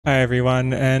Hi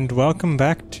everyone, and welcome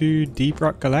back to Deep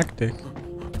Rock Galactic.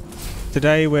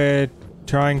 Today we're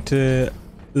trying to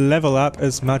level up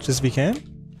as much as we can,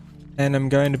 and I'm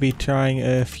going to be trying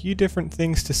a few different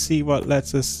things to see what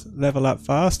lets us level up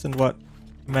fast and what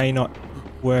may not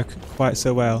work quite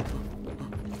so well.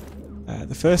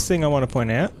 The first thing I want to point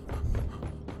out,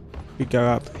 we go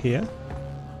up here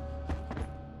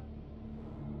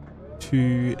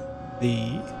to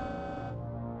the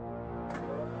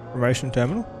promotion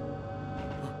terminal,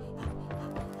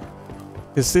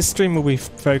 because this stream will be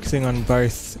focusing on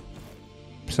both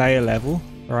player level,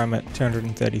 where I'm at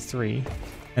 233,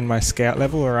 and my scout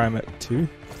level, where I'm at 2.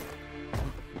 I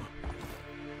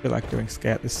feel like doing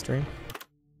scout this stream.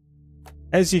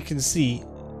 As you can see,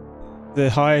 the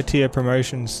higher tier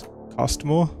promotions cost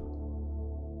more.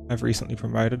 I've recently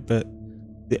promoted, but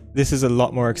this is a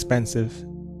lot more expensive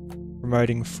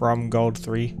promoting from Gold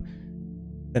 3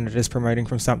 than it is promoting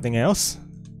from something else.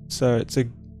 So it's a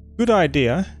good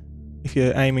idea, if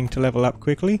you're aiming to level up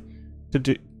quickly,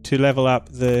 to level up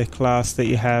the class that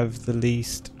you have the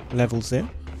least levels in.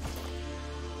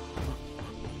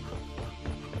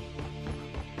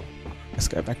 Let's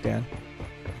go back down.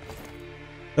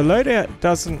 The loadout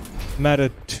doesn't matter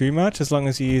too much as long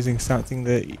as you're using something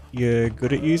that you're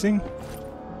good at using.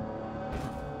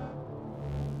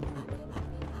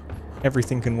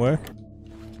 Everything can work.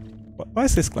 Why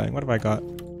is this glowing? What have I got?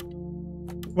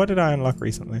 What did I unlock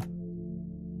recently?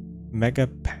 Mega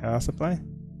power supply?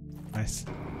 Nice.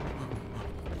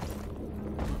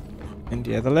 And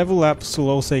yeah, the level ups will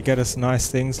also get us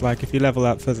nice things, like if you level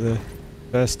up for the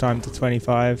first time to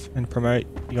 25 and promote,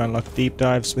 you unlock deep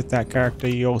dives with that character.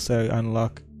 You also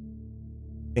unlock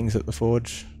things at the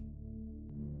forge.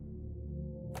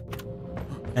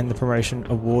 And the promotion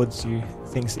awards you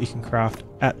things that you can craft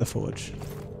at the forge.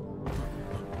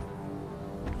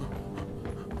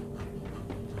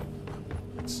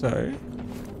 So,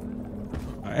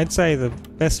 I'd say the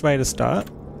best way to start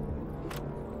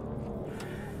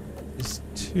is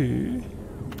to...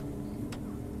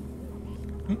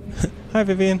 Hi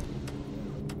Vivian!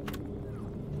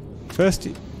 First,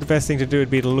 the best thing to do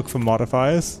would be to look for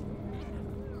modifiers.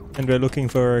 And we're looking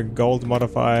for a gold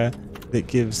modifier that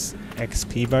gives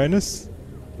XP bonus,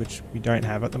 which we don't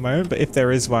have at the moment, but if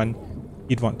there is one,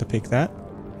 you'd want to pick that.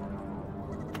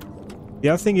 The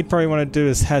other thing you'd probably want to do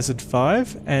is Hazard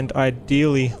 5, and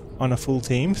ideally on a full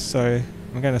team, so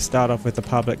I'm going to start off with the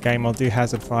public game. I'll do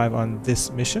Hazard 5 on this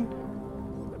mission.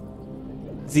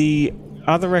 The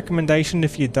other recommendation,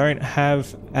 if you don't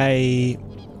have a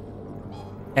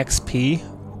XP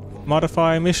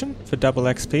modifier mission for double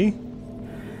XP,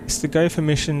 is to go for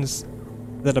missions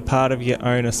that are part of your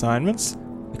own assignments,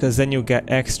 because then you'll get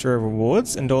extra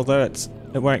rewards, and although it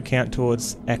won't count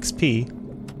towards XP,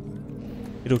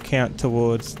 it'll count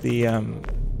towards the orbital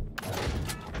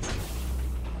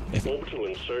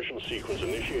insertion sequence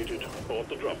initiated. Abort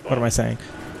the drop pod. What am I saying?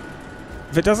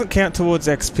 If it doesn't count towards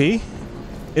XP,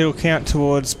 it'll count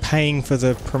towards paying for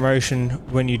the promotion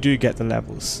when you do get the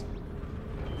levels,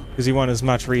 because you want as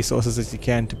much resources as you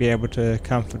can to be able to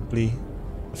comfortably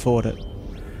afford it.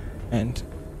 And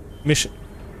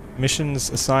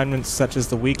missions, assignments such as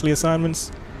the weekly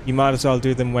assignments, you might as well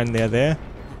do them when they're there,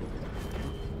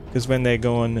 because when they're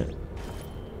gone,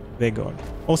 they're gone.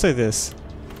 Also this.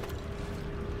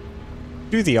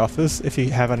 Do the offers if you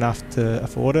have enough to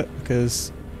afford it,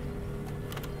 because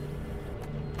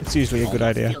it's usually a good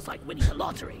idea. Feels like winning the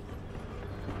lottery.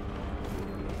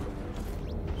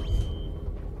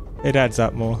 It adds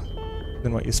up more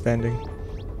than what you're spending.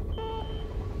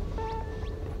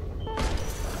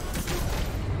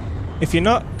 If you're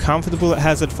not comfortable at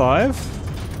Hazard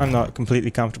 5, I'm not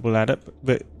completely comfortable at it,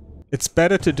 but it's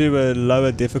better to do a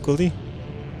lower difficulty,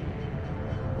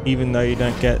 even though you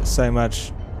don't get so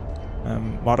much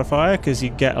modifier, because you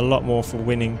get a lot more for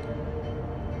winning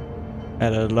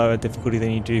at a lower difficulty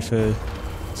than you do for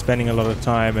spending a lot of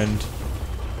time and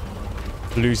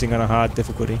losing on a hard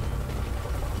difficulty.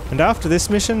 And after this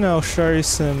mission, I'll show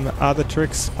some other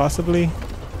tricks, possibly,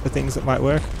 for things that might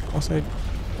work. Also,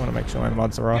 I want to make sure my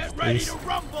mods are off, please.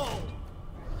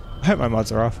 I hope my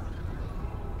mods are off.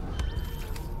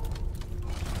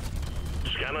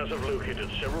 Scanners have located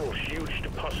several huge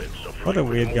deposits of What a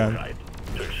weird gun. morkite.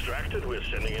 To extract it, we're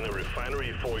sending in a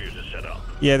refinery for you to set up.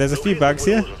 Yeah, there's a few bugs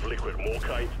here. Of liquid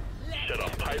morkite, set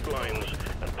up pipelines,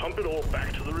 and pump it all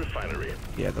back to the refinery.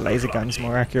 Yeah, the laser gun's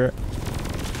more accurate.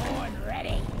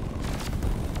 Ready.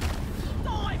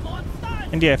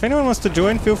 And yeah, if anyone wants to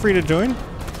join, feel free to join.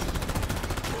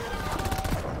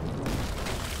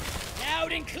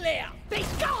 Loud and clear. Be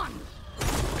gone.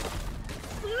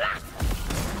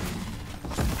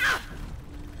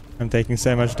 I'm taking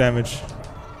so much damage.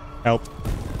 Help.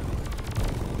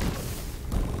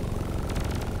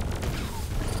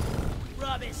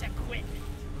 Rubbish equipment.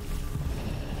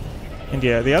 And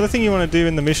yeah, the other thing you want to do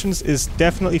in the missions is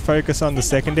definitely focus on the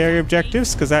secondary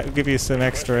objectives, because that will give you some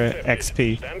extra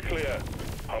XP. Stand clear.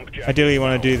 Pump jack. Ideally you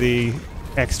want to do the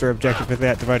extra objective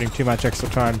without devoting too much extra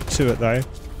time to it though.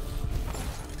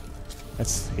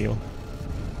 Let's heal.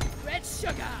 Red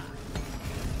sugar.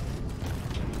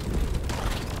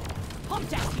 Pump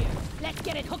jack here. Let's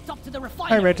get it hooked up to the Hi,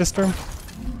 refinery. Register.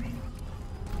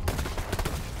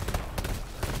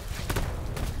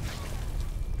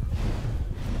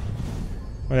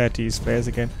 We'll have to use flares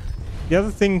again. The other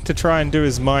thing to try and do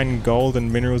is mine gold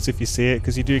and minerals if you see it,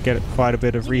 because you do get quite a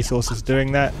bit of resources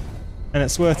doing that. And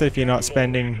it's worth it if you're not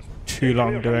spending too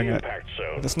long doing it.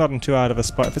 If it's not in too hard of a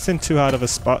spot, if it's in too hard of a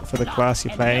spot for the class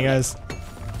you're playing as,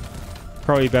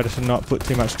 probably better to not put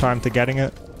too much time to getting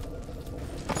it.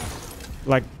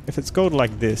 Like, if it's gold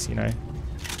like this, you know,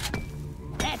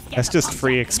 that's just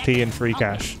free XP and free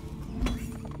cash.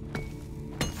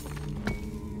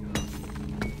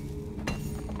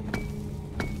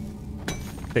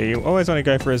 So you always want to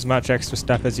go for as much extra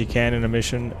stuff as you can in a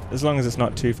mission, as long as it's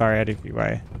not too far out of your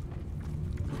way.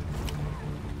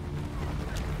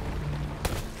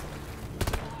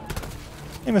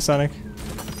 Hey, Masonic.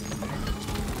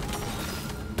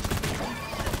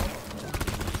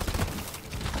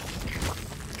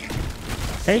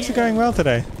 Caves are going well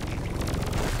today.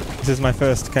 This is my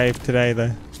first cave today, though.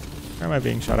 Where am I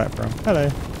being shot at from? Hello.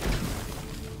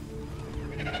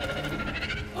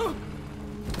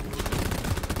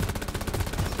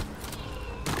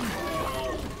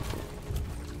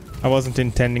 I wasn't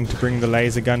intending to bring the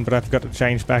laser gun, but I forgot to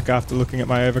change back after looking at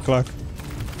my overclock.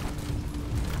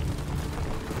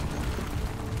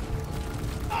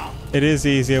 It is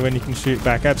easier when you can shoot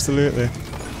back, absolutely.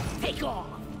 Take off.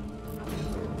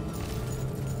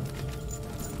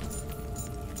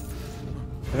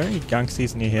 Are there any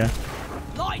gunksies near here?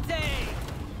 Lighting.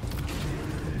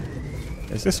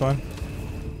 There's this one.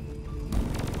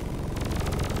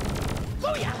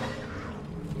 Booyah.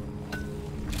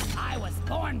 I was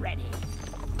born ready.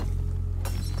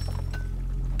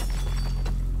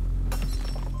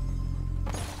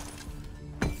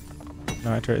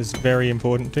 Nitra is very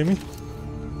important to me.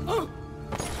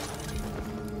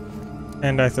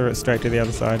 And I threw it straight to the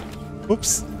other side.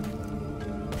 Whoops.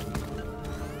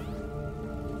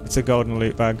 It's a golden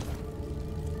loot bug.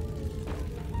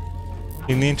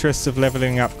 In the interests of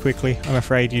leveling up quickly, I'm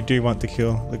afraid you do want to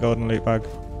kill the golden loot bug.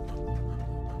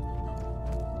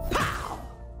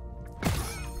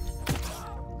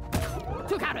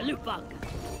 Took out a loot bug.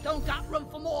 Don't got room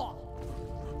for more.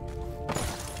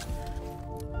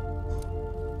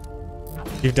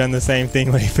 You've done the same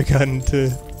thing when you've forgotten to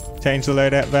change the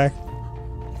loadout back.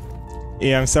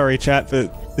 Yeah, I'm sorry chat,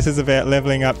 but this is about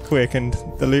leveling up quick and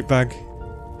the loot bug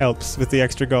helps with the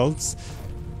extra golds.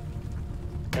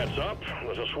 Heads up,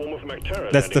 there's a swarm of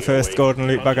Mecteras That's the heading your first way. golden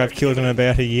loot bug I've killed in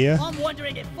about a year. I'm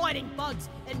wondering if fighting bugs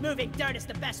and moving dirt is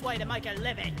the best way to make a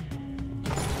living.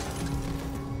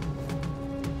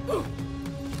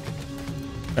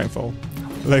 Don't fall.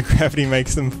 Low gravity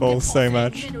makes them fall so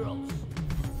much. Minerals.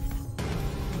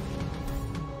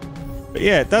 But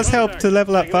yeah, it does help to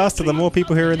level up faster the more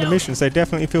people who are in the mission, so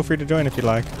definitely feel free to join if you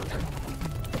like.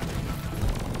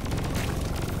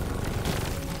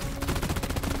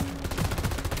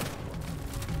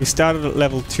 We started at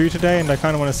level 2 today and I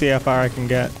kind of want to see how far I can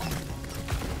get.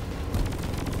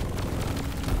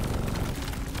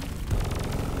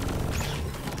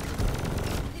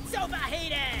 It's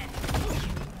overheated.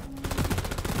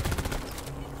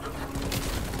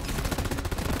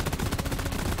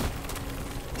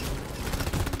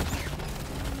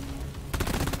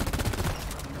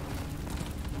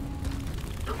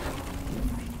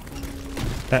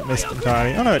 That missed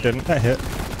entirely. Oh no, it didn't. That hit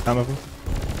some of them.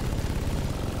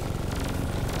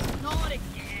 Not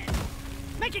again.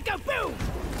 Make it go boom.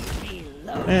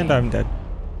 Reload. And I'm dead.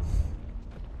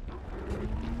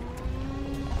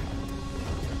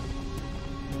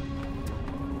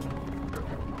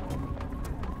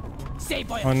 Save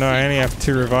by Oh no, I only have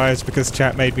 2 revives because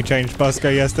chat made me change Bosco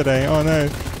yesterday. Oh no.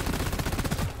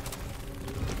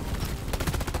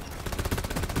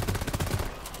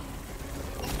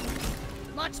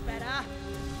 Much better.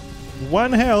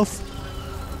 1 health.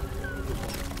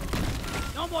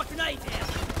 No more grenades here.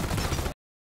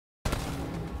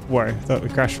 Whoa, thought we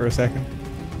crashed for a second.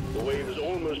 The wave is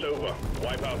almost over.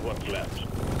 Wipe out what's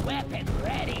left. Weapon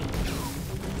ready.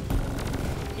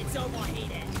 It's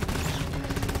overheated.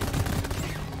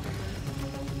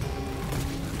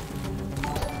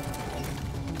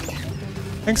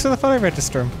 Thanks for the follow,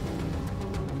 Register.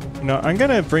 No, I'm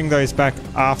gonna bring those back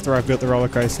after I've built the roller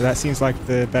coaster. That seems like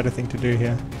the better thing to do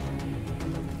here.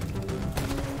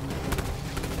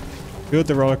 Build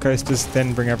the roller coasters,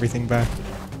 then bring everything back.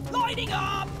 Lighting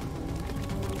up!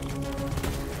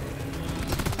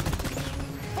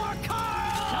 For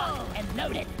Carl! And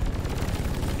loaded.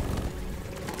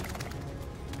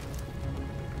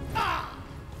 Ah!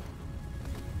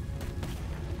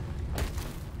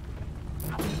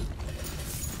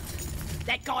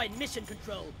 That guy in mission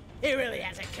control, he really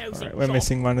has a cozy Alright, we're job.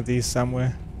 missing one of these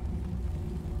somewhere.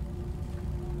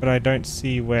 But I don't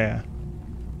see where.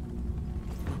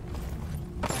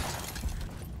 Is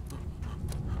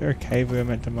there a cave we were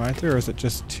meant to mine through, or is it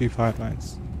just 2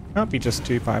 pipelines? Can't be just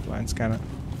 2 pipelines, can it?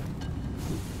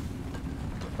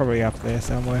 Probably up there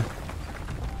somewhere.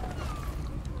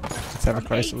 Let's have a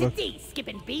closer look. A to D,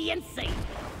 skipping B and C.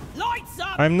 Lights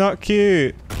up! I'm not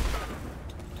cute!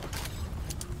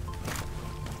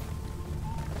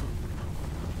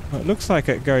 Well, it looks like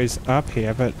it goes up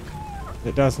here, but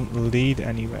it doesn't lead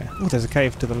anywhere. Oh, there's a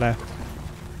cave to the left.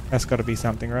 That's got to be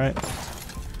something, right?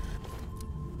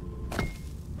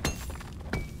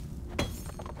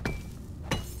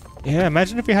 Yeah,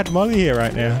 imagine if we had Molly here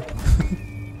right now.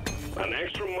 An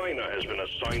extra miner has been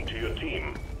assigned to your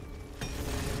team.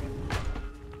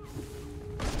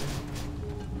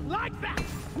 Like that!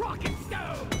 Rocket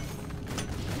stone!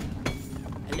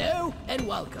 Hello and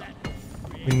welcome.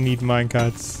 We need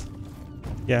minecarts.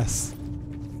 Yes.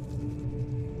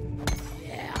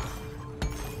 Yeah.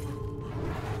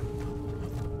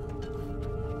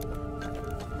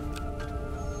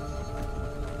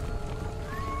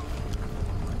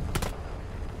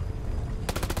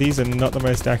 These are not the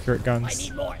most accurate I guns.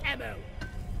 need more ammo.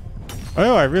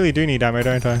 Oh, I really do need ammo,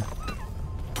 don't I?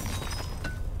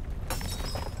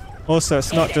 Also,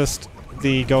 it's not just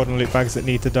the golden loot bugs that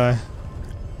need to die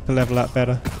to level up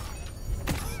better.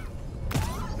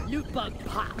 Lootbug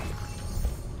pop.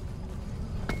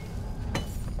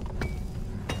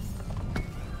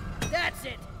 That's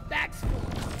it. Back's full.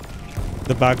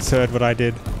 The bugs heard what I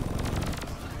did.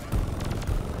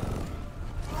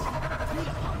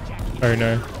 Oh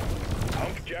no.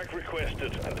 Pump jack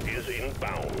requested and is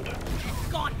inbound.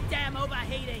 Goddamn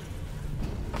overheating.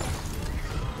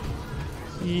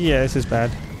 Yeah, this is bad.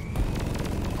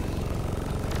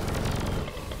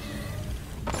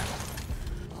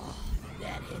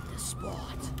 That hit the spot.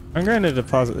 I'm going to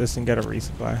deposit this and get a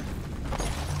resupply.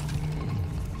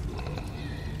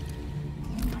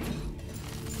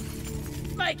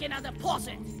 Make another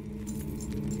deposit.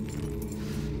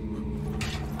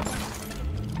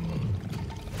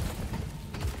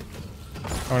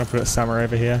 I want to put it somewhere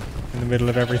over here, in the middle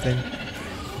of everything.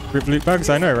 Rip loot bugs,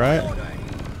 I know, right?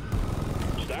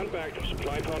 Stand back,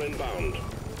 supply pod inbound.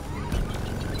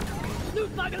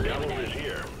 Lootbug Gallery is eliminated.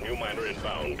 here, new miner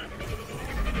inbound.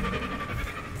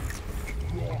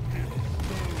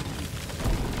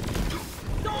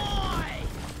 Die!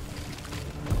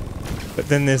 But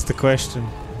then there's the question.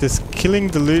 Does killing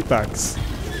the loot bugs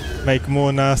make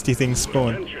more nasty things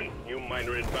spawn? Attention, new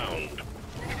miner inbound.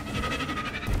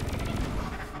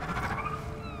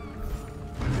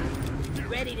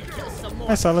 Ready to kill some more.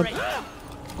 Hi, Solid. prey.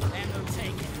 Ammo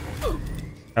taken.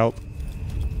 Help.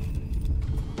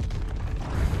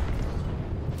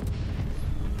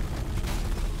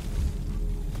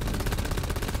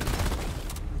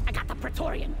 I got the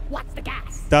Praetorian. What's the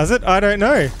gas? Does it? I don't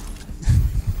know.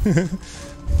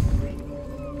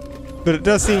 But it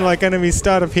does seem like enemies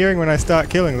start appearing when I start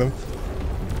killing them.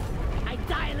 I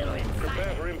die a little inside.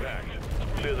 Prepare for impact.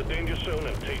 Clear the danger zone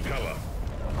and take cover.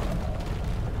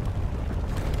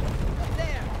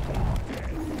 There.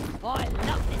 Oh, I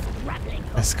love this grappling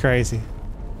hook. That's crazy.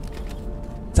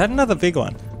 Is that another big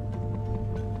one?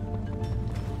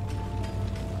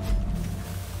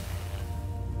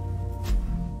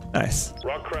 Nice.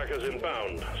 Rock crackers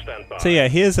inbound. Stand by. So yeah,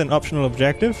 here's an optional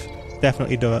objective.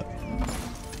 Definitely do it.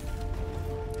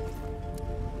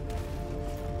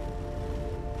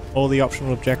 All the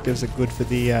optional objectives are good for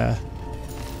the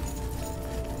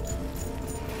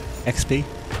XP.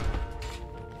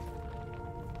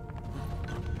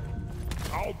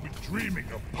 I'll be dreaming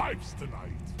of pipes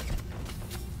tonight.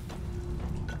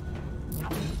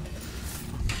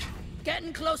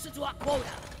 Getting closer to our quota.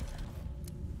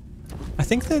 I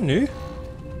think they're new.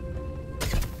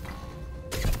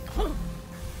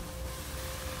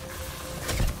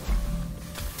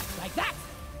 Like that.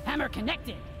 Hammer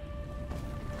connected.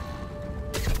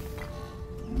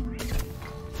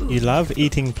 You love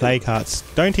eating plague hearts.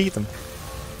 Don't eat them.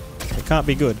 It can't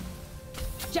be good.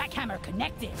 Jackhammer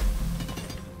connected.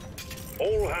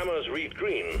 All hammers read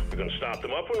green. You can start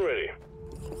them up when ready.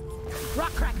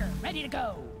 Rock cracker ready to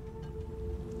go.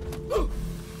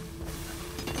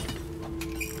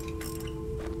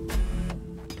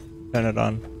 Turn it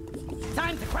on.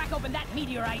 Time to crack open that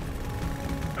meteorite.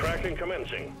 Cracking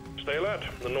commencing. Stay alert.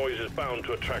 The noise is bound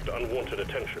to attract unwanted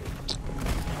attention.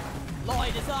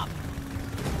 Lloyd is up.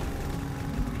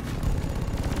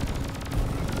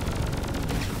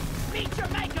 Meet your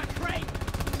maker, Crate.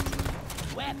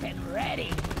 Weapon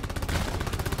ready.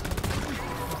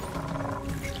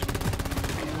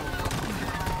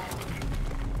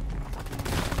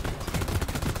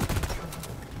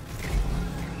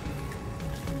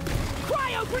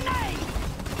 Cryo grenade!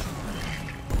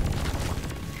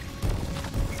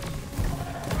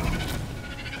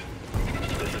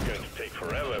 This is going to take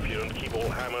forever if you don't keep all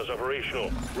hammers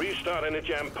operational. Restart any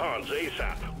jammed parts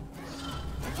ASAP.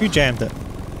 You jammed it.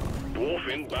 Dwarf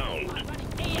inbound.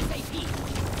 ASAP.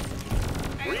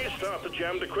 Restart the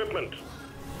jammed equipment.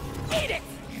 Eat it!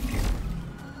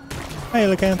 Hey,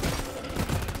 Lacan.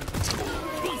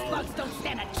 These bugs don't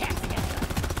stand a chance against us.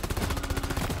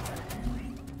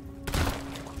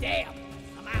 Damn,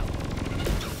 I'm out.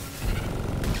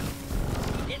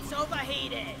 It's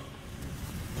overheated.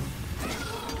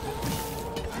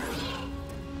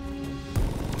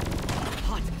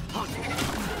 Hot, hot.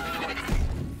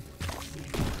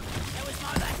 That was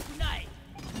my last night.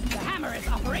 The hammer is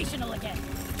operational again.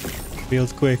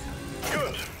 Feels quick.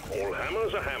 Good. All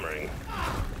hammers are hammering.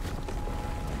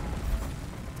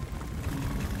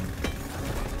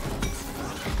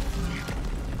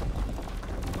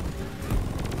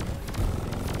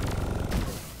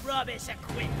 Rubbish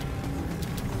equipment.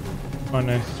 Oh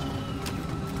no.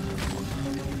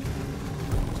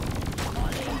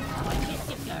 Molly, I miss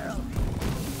you, girl.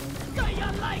 See you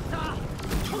later.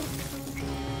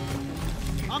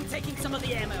 I'm taking some of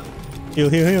the ammo. Heal,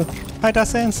 heal, heal. Hi,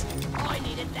 Dust Sands. I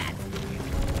needed that.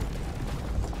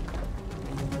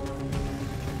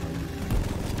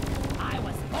 I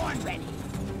was born ready.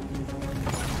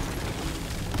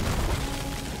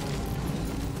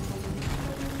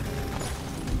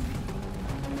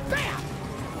 Bam!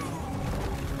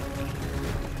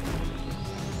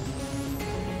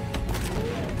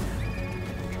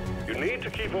 You need to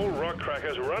keep all rock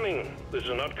crackers running. This is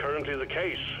not currently the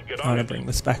case. Get I'm on gonna it. bring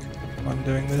this back while I'm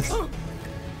doing this.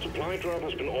 Supply drop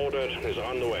has been ordered and is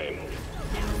on the way.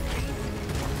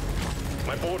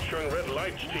 My board's showing red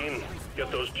lights, team.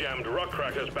 Get those jammed rock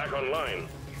crackers back online.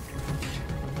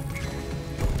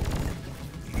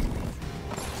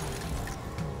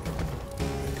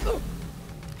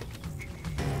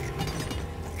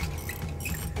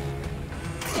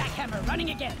 Jackhammer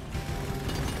running again.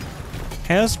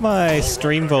 How's my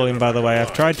stream volume, by the way?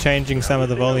 I've tried changing some of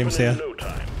the volumes here. No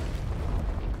time.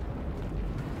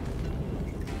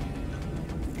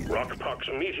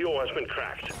 Rockpox meteor has been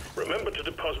cracked. Remember to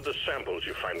deposit the samples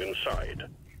you find inside.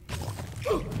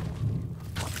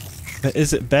 But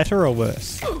is it better or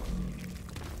worse?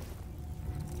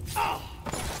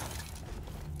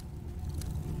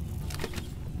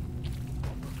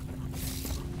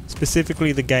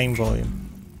 Specifically the game volume.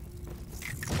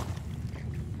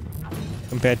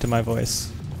 Compared to my voice.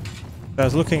 I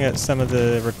was looking at some of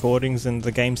the recordings and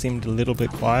the game seemed a little bit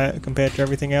quiet compared to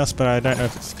everything else, but I don't know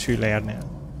if it's too loud now.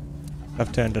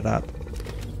 I've turned it up.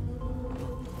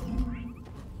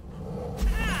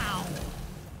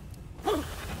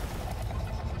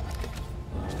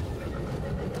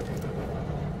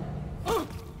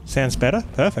 Sounds better?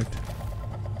 Perfect.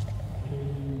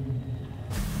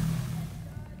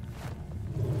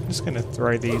 I'm just gonna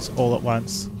throw these all at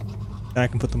once. Then I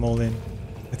can put them all in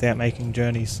without making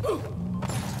journeys.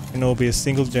 And it'll be a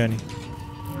single journey.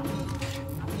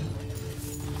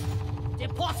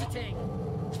 Depositing.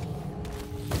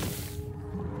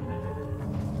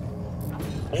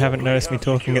 You haven't noticed me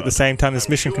talking at the same time as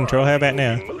Mission Control. How about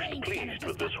now? Most pleased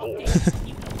with this haul.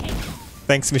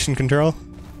 Thanks, Mission Control.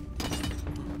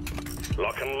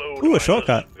 Lock and load. Ooh, a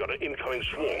shortcut. Got an incoming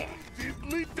swarm.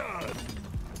 Deeply done.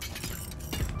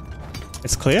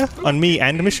 It's clear? On me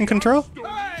and Mission Control?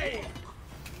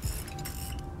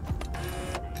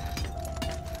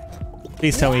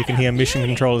 Please tell me you can hear Mission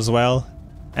Control as well.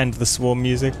 And the swarm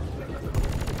music.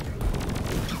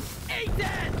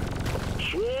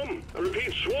 Swarm! I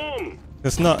repeat, swarm!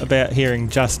 It's not about hearing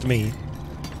just me.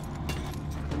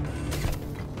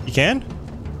 You can?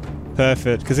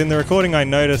 Perfect, because in the recording I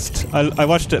noticed, I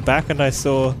watched it back and I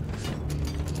saw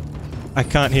I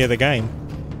can't hear the game.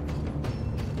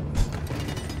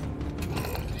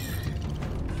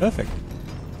 Perfect.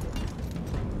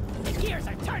 The gears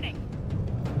are turning.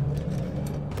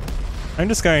 I'm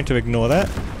just going to ignore that.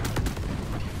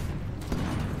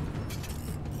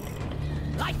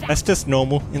 Like that. That's just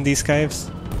normal in these caves.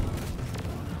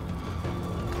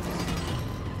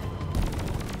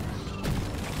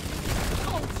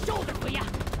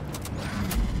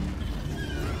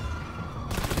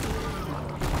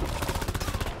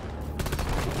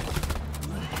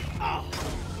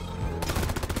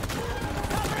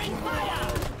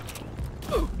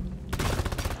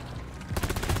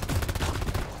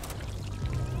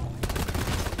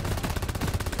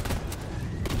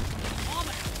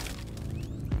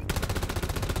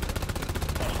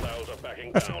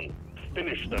 backing down.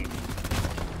 Finish them.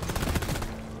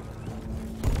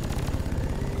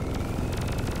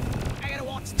 I gotta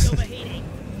watch the overheating.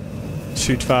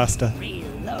 Shoot faster.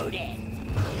 Reload it.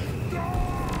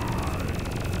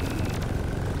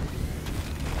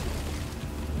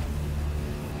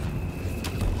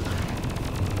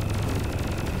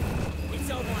 It's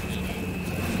overheating.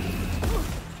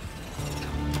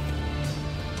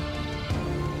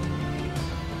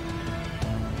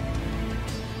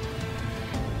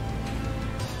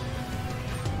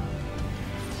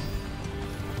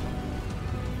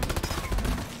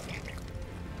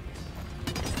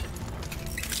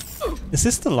 Is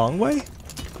this the long way?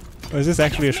 Or is this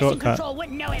actually a Mission shortcut? Control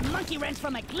wouldn't know a monkey wrench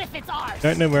from a glyph, it's ours.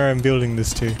 Don't know where I'm building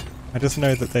this to. I just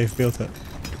know that they've built it.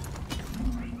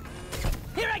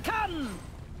 Here I come!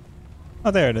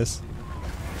 Oh, there it is.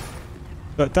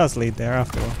 But it does lead there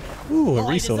after all. Ooh, a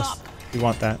Light is resource. up. We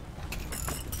want that.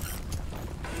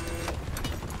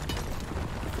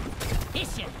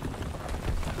 Issue.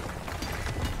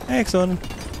 Excellent.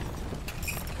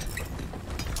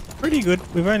 Pretty good.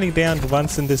 We've only downed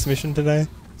once in this mission today,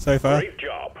 so far. Great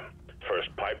job.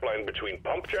 First pipeline between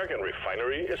pump jack and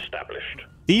refinery established.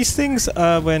 These things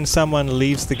are when someone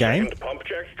leaves the game, Second pump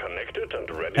jack connected and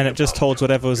ready and to it just pump. holds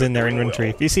whatever was in their You're doing inventory.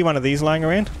 well. If you see one of these lying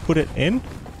around, put it in.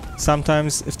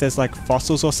 Sometimes if there's like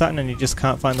fossils or something and you just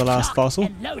can't find the last Locked fossil,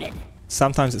 and loaded.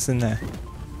 sometimes it's in there.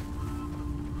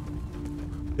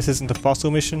 This isn't a fossil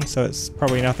mission, so it's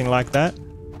probably nothing like that.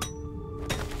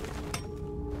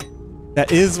 That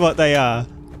is what they are.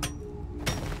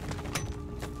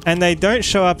 And they don't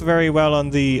show up very well on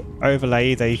the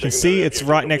overlay either. You can see it's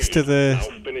right next to the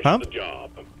Now finish pump. the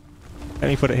job. Let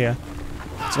me put it here.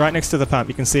 It's right next to the pump.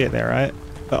 You can see it there, right?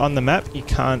 But on the map, you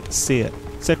can't see it.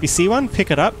 So if you see one, pick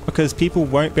it up because people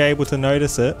won't be able to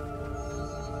notice it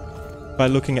by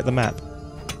looking at the map.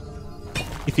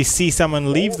 If you see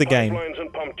someone leave the game, Pipelines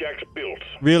and pump jacks built.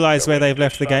 realize where they've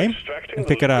left the Start game extracting and the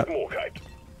pick it up. liquid morkite.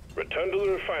 Return to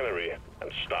the refinery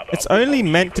and start It's up the only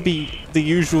pump meant to sequence. be the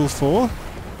usual 4,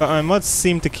 but my mods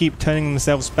seem to keep turning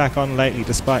themselves back on lately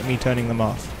despite me turning them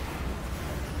off.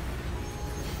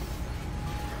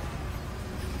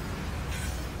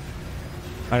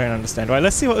 I don't understand. Right,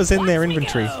 let's see what was in their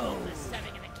inventory.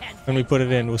 When we put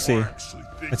it in, we'll see. Actually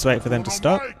think Let's wait for them you're to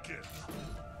gonna stop. like it.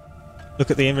 Look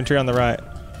at the inventory on the right.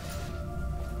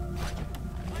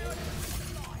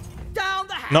 Down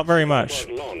the hatch. Not very much.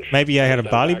 Maybe I had a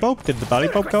barley bulb? Did the barley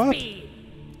bulb go up? Speed.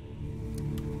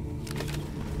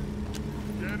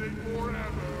 Getting more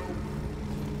ammo.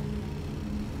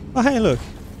 Oh, hey, look.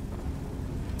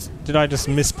 Did I just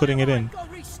miss putting it in? Go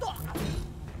restock.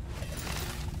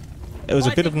 It was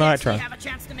a I bit of think next we nitra. have a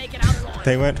chance to make it out alive.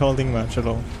 They weren't holding much at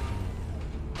all.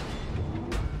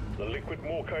 The liquid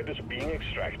morkite is being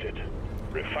extracted.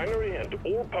 Refinery and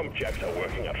all pump jacks are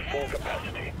working at full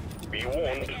capacity. Be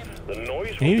warned, the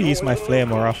noise I need to will use draw my in flare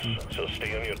more locals, often. So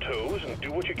stay on your toes and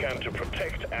do what you can to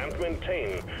protect and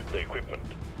maintain the equipment.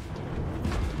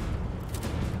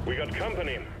 We got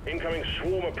company. Incoming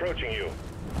swarm approaching you.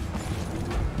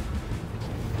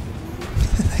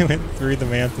 They went through the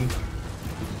mountain.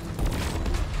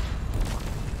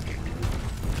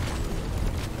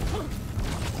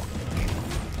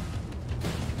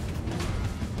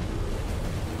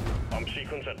 Pump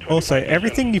sequence at Also, 25%.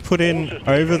 everything you put in All systems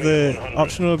over running the at 100.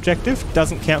 optional objective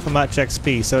doesn't count for much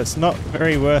XP, so it's not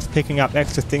very worth picking up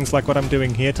extra things like what I'm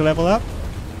doing here to level up.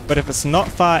 But if it's not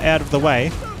far out of the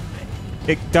way,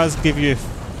 it does give you a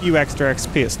few extra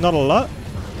XP. It's not a lot,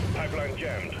 Pipeline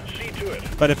jammed. See to it.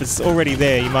 but if it's already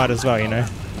there, you might as well, you know.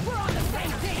 We're on the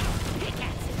same team.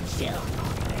 Pickaxe and chill.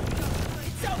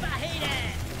 It's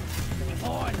overheated.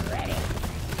 Born ready.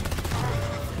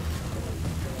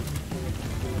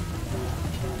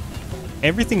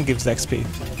 Everything gives XP.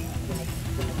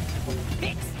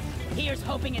 Fix. Here's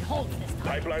hoping it holds this time.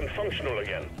 Pipeline functional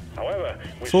again. However,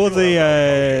 we For still the,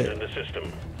 have malfunctions in the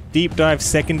system. Deep dive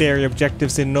secondary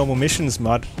objectives in normal missions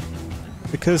mod.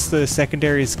 Because the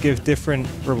secondaries give different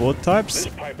reward types,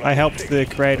 I helped the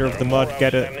creator of the mod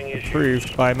get it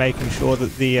approved by making sure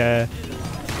that the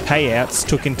payouts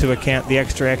took into account the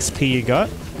extra XP you got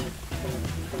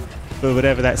for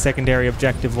whatever that secondary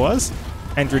objective was,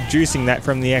 and reducing that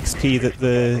from the XP that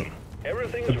the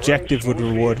Everything's objective would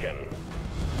running reward smoothly again.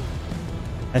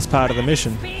 as part of the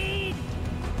mission. Speed.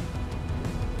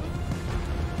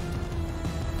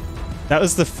 That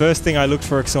was the first thing I looked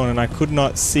for, Exxon, and I could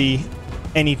not see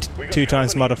any We got 2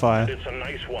 times company. modifier. It's a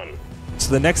nice one.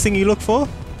 So the next thing you look for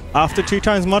after 2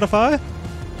 times modifier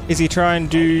is you try and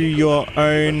do your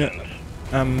own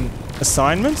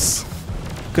assignments,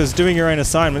 because doing your own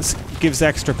assignments gives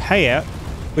extra payout,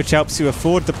 which helps you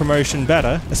afford the promotion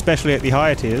better, especially at the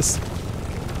higher tiers.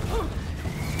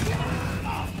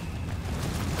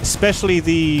 Especially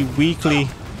the weekly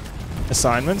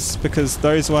assignments, because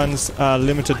those ones are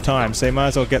limited time, so you might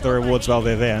as well get the rewards while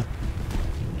they're there.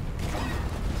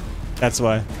 That's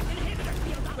why.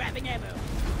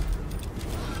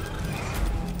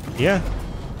 Yeah,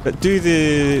 but do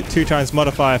the 2x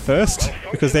modifier first,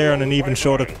 because they're on an even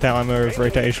shorter timer of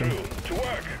rotation.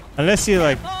 Unless you're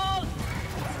like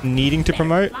needing to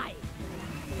promote,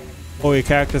 or your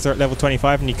characters are at level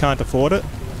 25 and you can't afford it.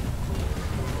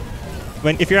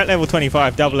 If you're at level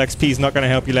 25, double XP is not going to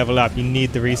help you level up. You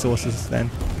need the resources then.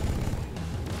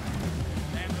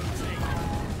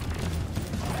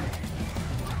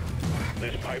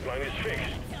 This pipeline is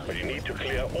fixed, but you need to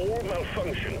clear all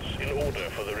malfunctions in order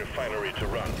for the refinery to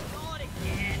run.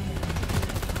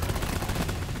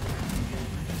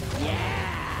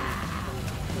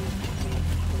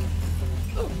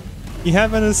 You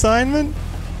have an assignment?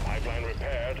 Pipeline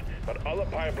repaired, but other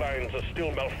pipelines are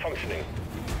still malfunctioning.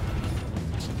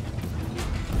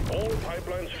 All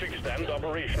pipelines fixed and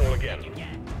operational again.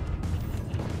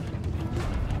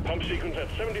 Pump sequence at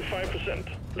 75%.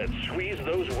 Let's squeeze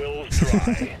those wells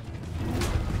dry.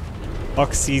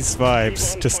 Oxy's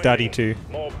vibes to study to.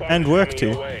 And work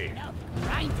to.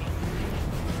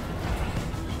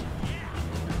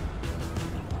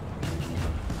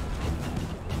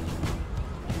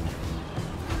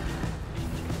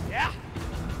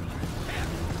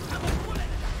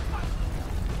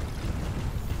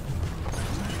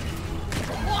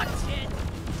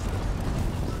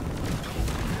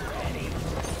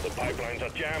 Pipelines are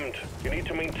jammed. You need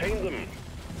to maintain them.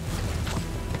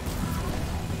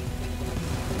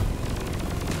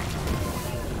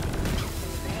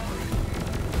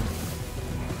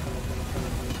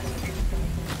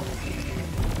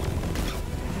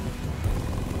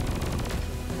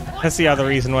 That's the other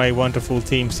reason why you want a full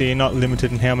team, so you're not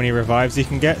limited in how many revives you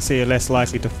can get, so you're less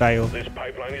likely to fail. This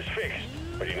pipeline is fixed,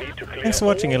 but you need to clear Thanks for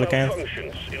watching, all Illican. malfunctions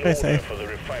in Stay order safe. for the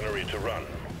refinery to run.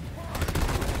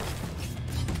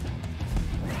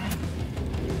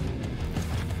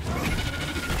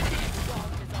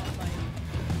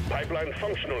 Pipeline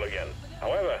functional again.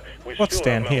 However, we What's still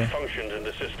down have here? malfunctions in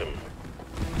the system.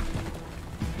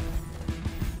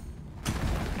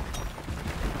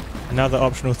 Another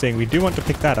optional thing. We do want to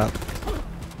pick that up.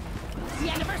 The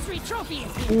anniversary trophy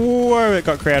is here. Whoa, it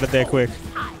got created there quick.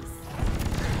 Eyes.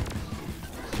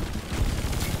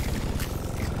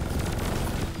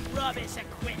 Rubbish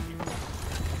equipment.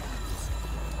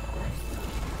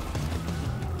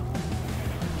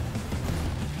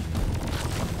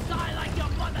 Die like your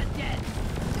mother dead.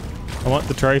 I want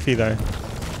the trophy though.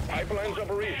 Pipeline's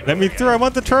operational. Let me again. through, I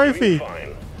want the trophy! Doing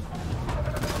fine.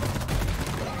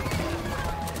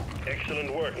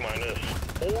 Excellent work, miners.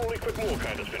 All equipment work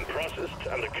has been processed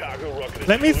and the cargo rocket is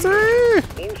Let me fully through!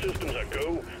 All systems are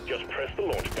go. Just press the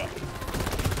launch button.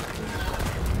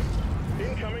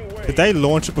 Incoming wave. Did they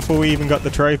launch it before we even got the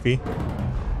trophy?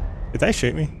 Did they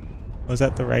shoot me? Or was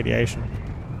that the radiation?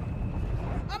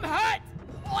 I'm hurt.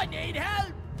 I need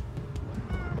help.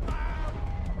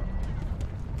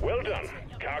 Well done.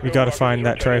 Cargo We gotta rocket find is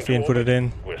that returning trophy to and put it orbit.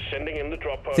 in. We're sending in the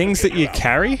drop pod Things to that you pick it up.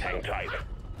 carry? Hang tight.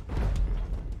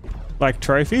 Like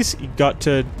trophies, you got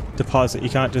to deposit. You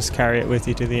can't just carry it with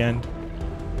you to the end.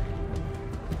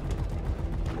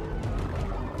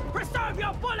 Preserve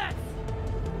your bullets.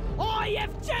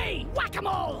 IFG.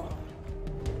 Whack-a-mole.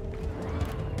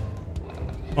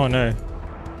 Oh no.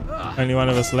 Only one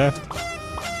of us left.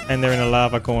 And they're in a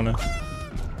lava corner.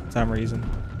 For some reason.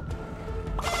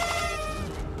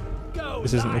 Go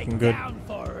This isn't lie looking good. down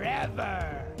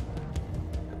forever.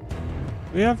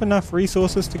 Do we have enough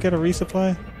resources to get a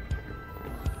resupply?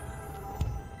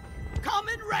 Come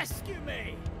and rescue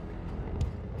me.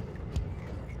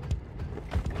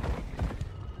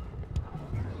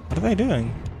 What are they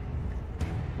doing?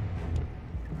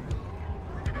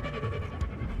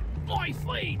 My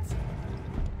feet.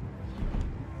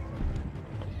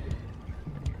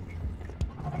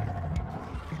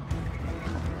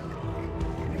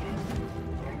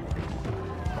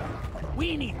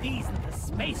 We need these in the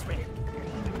space rig.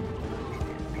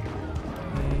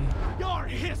 Your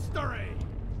history.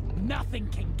 Nothing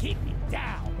can keep me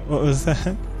down. What was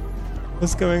that?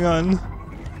 What's going on? I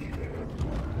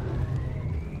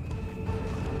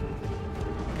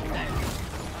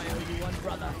owe you one,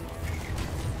 brother.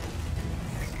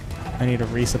 I need a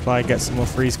resupply, get some more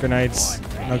freeze grenades.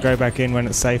 And I'll go back in when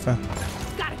it's safer.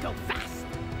 Gotta go fast.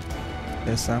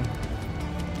 There's some.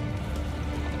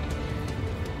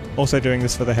 Also doing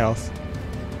this for the health.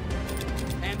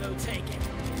 Ammo taken.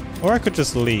 Or I could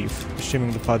just leave,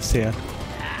 assuming the pod's here.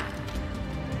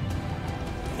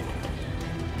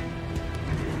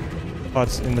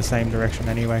 pods in the same direction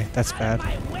anyway. That's bad.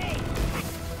 My way.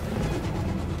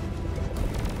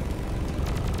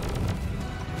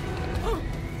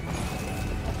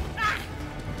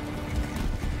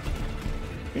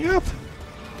 Yep.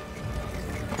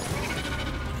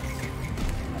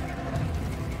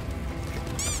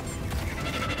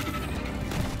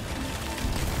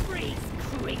 Freeze,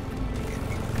 creep.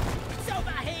 It's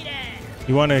overheated.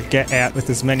 You want to get out with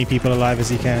as many people alive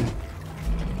as you can.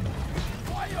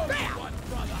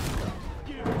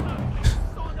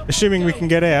 Assuming we can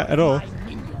get out at all.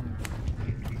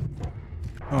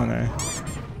 Oh no.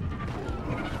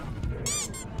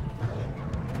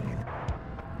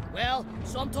 Well,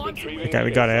 sometimes you live, Okay,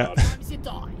 we got out. sometimes you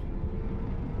die.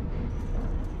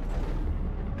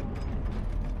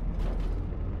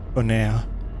 For now.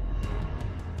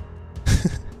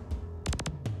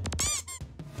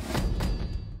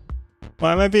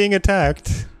 Why am I being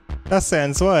attacked? That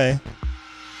sounds why.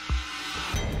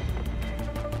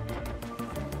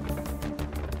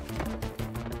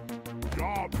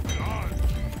 Job done.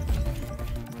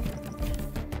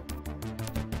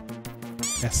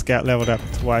 Yeah, Scout leveled up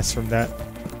twice from that.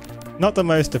 Not the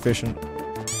most efficient.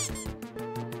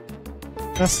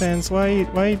 That sounds why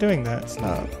are you doing that?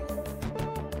 Stop.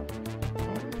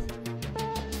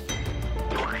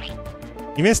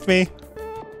 You missed me.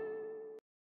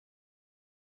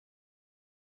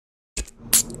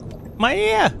 My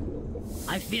ear!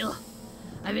 I feel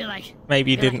like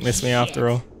Maybe you didn't miss me after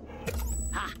all.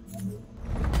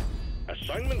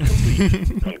 Assignment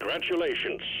complete.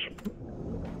 Congratulations.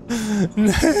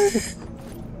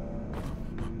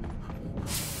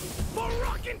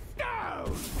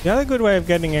 The other good way of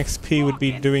getting XP would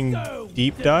be doing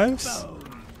deep dives,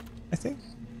 I think.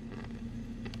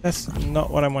 That's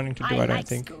not what I'm wanting to do, I don't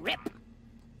think. Script.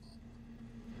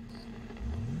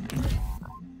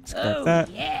 Scrap Oh, that.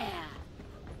 yeah.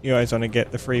 You always want to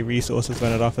get the free resources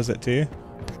when it offers it to you.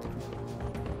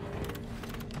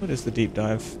 What is the deep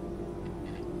dive?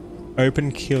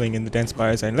 Open killing in the dense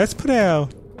biozone. Let's put our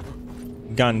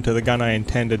gun to the gun I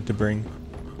intended to bring.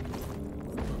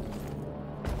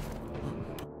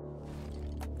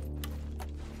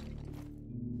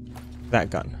 That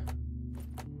gun.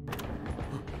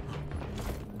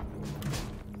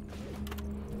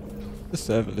 What does the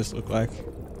server list look like?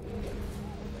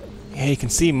 Yeah, you can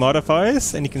see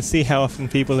modifiers, and you can see how often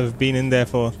people have been in there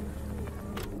for.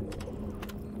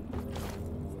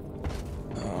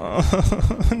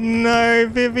 Oh, no,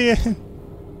 Vivian!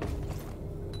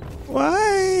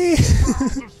 Why?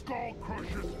 The skull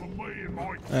crushers for me and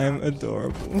my I'm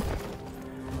adorable.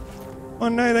 Oh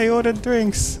no, they ordered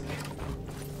drinks!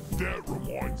 That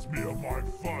reminds me of my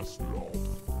first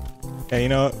love. Okay, you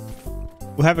know what?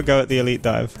 We'll have a go at the elite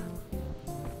dive.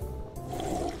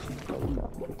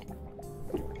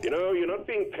 You know, you're not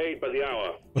being paid by the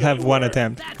hour. We'll have one Yes, you are.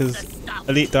 attempt, because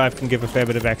elite dive can give a fair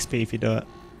bit of XP if you do it.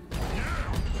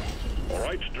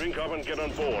 Alright, drink up and get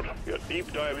on board. Your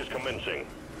deep dive is commencing.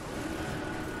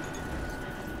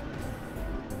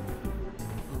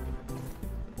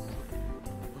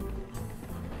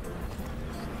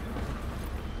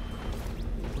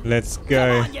 Let's Come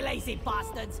go. on, you lazy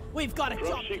bastards. We've got a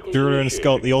job to do. Duru and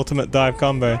Scout, the ultimate dive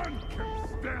combo.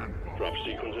 Drop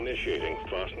sequence initiating.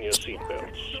 Fasten your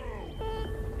seatbelts.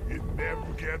 It never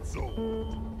gets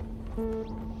old.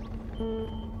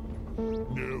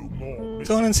 No more.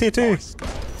 Xornan's here too.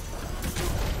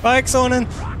 Bye, Xornan!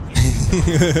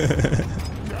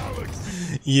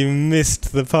 You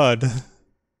missed the pod.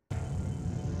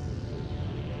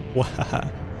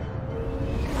 Wow.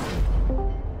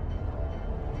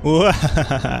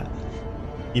 Wow.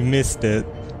 You missed it.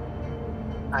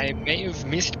 I may have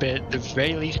missed, but at the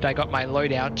very least I got my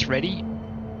loadouts ready.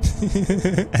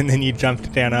 And then you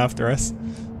jumped down after us.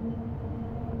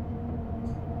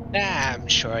 I'm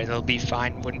sure it'll be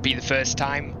fine. Wouldn't be the first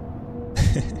time.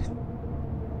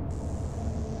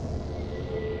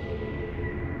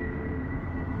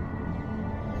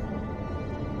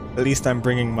 At least I'm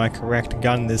bringing my correct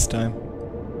gun this time.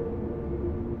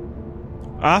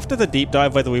 After the deep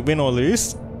dive, whether we win or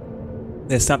lose,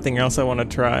 there's something else I want to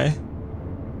try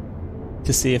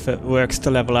to see if it works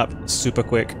to level up super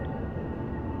quick.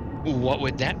 What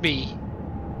would that be?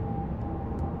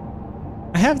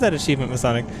 I have that achievement for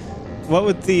Sonic. What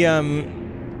would the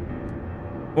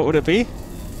what would it be?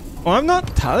 Well, I'm not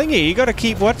telling you. You got to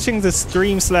keep watching the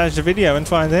stream/video and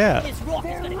find out. This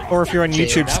rocket's gonna get Or if you're on Fair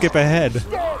YouTube, enough. skip ahead.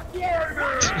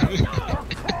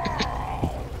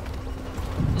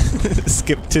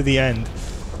 Skip to the end.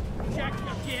 check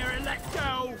your gear and let's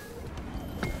go.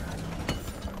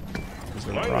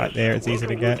 Right there, it's easy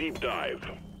to Welcome get. Deep dive.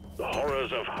 The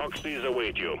horrors of Huxley's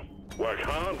await you. Work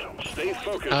hard, stay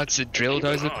focused. Oh, it's a drill Keep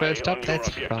an dozer eye first on up. your That's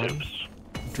fun. objectives.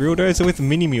 Drill dozer with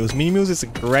mini mules. Mini mules is a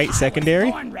great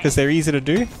secondary because they're easy to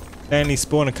do. They only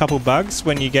spawn a couple bugs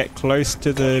when you get close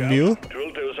to the mule,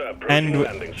 Drill dozer approaching and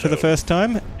landing for the zone. first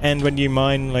time, and when you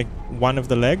mine like one of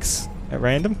the legs at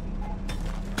random,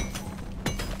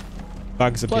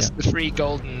 bugs appear. Plus the free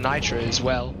golden Nitra as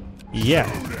well. Yeah.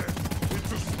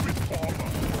 It's a spit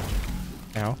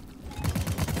bomber. Ow.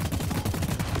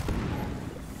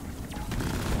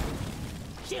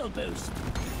 Shield boost.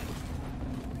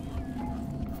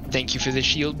 Thank you for the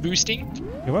shield boosting.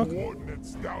 You're welcome.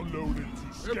 Coordinates downloaded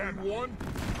to scan. Everyone,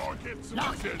 targets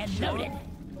Locked and loaded.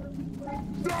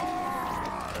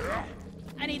 Die!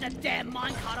 I need a damn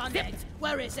minecart on deck.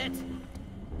 Where is it?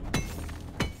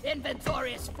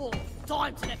 Inventory is full.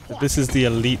 Time to deploy. This is the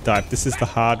elite type. This is the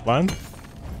hard one,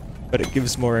 but it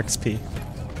gives more XP.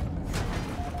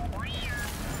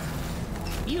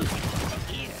 Music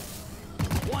here.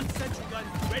 One sentry gun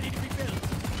ready to be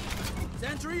filled.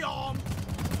 Sentry armed.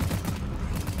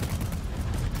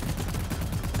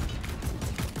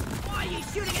 Why are you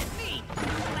shooting at me?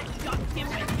 Let gun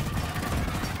dimwit.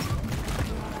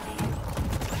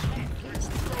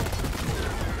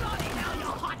 Bloody hell,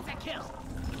 you're hot to kill.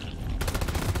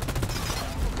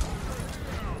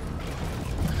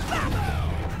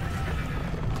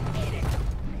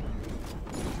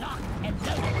 Lock and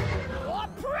loaded. Or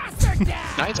press her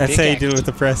down. Nice That's how you pickaxe. deal with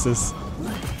the presses.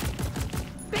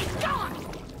 Be gone.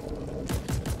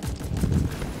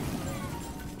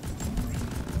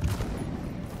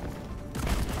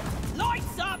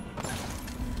 Lights up.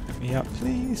 Let me up,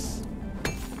 please.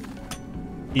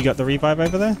 You got the revive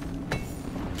over there?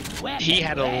 He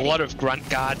had a lot of grunt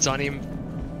guards on him.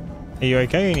 Are you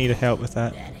okay? You need help with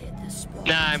that? That hit the spot.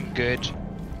 Nah, I'm good.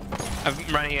 I'm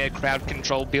running a crowd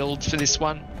control build for this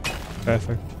one.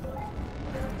 Perfect.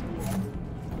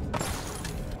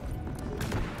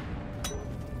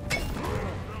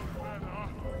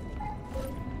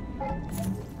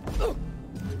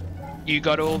 You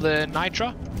got all the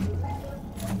Nitra?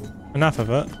 Enough of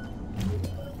it.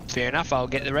 Fair enough, I'll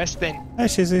get the rest then. Hey,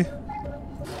 Shizzy.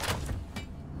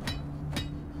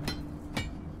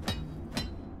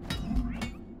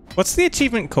 What's the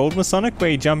achievement called, Masonic, where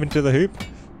you jump into the hoop?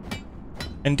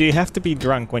 And do you have to be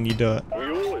drunk when you do it?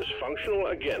 Mule is functional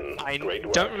again. I Great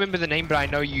work. don't remember the name, but I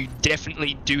know you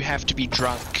definitely do have to be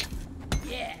drunk.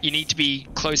 Yeah. You need to be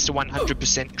close to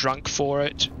 100% drunk for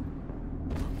it.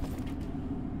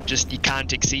 Just you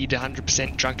can't exceed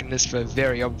 100% drunkenness for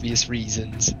very obvious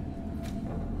reasons.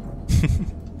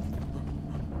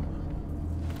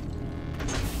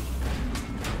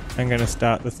 I'm gonna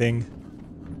start the thing.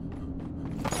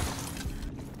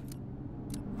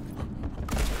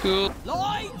 Cool.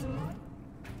 Light.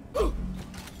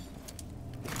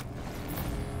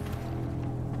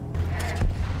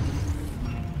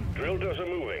 Drill dozer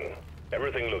moving.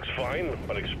 Everything looks fine,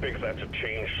 but expect that to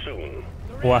change soon.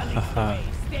 Wahaha.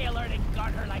 Stay alert and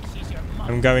guard her like she's your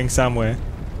mother. I'm going somewhere.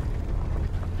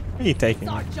 Where are you taking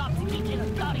It's me? our job to keep little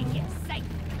Dottie here safe.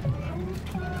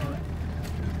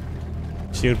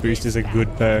 Shield boost is a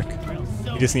good perk.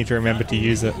 You just need to remember to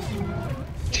use it.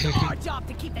 Our job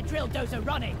to keep the drill dozer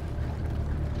running.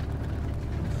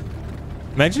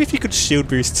 Imagine if you could shield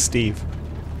boost Steve.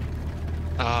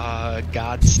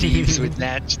 Guard Steves with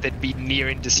that. That'd be near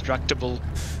indestructible.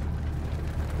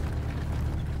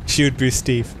 Shield boost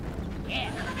Steve. Yeah.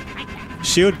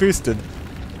 Shield boosted.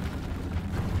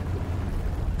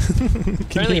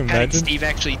 Can Only you Panic imagine? Steve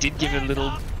actually did give a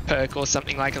little perk or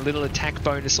something, like a little attack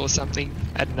bonus or something.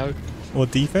 I don't know. Or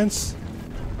defense?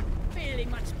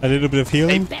 Feeling much A little bit of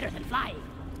healing? better than flying.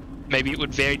 Maybe it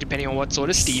would vary depending on what sort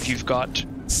of Steve you've got.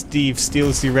 Steve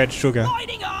steals your red sugar.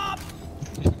 Lighting up.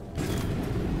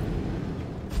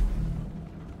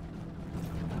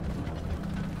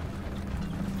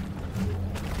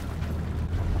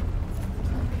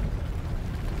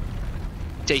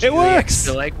 Taking It works!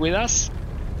 the leg with us.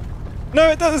 No,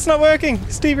 it's not working!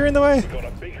 Steve, you're in the way! Got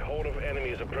a big horde of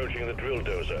enemies approaching the drill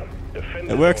dozer.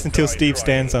 Defend It works or until die Steve trying.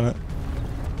 stands on it.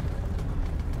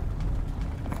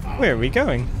 Where are we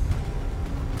going?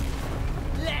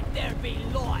 Let there be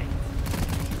light.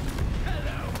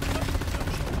 Hello.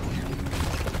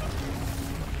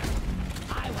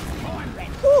 I was born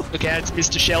ready. Look out, it's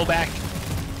Mr. Shellback.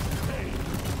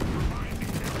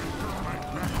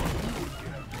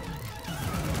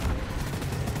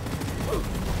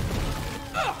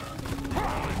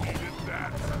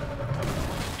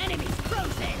 Enemies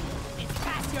frozen. It's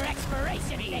past your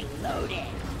expiration date. Loaded.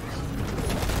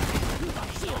 You got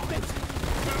shield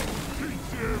boost.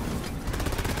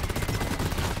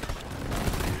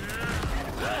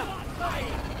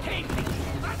 Take me.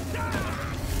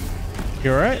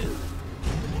 You alright?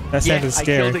 That sounded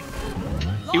scary. I killed it.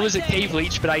 It was a cave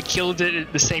leech, but I killed it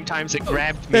at the same time as it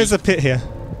grabbed me. There's a pit here.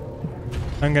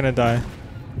 I'm gonna die.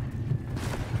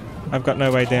 I've got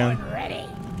no way down.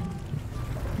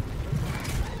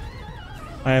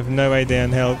 I have no way down.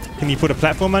 Hell, can you put a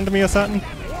platform under me or something?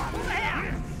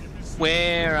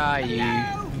 Where are you?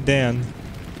 Down.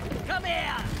 Come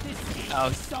here. This is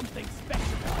Oh. something special.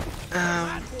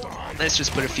 Let's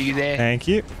just put a few there. Thank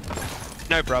you.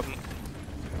 No problem.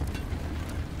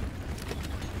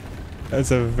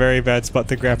 That's a very bad spot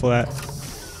to grapple at.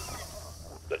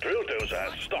 The drill dozer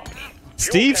has stopped.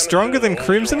 Steve, stronger than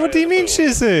Crimson? What do you mean,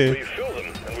 Shizu? Refill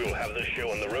them, and we will have this show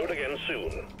on the road again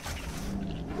soon.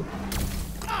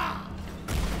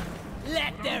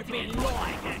 Let there be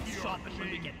light and shot when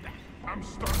we get back. I'm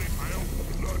starting my own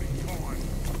bloody mine.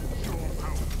 Show 'em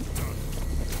how it's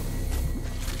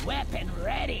done. Weapon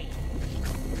ready.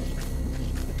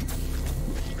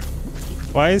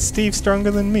 Why is Steve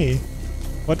stronger than me?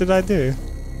 What did I do?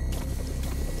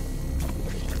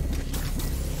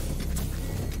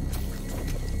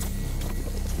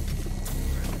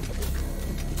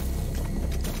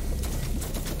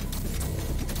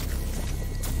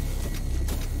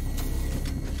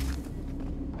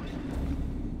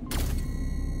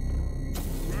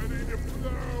 Ready to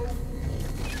blow.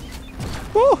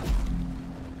 Woo!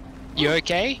 You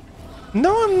okay?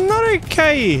 No, I'm not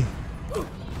okay.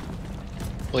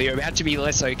 Well, you're about to be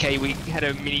less okay. We had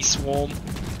a mini swarm.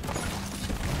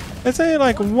 There's only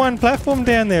like one platform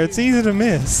down there. It's easy to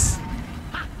miss.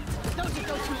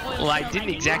 Well, I didn't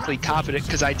exactly carpet it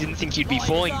because I didn't think you'd be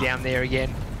falling down there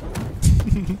again.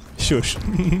 Shush.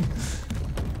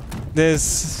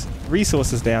 There's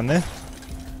resources down there.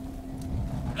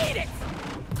 Eat it.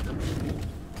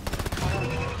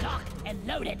 Locked and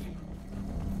loaded.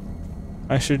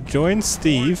 I should join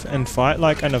Steve and fight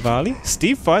like a Navali?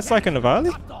 Steve fights like a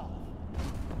Navali?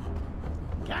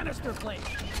 Canister plate.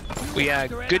 We are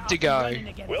good to go.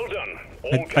 Well done.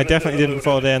 I definitely didn't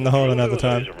fall down the hole another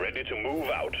time. Is ready to move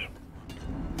out.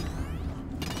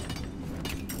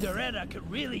 Doretta could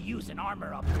really use an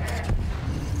armor up.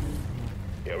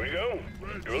 Here we go.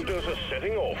 Drill dozer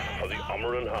setting off for the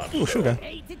Amaran Hut. Oh, sugar.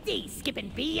 A to D,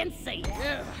 skipping B and C.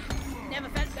 Ugh, never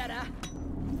felt better.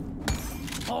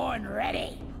 Horn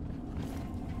ready.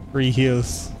 3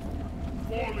 heals.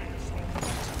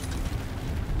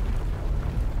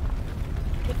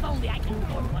 If only I can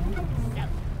afford one for myself.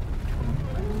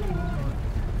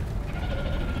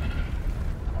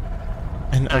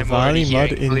 An I'm already Avali mod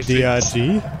hearing in blizzards.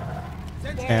 DRG?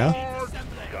 How?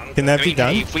 Can that I be mean,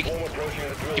 done? hey,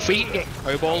 if we can get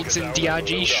kobolds in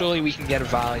DRG, surely we can get a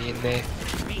Vali in there.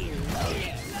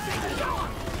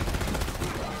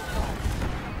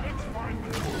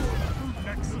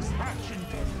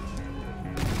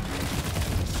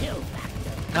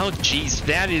 Oh jeez,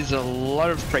 that is a lot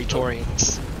of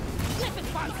Praetorians.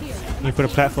 Can you put a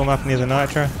platform up near the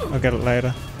Nitra? I'll get it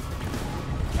later.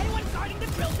 Anyone guarding the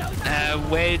drill dozer?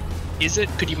 Where is it?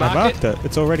 Could you I mark marked it? it.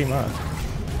 It's already marked.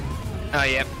 Oh,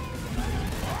 yep.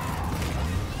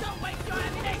 Don't waste your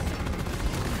ammunition.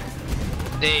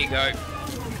 There you go.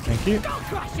 Thank you. Go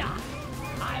crusher.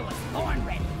 I was born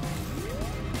ready.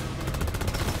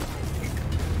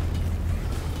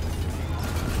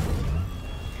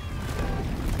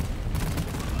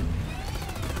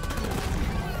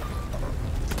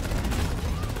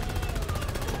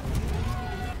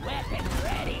 Weapon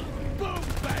ready. Boom,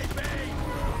 baby.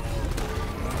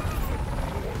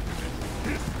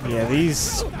 Yeah,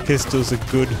 these pistols are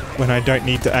good when I don't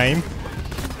need to aim.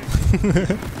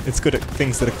 It's good at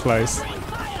things that are close. But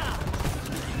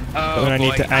Oh when I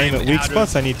need boy, to aim I'm at weak out of-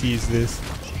 spots, I need to use this.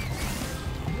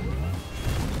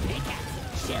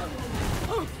 Chill.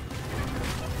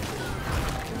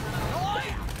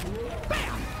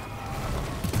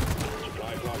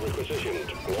 Supply pod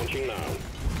requisitioned. Launching now.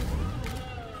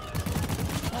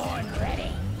 Horn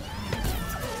ready.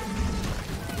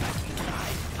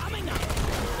 Coming up.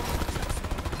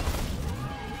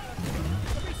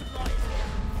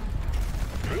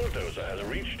 Drill dozer has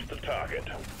reached the target.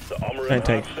 The Amaran Don't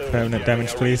take Hut service permanent area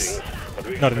damage, please. waiting, but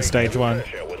we Not in expect stage 1.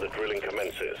 pressure when the drilling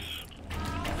commences.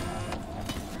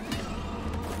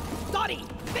 Dottie,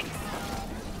 fix.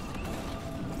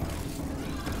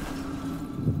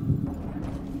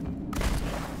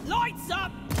 Lights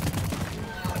up.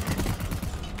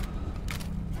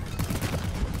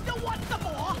 You want some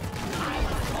more? I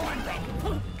was born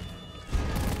ready.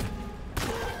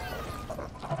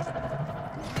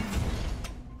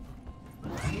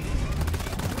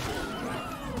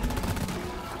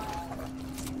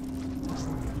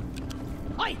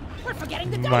 Oi, we're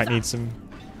forgetting the dozer. Might need some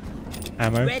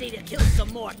ammo. Ready to kill some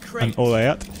more I'm crates. all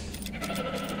out.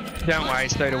 Don't worry,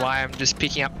 so do I. I'm just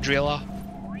picking up driller.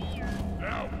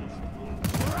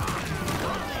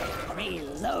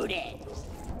 Reloaded.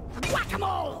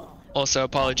 Whack-a-mole. Also,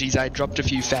 apologies, I dropped a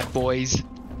few fat boys.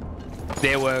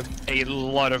 There were a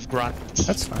lot of grunts.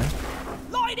 That's fine.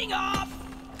 Lighting up.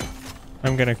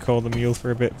 I'm gonna call the mule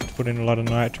for a bit to put in a lot of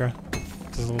nitra.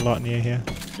 There's a lot near here.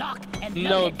 Lock and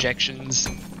No loaded. objections.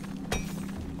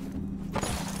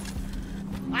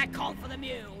 I call for the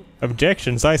mule.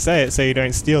 Objections? I say it so you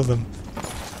don't steal them.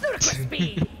 Ludicrous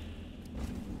speed.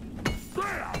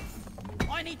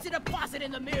 I need to deposit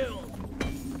in the mule.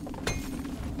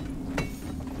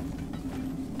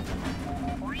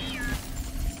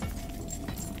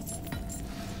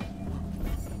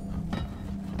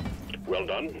 Well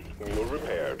done. Mule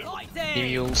repaired. Lighting.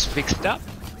 Mules fixed up.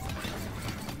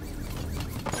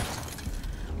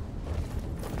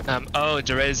 Oh,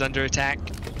 Doretta's under attack.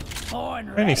 Horn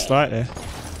Only ready. slightly.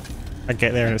 I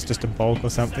get there and it's just a bulk or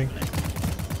something.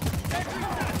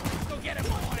 Go get him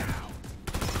now.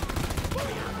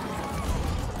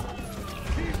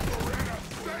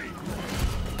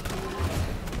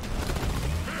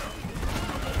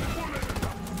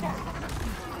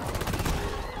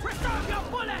 Restore your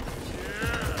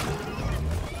bullets.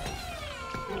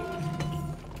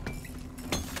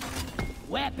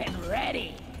 Weapon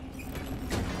ready.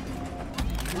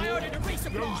 I ordered a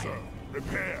resupply. Dozer,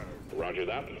 repair. Roger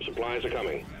that. Supplies are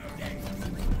coming.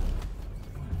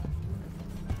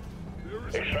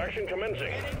 Extraction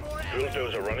commencing. Drill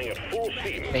dozer running at full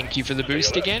steam. Thank you for the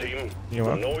boost again. Team, You're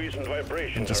the welcome. noise and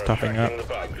vibrations I'm just are topping up. attracting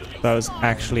the bugs. That was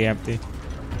actually empty.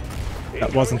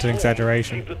 That wasn't an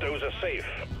exaggeration. Keep the dozer safe.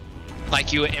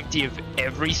 Like you were empty of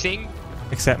everything.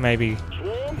 Except maybe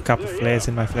Swarm, a couple they're flares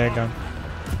here. in my flare gun.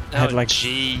 I Oh, had like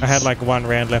jeez. I had like 1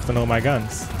 round left on all my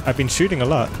guns. I've been shooting a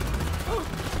lot.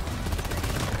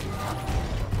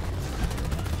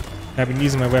 I've been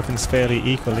using my weapons fairly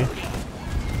equally.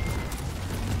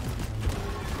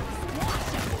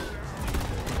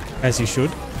 As you should.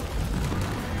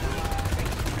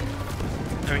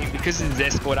 I mean, because of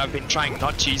this escort, I've been trying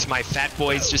not to use my fat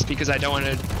boys just because I don't want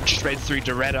to shred through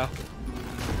Doretta.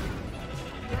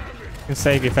 You can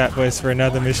save your fat boys for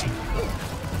another mission.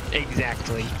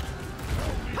 Exactly.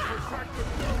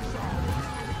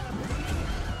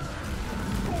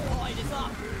 Light is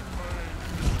up.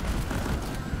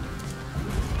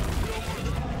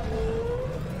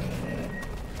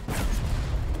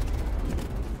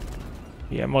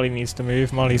 Yeah, Molly needs to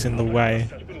move. Molly's in the way.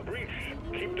 Has been breached.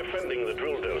 Keep defending the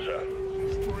drill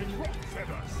dozer. Throwing rocks at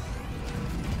us.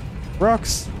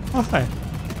 Rocks! Oh, hi.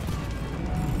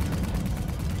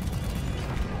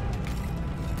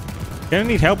 You don't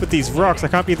need help with these rocks. I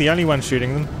can't be the only one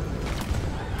shooting them.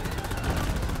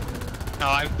 Oh,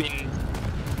 I've been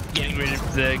getting rid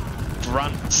of the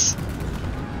grunts.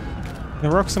 The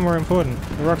rocks are more important.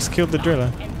 The rocks killed the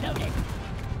driller. And loaded.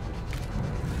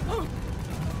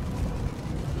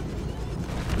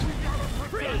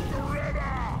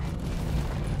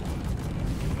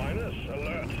 Minus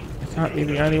alert. I can't be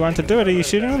the only one to do it. Are you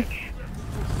shooting them?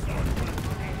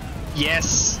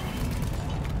 Yes.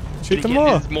 Shoot them Again,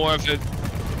 more. It's more of a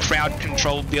crowd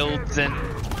control build than...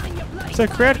 Find your bloody So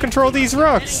crowd control these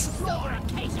rocks. store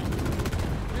occasion.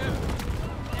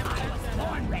 I was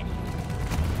born ready.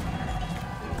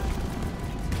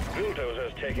 Drill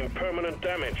dozer's taking permanent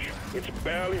damage. It's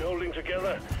barely holding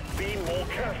together. Be more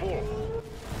careful.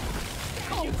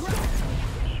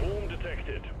 Swarm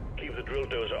detected. Keep the drill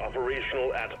dozer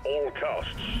operational at all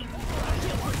costs.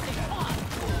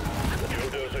 The drill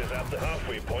dozer is at the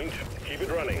halfway point. Keep it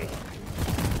running.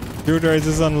 Drilldozer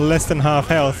is on less than half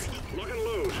health. Lock and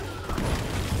load.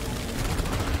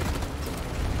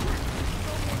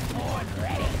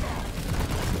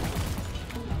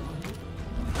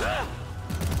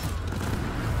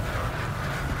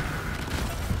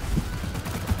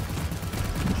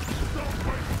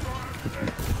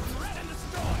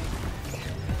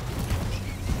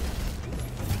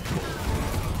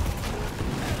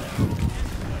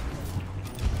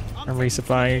 I'm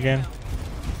resupplying again.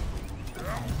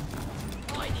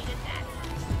 I needed that.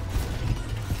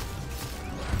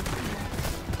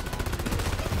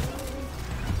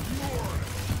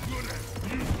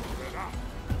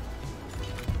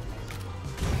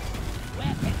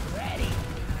 Weapon ready.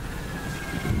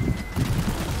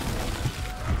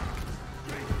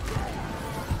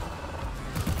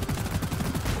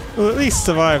 We'll at least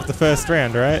survive the first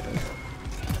round, right?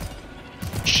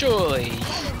 Surely.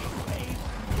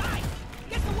 Guys,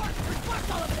 get to work. There's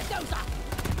sparks all over the dozer.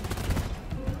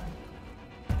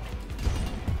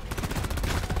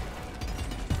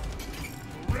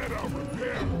 Red out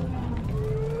repair.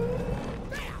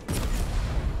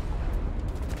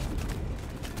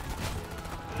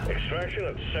 extraction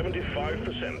at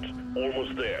 75%.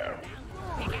 Almost there.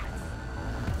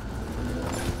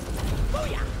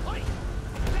 Booyah! Oi!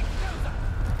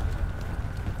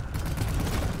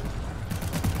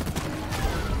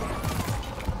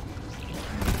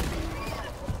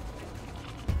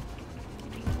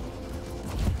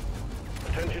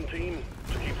 Attention team,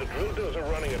 to keep the drill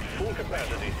dozer running at full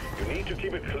capacity, you need to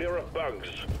keep it clear of bugs.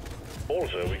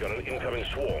 Also, we got an incoming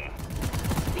swarm.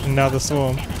 Another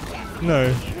swarm.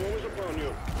 No. Swarm is upon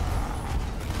you.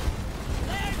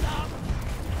 There's up!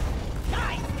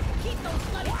 Guys, keep those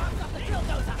bloody arms off the drill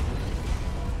dozer!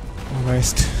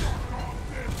 Almost.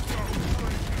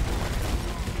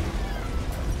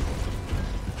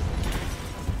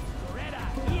 Beretta,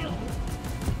 heal!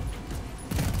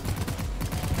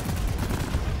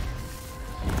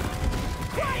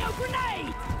 Cryo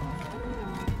grenade!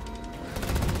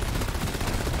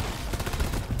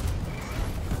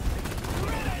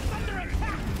 Beretta is under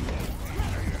attack!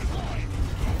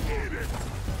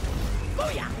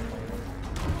 Booyah!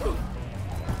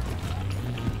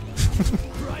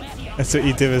 That's what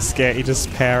you do with Scare, you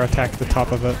just power attack the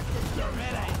top of it.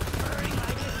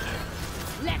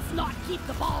 Let's not keep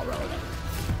the ball rolling!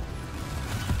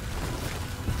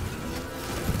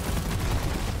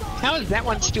 How is that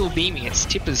one still beaming? Its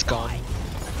tipper's gone.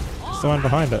 It's the one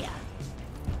behind it.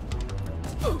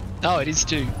 Oh, it is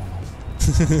too.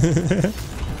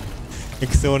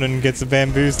 Exornan gets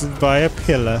bamboozled by a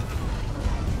pillar.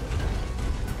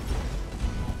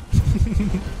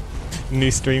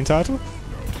 New stream title?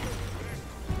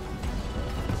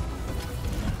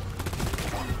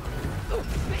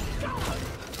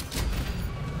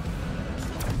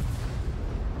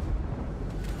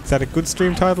 Is that a good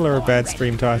stream title or a bad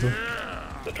stream title?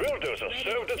 The drill dozer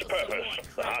served its purpose.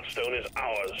 The Heartstone is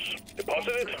ours.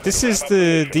 Deposit it. This is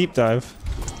the deep dive.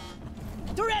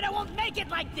 Doretta won't make it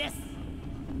like this!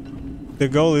 The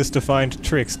goal is to find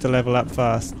tricks to level up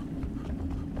fast.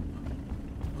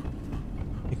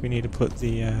 I think we need to put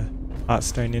the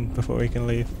Heartstone in before we can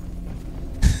leave.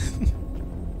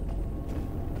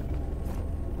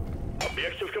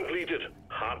 Objective completed.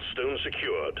 Heartstone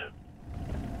secured.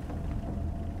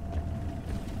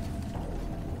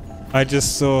 I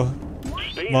just saw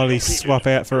Stage Molly completed. swap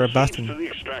out for a Proceed button. to the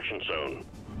extraction zone.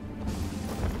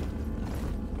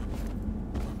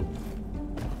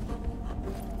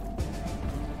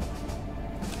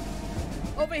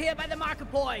 Over here by the marker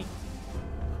point!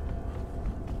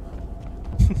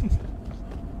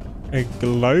 A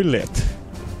glow lit.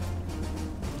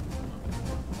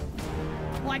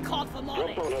 Oh, I called for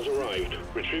Molly! Drop pod has arrived.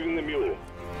 Retrieving the mule.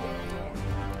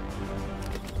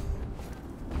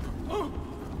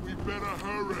 We better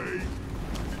hurry.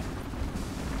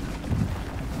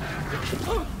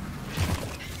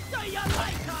 Do you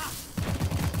like her?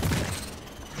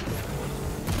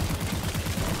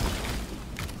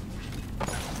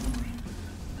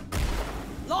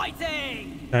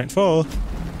 Lighting! Don't fall.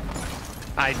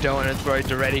 I don't want to throw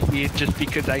Doretta here just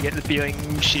because I get the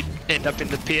feeling she'd end up in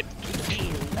the pit.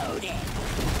 Reloaded!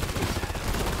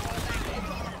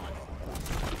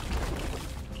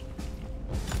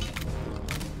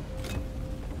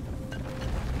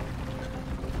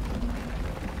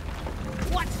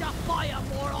 Watch the fire,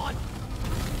 moron!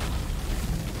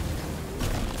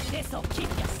 This'll keep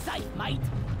you safe, mate!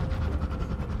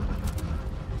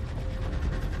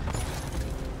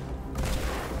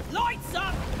 Lights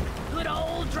up! Good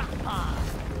old drop pod!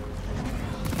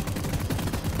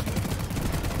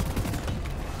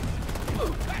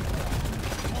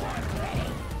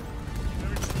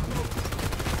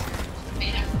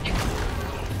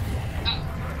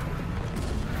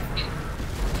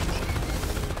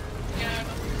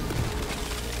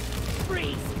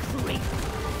 Freeze, creep!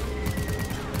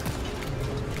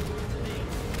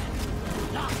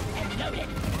 Locked and loaded!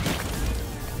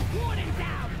 Warning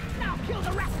down! Now kill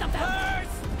the rest of them!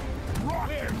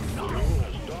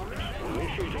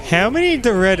 How many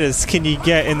Dorettas can you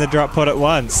get in the drop pod at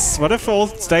once? What if all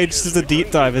stages of the deep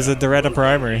dive is a Doretta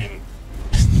primary?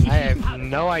 I have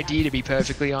no idea, to be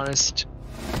perfectly honest.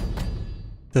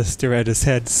 Does Doretta's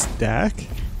head stack?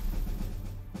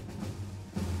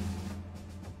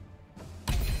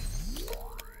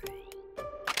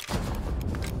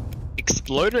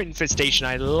 Exploder infestation,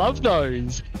 I love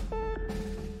those!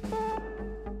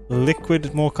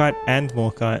 Liquid Morkite and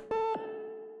Morkite.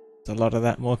 There's a lot of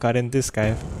that Morkite in this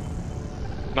cave.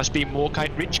 Must be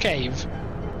Morkite Rich Cave.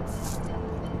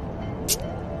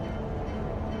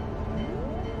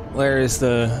 Where is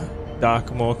the Dark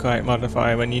Morkite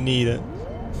modifier when you need it?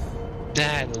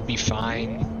 That'll be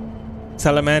fine.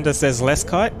 Salamander says less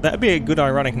kite? That'd be a good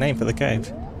ironic name for the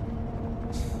cave.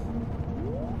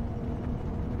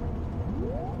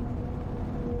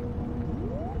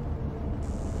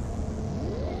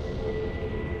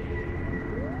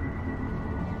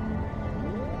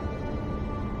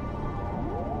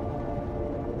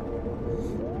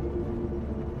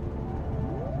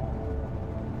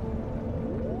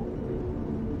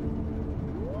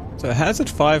 So a Hazard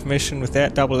 5 mission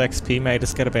without double XP made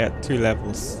us get about 2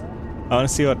 levels. I want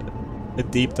to see what a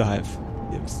deep dive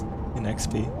gives in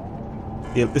XP.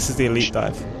 This is the elite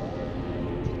dive.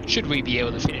 Should we be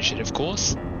able to finish it, of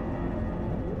course.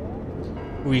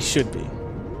 We should be.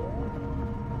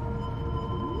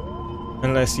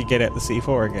 Unless you get out the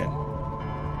C4 again.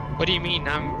 What do you mean?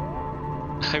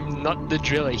 I'm not the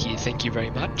driller here, thank you very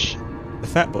much. The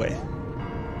fat boy.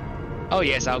 Oh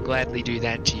yes, I'll gladly do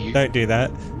that to you. Don't do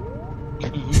that.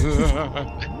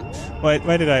 Wait,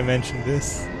 why did I mention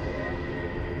this?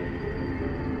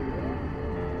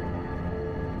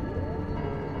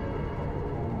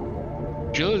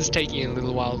 Driller's taking a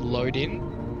little while to load in.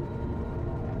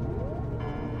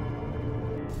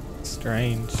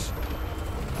 Strange.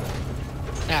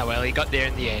 Ah well, he got there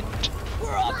in the end.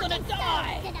 We're all gonna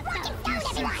die!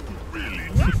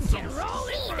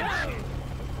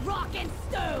 Rock and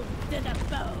stone to the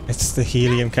bone! It's the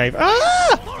helium cave.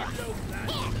 Ah!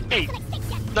 Hey,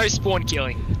 no spawn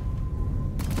killing.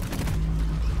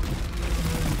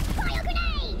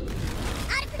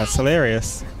 That's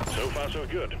hilarious. So far, so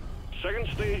good. Second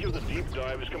stage of the deep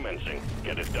dive is commencing.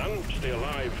 Get it done, stay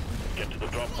alive. Get to the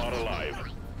drop pod alive.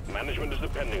 Management is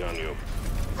depending on you.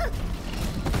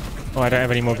 Oh, I don't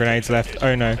have any more grenades left.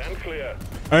 Oh no. Stand clear.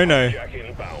 Oh no. Jack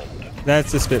inbound.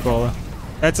 That's a spitballer.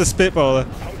 That's a spitballer.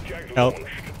 Pump jacks Help.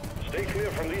 launched. Stay clear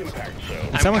from the impact zone.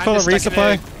 Can someone call a kinda stuck in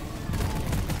resupply?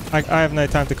 I have no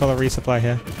time to call a resupply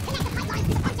here.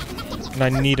 And I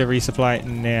need a resupply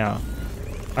now.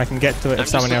 I can get to it if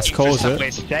someone else calls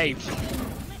it. Safe.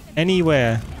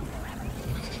 Anywhere.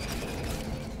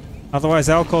 Otherwise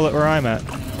I'll call it where I'm at.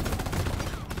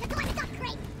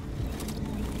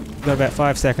 Got about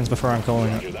 5 seconds before I'm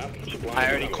calling it. I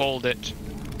already called it.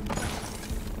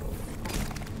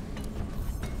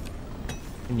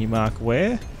 Can you mark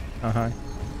where? Uh-huh.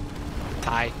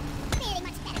 Hi.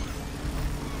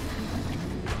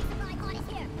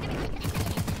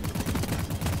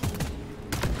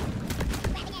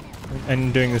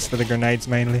 And doing this for the grenades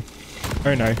mainly.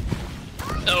 Oh no.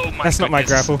 Oh my That's not my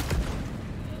goodness. grapple.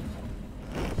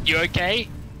 You okay?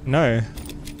 No.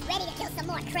 Ready to kill some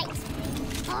more crates.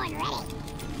 Born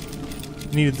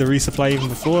ready. Needed the resupply even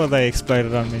before they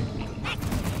exploded on me.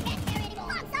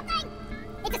 Want something?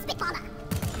 It's a spitballer.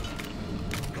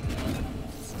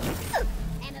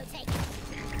 Ammo taken.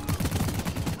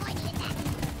 I needed that.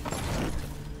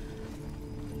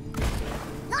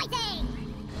 Lighting!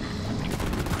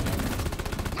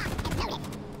 Locked and loaded.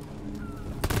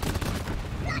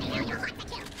 Bloody hell, you're hot to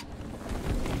kill.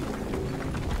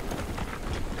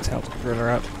 Let's help drill her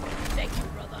up. Thank you,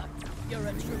 brother. You're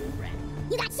a true friend.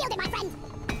 You got shielded, my friend.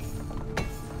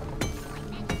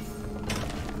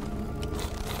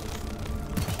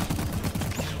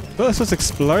 Well, this was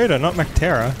Exploder, not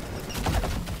Mactera.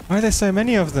 Why are there so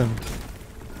many of them?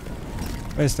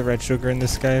 Where's the red sugar in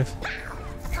this cave?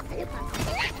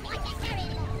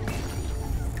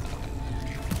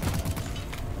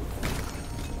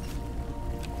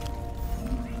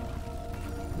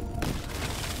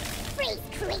 Freeze,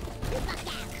 creep. Lootbug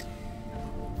down.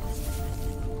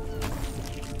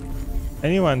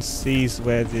 Anyone sees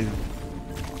where the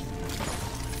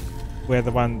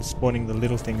one spawning the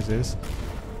little things is?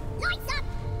 Lights up.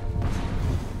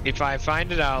 If I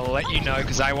find it, I'll let you know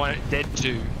because I want it dead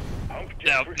too. Pump No,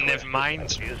 jack request never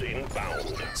mind. is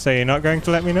inbound. So you're not going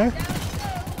to let me know?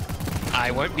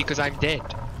 I won't because I'm dead.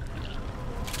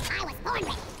 I was born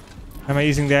ready. Am I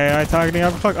using the AI targeting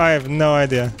overclock? I have no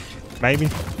idea. Maybe.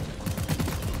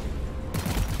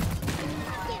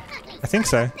 I think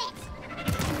so.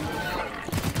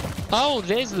 Oh,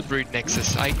 there's the Brood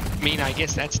Nexus. I mean, I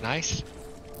guess that's nice.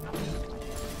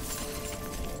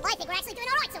 I think we're actually doing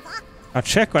alright so far. I'll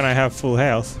check when I have full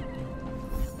health.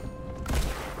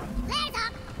 Flares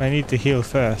up. I need to heal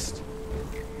first.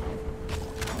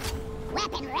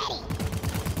 Weapon ready.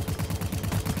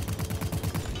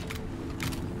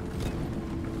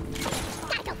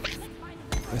 Gotta go fast.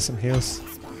 There's some heals.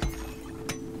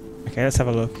 Okay, let's have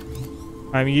a look.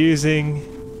 I'm using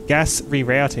gas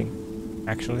rerouting,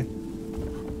 actually.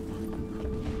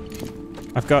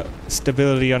 I've got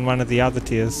stability on one of the other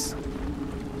tiers.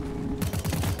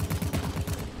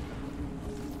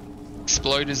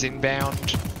 Exploders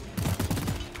inbound.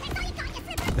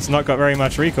 It's not got very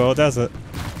much recoil, does it?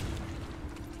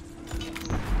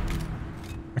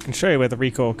 I can show you where the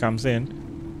recoil comes in.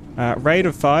 Rate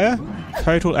of fire,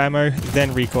 total ammo,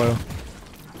 then recoil.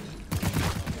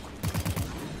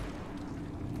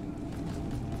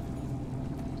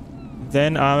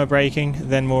 Then armor breaking,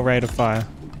 then more rate of fire.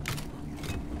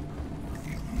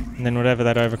 And then whatever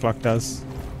that overclock does.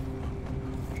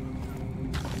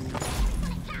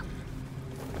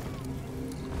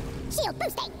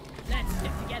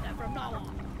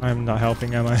 I'm not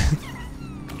helping, am I?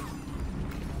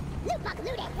 Lootbug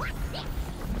looted. What's this?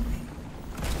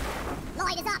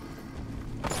 Light is up.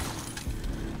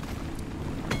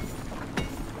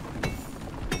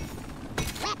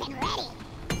 Weapon ready.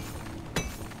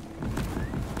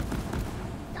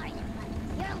 Sorry, everybody.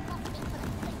 Your own fault for being full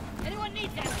of shit. Anyone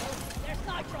needs that? There's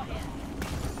Nitra here.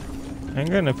 I'm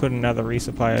gonna put another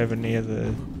resupply over near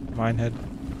the minehead,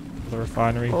 the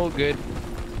refinery. All good.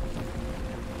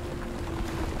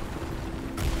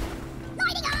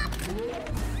 Lighting up.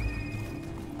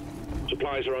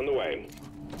 Supplies are on the way.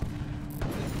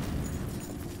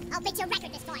 I'll beat your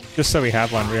record this time. Just so we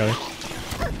have one, really.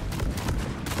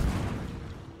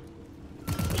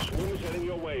 The swarm is heading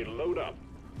your way. Load up.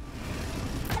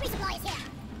 The resupply is here.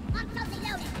 I'm totally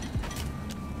loaded.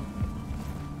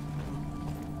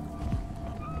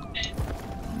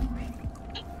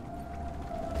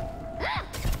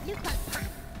 Lootbug pop.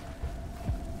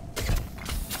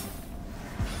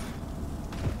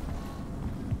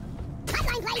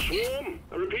 Pipeline blade. Swarm!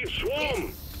 I repeat,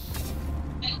 swarm!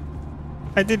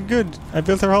 I did good. I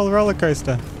built a whole roller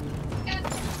coaster.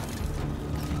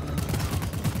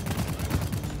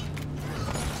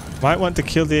 Might want to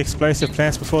kill the explosive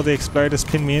plants before the exploders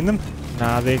pin me in them.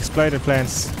 Nah, the exploded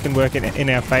plants can work in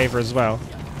our favor as well.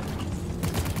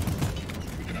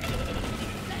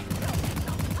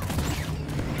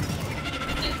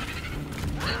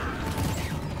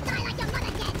 Die like your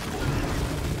mother did.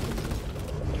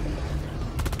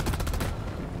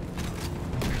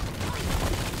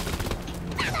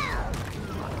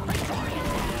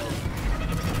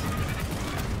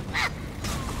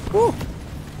 Woo!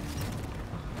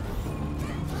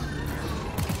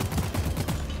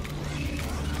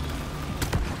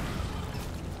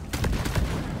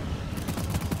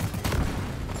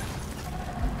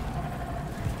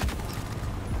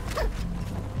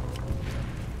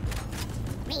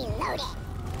 Reload it.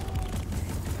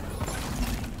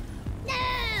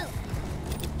 No!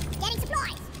 Getting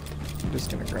supplies. I'm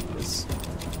just gonna grab this.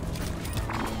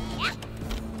 Yeah.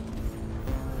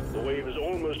 The wave is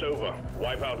almost over.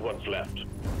 Wipe out what's left.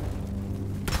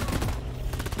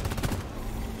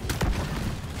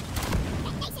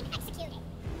 Detonation executed.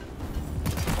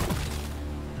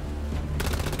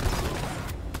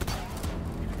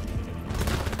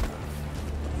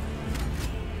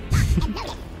 And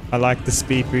loaded. I like the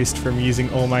speed boost from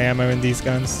using all my ammo in these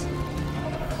guns.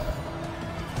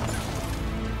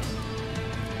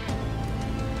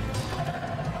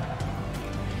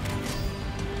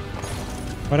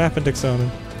 What happened, Exonin?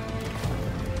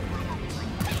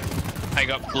 I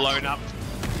got blown up.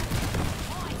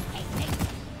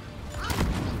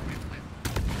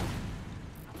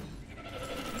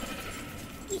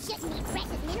 You shouldn't be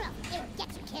precious mineral. It'll get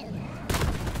you killed.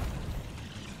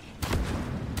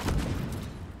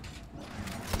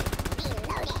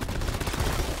 Reload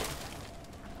it.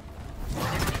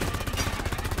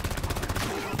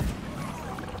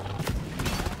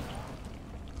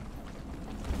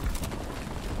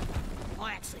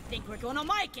 I actually think we're gonna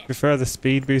make it. Prefer the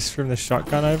speed boost from the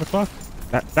shotgun overclock?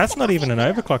 That's not even an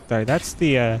overclock though, that's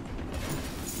the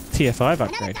tier 5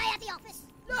 Another upgrade. day at the office.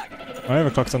 My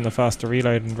overclock's on the faster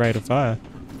reload and rate of fire.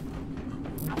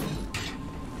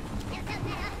 Feel better.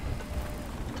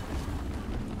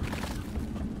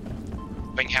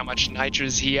 Knowing how much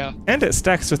nitro's here. And it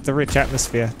stacks with the rich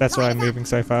atmosphere, that's why I'm moving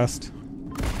so fast.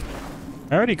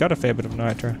 I already got a fair bit of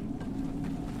nitro.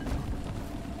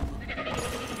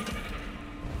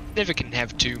 Never can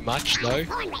have too much though.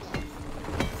 Horn ready.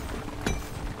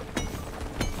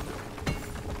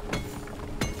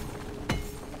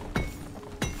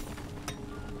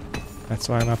 That's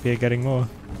why I'm up here getting more.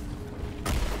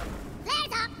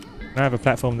 Flares up. I have a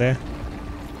platform there.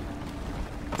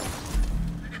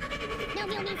 No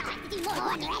mule means I have to do more.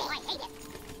 Horn ready. I hate it.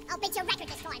 I'll beat your record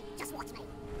this time. Just watch me.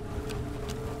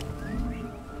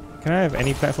 Can I have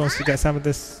any platforms to get some of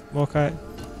this Morkite?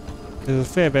 There's a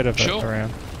fair bit of it Sure.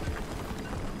 around.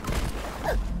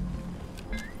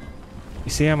 You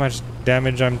see how much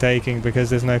damage I'm taking because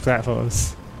there's no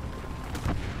platforms?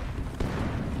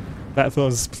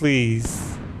 Platforms,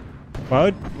 please.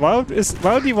 Why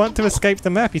would you want to escape the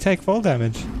map? You take fall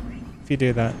damage if you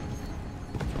do that.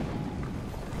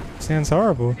 Sounds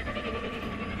horrible.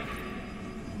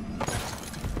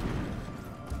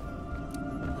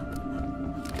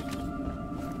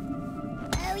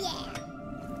 Oh yeah.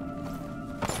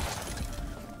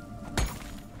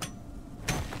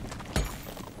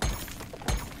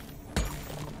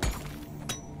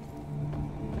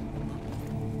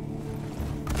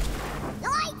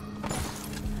 Light.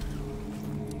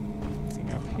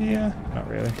 Anything up here? Not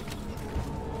really.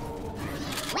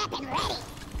 Weapon ready.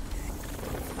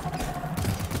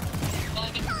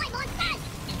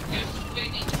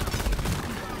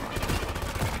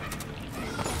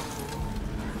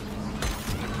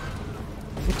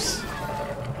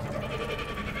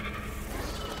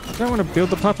 don't want to build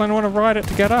the pipeline, I want to ride it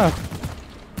to get up.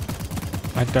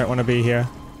 I don't want to be here.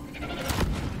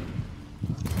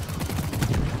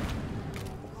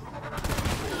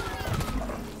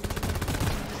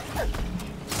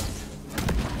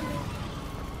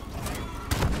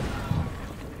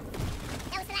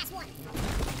 That was the last one.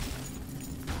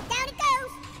 Down it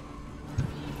goes.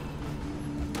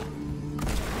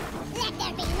 Let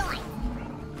there be light.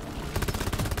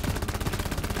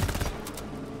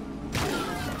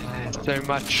 So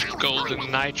much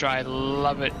golden nitro, I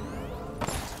love it.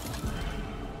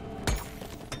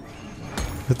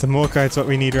 But the Morkite's what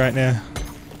we need right now.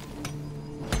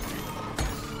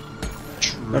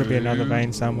 Gotta be another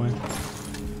vein somewhere.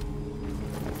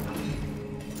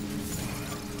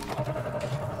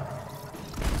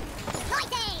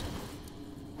 Lighting.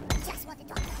 Just what the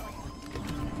doctor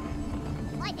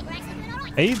ordered. I think we're actually doing all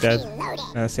right. Are you dead? Reloading.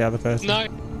 No, that's the other person. No,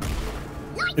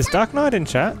 Is Dark Knight in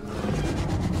chat?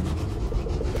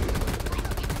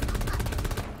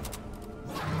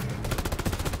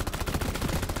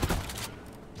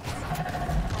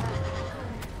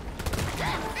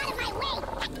 Out of my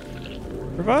way.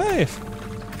 Revive!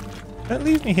 Don't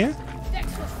leave me here.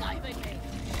 Thanks for saving me.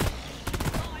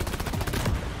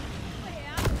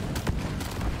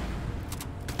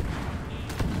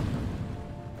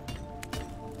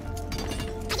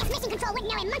 I guess mission control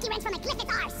wouldn't know a monkey wrench from a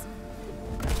glyphic arse.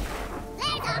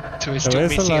 There's a... so we're So still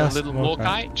where's the missing a last little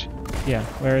Morkite? Morkite. Yeah,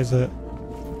 where is it?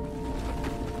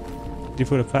 Do you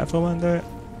put a platform under it?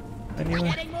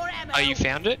 Anywhere? Getting more ammo. Oh, you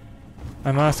found it?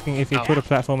 I'm asking if you Oh. put a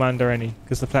platform under any,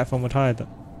 because the platform would hide them.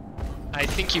 I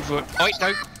think you've... Oh, wait,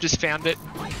 no, just found it.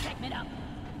 My segment up.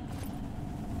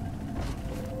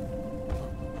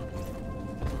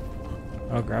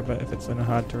 I'll grab it if it's in a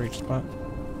hard to reach spot.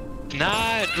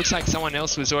 Nah, it looks like someone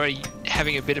else was already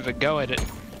having a bit of a go at it.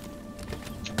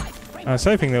 I was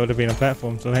hoping there would have been a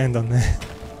platform to land on there.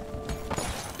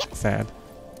 Sad.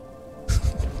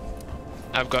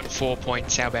 I've got 4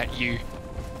 points, how about you?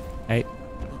 8.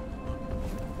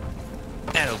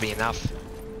 That'll be enough.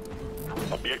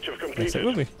 Objective Yes, completed. it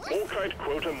will be. Morkite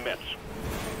quota met.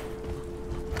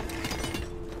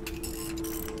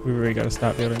 We really got to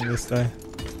start building this though.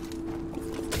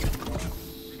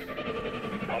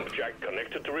 Pump jack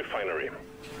connected to refinery.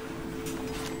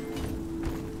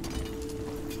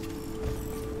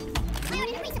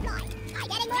 Priority to resupply. I'm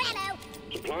getting more ammo.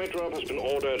 Supply drop has been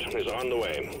ordered and is on the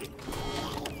way.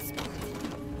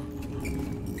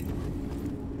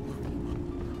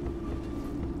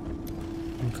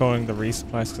 I'm calling the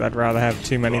resupplies because I'd rather have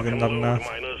too many than not Rock and roll, enough.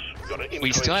 miners. Got an We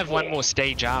incoming still have one swarm. more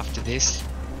stage after this.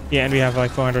 Yeah, and we have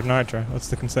like 400 nitro. What's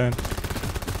the concern? Die.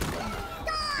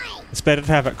 It's better to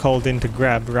have it called in to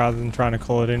grab rather than trying to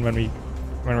call it in when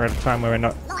we're at a time where we're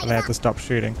not allowed to stop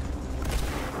shooting.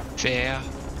 Fair.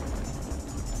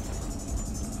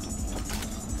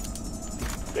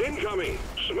 Incoming!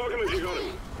 Smoke him if you got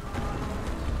him.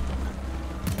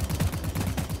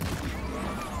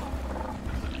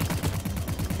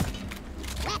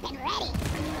 Weapon ready.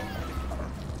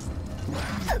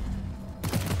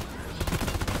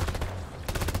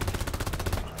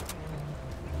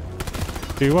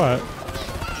 Do what?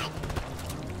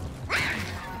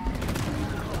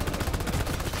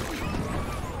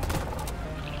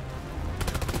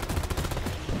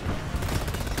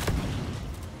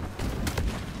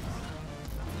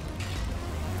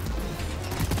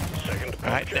 Second pump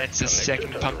Right, jack that's the connected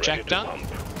second and pump ready jack to done.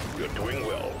 pump. You're doing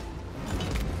well.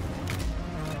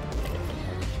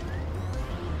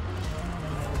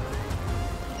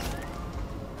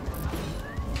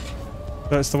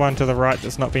 That's the one to the right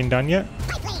that's not been done yet.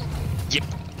 Yep.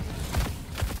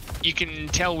 You can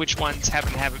tell which ones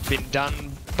haven't been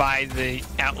done by the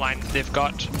outline they've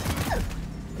got.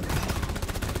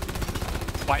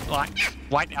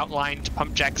 White outlined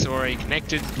pump jacks are already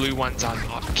connected, blue ones are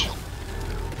not.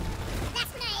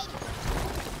 That's grenade.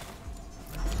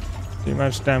 Too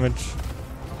much damage.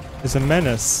 It's a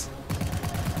menace.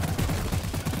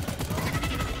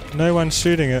 No one's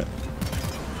shooting it.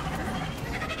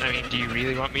 I mean, do you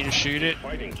really want me to shoot it?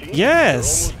 Fighting team.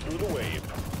 Yes! You're almost through the wave.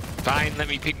 Fine, let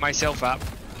me pick myself up.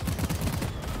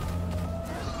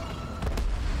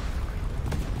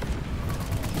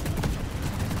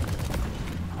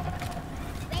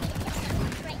 Ready to kill some.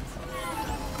 Great.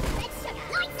 Let's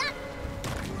lights up.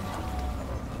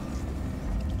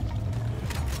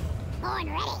 Horn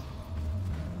ready.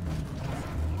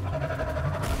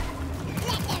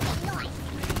 Let there be light.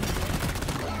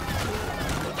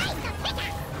 Nice to pick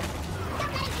up.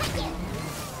 Don't let him quit you.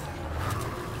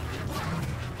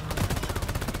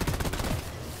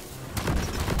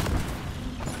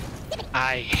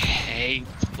 I hate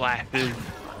splashes.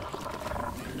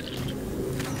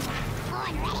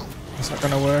 It's not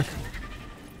gonna work.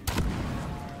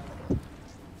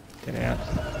 Get out.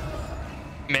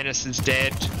 Menace is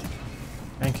dead.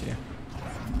 Thank you.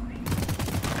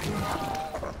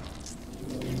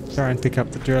 Try and pick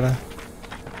up the driller.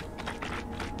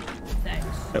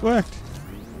 It worked.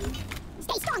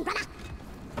 Stay strong, brother.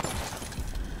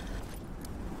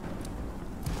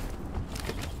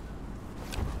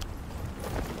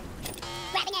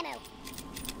 Grabbing ammo.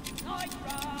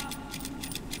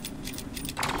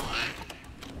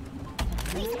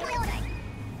 Resupply order.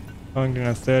 I'm doing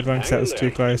a third one because that was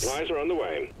too close. Supplies are on the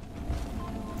way.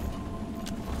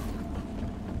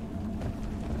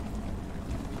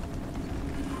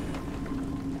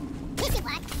 This should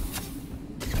work.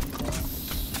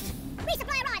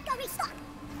 Resupply arrived. Go restock.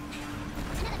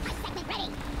 Another price segment ready.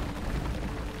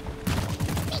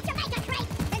 Need to make a crate.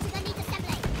 This is a neat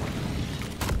assembly.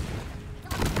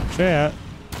 Straight out.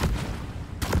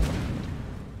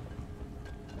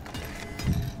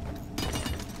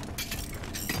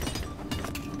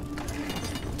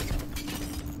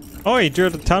 Oh, he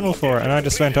drilled a tunnel for it and I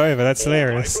just went over. That's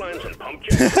hilarious. Pipelines and pump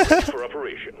jacks for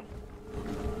operation.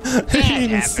 I didn't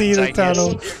even see the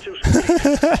tunnel.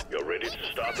 You're ready to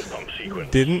start the pump sequence.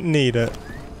 Didn't need it.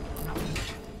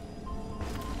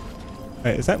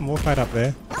 Wait, is that Morkite up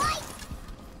there?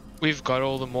 We've got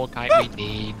all the Morkite we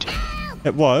need.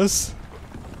 It was.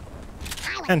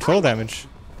 And fall damage.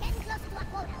 Getting closer to our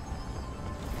quota.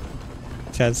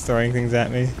 Chad's throwing things at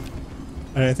me.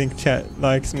 I don't think Chad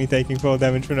likes me taking fall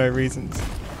damage for no reasons.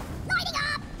 Lighting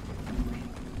up.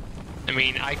 I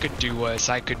mean, I could do worse.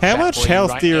 I could. How fat much boy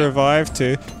health right do you now. revive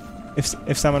to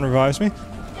if someone revives me?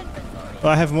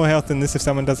 Well, I have more health than this if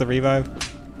someone does a revive.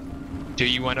 Do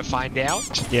you want to find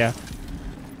out? Yeah.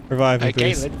 Revive me, Okay,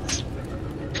 please. let's.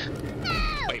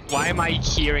 Wait, why am I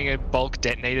hearing a bulk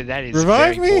detonator? That is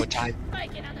Revive very me? poor time.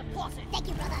 Make another faucet. Thank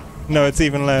you, brother. No, it's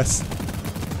even less.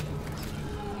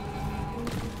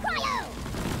 Cryo.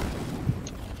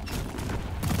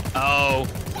 Oh,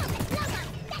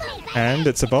 And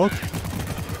it's a bulk.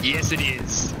 yes, it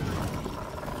is.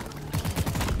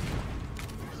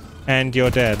 And you're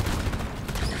dead.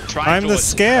 Try I'm the doors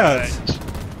scout. hurt.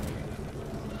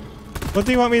 What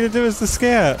do you want me to do as the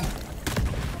scout?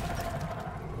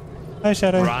 Hi,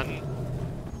 Shadow. Run.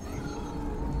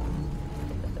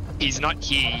 He's not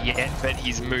here yet, but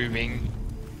he's moving.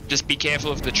 Just be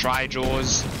careful of the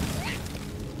tri-jaws.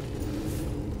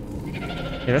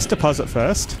 Yeah, let's deposit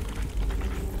first.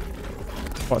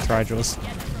 What trijaws?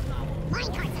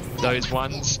 Those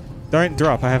ones. Don't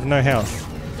drop, I have no health.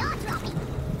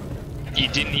 You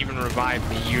didn't even revive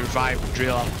me. You revived the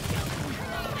driller.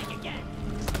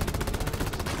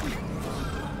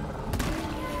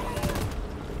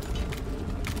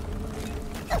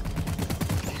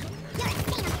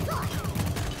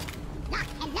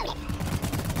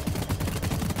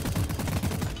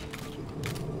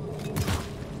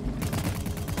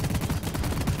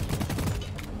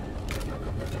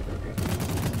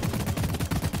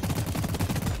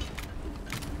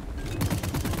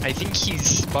 I think he's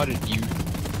spotted you.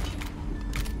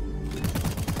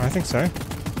 I think so.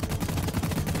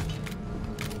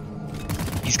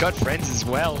 He's got friends as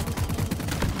well.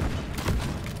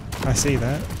 I see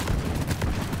that.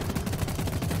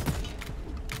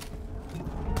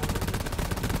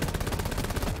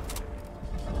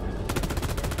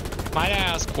 Might I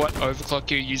ask what overclock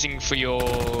you're using for your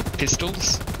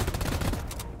pistols?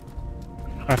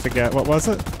 I forget, what was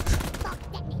it?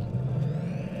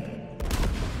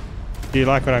 Do you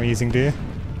like what I'm using, do you?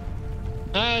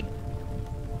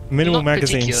 Minimal Not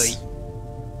magazines.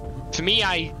 particularly. For me,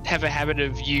 I have a habit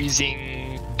of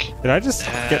using. Did I just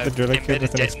get the driller kid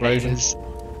with an explosion? detonators.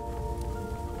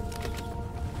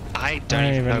 I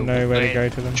don't even know where to go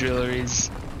to them. Driller is.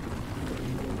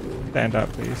 Stand up,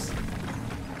 please.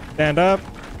 Stand up!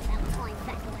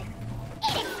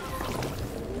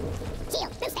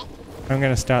 I'm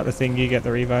gonna start the thing, you get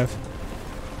the revive.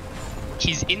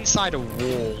 He's inside a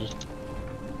wall.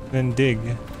 Then dig.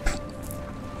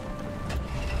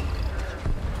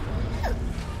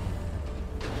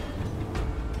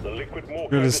 The liquid mortar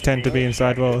Drillers is tend to be being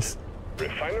inside extracted. walls.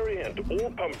 Refinery and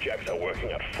all pump jacks are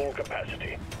working at full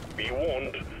capacity. Be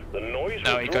warned, the noise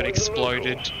No, will he draw got in the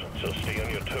exploded. locals, so stay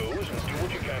on your toes and do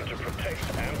what you can to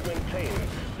protect and maintain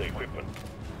the equipment.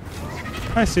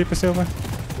 Hi, Super Silver.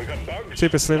 We got bugs.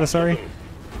 Super Sliver, lots of sorry. them.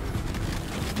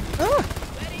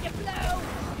 Ready to blow!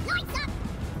 Lights up.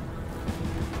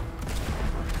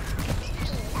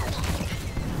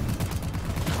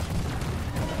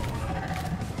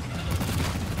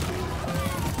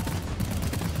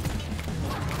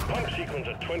 Pump sequence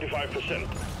at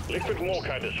 25%. Liquid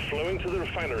morkite is flowing to the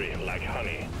refinery like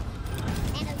honey.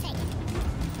 Ammo taken.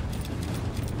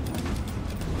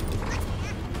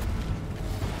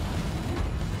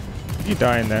 You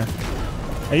die in there.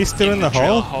 Are you still in the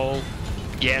drill hole?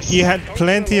 Yes. You had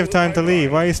plenty of time to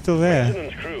leave. Why are you still there?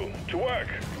 Maintenance crew, to work.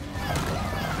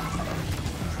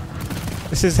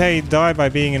 This is how you die, by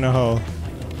being in a hole.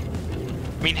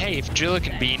 I mean, hey, if Driller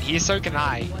can be in here, so can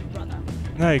I.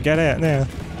 No, get out now.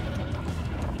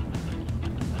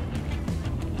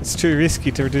 It's too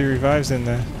risky to do revives in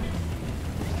there.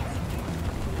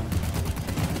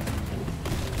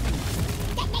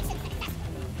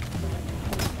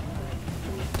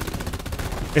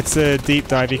 It's a deep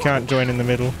dive, you can't join in the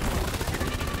middle.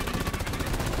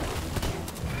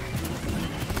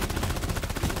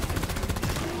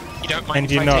 You don't mind And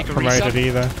if you're I not take a promoted resub?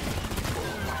 either.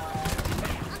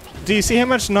 Do you see how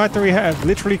much Nitra we have?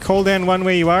 Literally call down one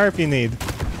where you are if you need.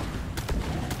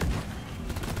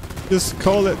 Just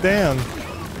call it down.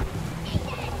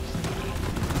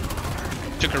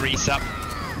 Took a resup.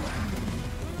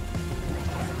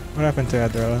 What happened to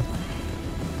Adrella?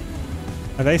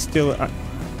 Are they still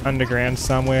underground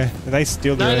somewhere? Are they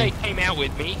still No, doing... they came out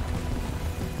with me.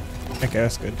 Okay,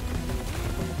 that's good.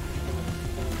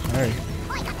 Oh.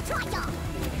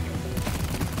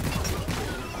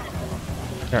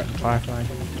 They're at the pipeline.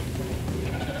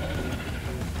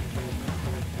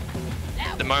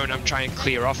 At the moment, I'm trying to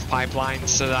clear off pipelines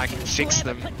so that I can fix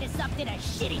them. Put this up did a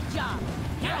shitty job.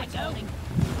 Here I go.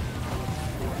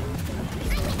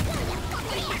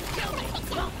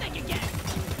 Don't think again.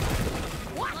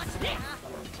 What's this?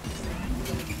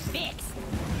 Fix.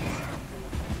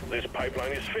 This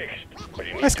pipeline is fixed, but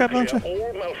you need Nice to cut, clear launcher.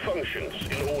 all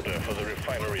malfunctions in order for the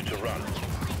refinery to run.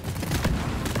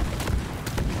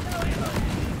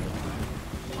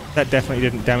 That definitely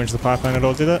didn't damage the pipeline at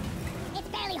all, did it?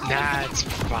 Nah, it's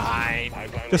fine.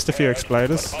 Pipeline Just a few repaired,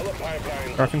 exploders. but other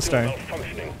pipelines Rock and are still stone.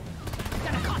 malfunctioning.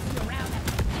 Gonna cost you around.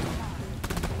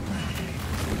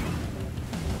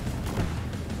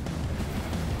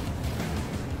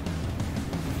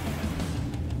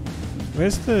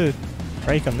 Where's the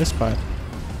break on this pipe?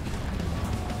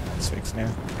 It's fixed now.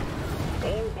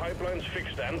 All pipelines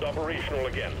fixed and operational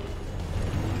again.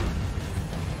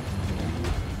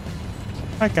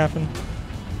 Hi, Captain.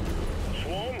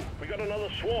 Swarm? We got another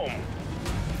swarm.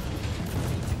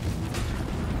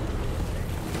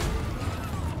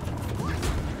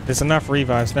 There's enough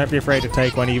revives. Don't be afraid to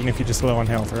take one, even if you're just low on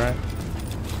health, alright?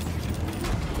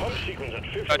 Pump sequence at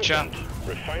 50%. Gotcha.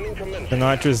 Refining The commencing.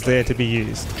 Nitra's there to be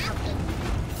used.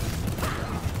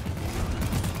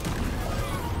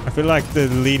 I feel like the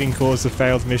leading cause of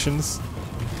failed missions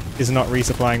is not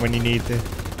resupplying when you need to.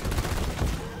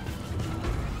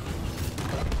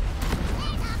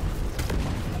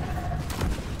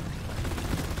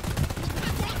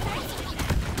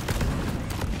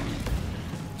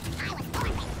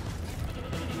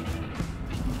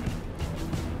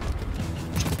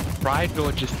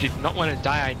 Rydor just did not want to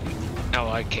die.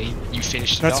 Oh, okay. You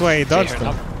finished it That's off. why he dodged Fair them.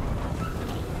 enough.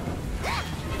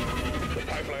 The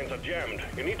pipelines are jammed.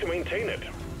 You need to maintain it.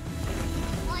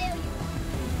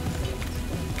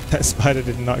 That spider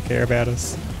did not care about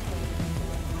us.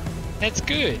 That's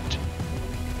good.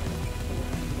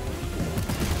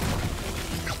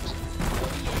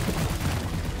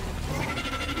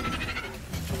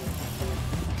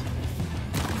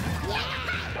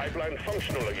 Pipeline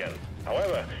functional again.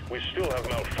 However, we still have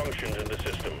malfunctions in the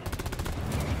system.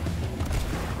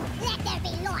 Let there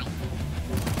be light.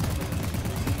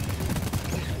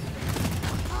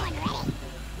 On ready.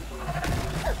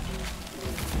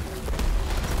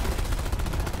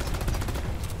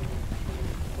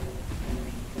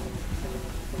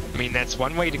 I mean, that's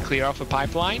one way to clear off a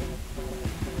pipeline. See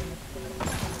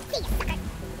ya, sucker.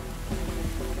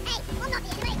 Hey, I'm not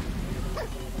the enemy.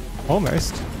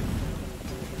 Almost.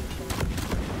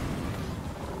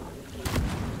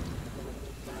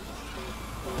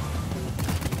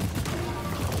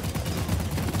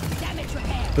 Damage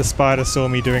repair. The spider saw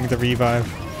me doing the revive.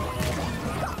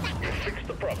 You fixed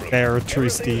the problem. They're a true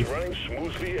Everything is Steve. running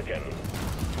smoothly again.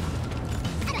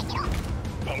 How do I get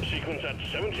off? Pump sequence at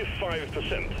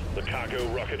 75%. The cargo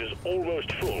rocket is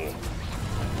almost full.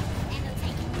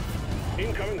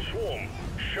 Incoming swarm.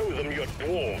 Show them your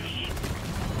dwarves.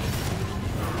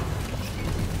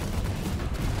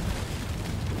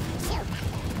 Shoot.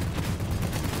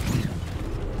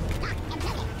 Lock and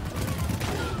loaded.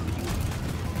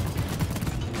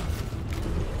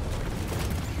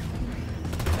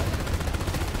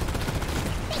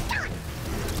 Be gone.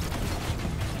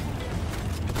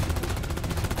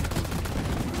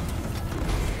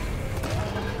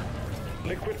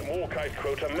 Liquid Morkite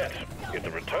quota met. Hit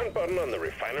the return button on the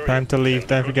refinery. Time to leave. and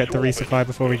Don't forget to orbit. resupply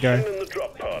before we We'll go. send in the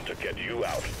drop pod to get you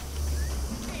out.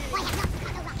 I have lost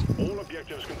cargo rocket. All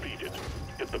objectives completed.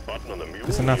 Hit the button on the mule.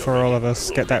 It's enough for all of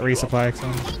us. Get that resupply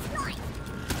on.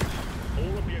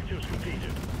 All objectives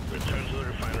completed. Return to the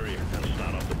refinery and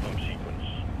start up the pump sequence.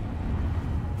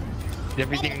 Is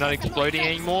everything not exploding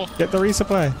anymore? Get the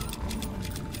resupply.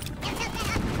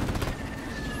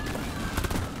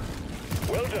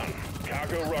 Well done.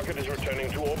 Cargo rocket is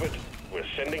returning to orbit. We're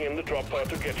sending in the drop pod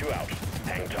to get you out.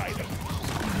 Hang tight.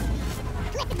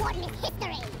 Clipboard is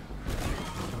history.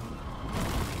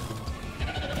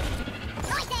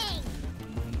 Fighting!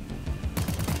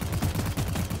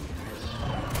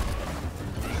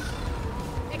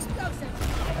 Explosive.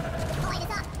 Point is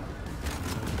up.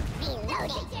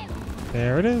 Reloading.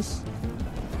 There it is.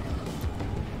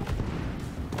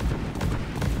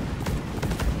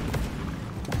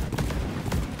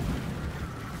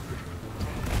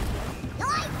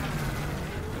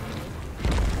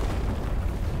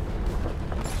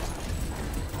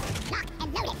 Lock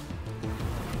and load it.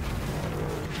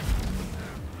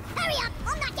 Hurry up!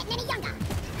 I'm not getting any younger.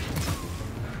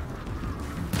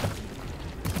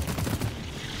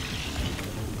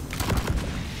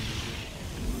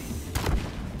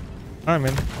 I'm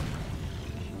in.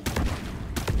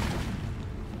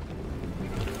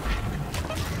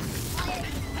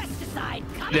 Pesticide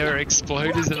coming. There were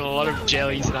exploders and a lot of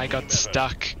jellies and I got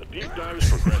stuck. The deep dive is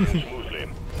progressing smoothly.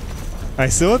 I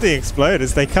saw the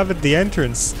exploders. They covered the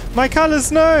entrance. My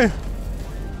colors, no!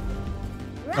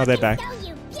 Oh, they're back. Rock and roll,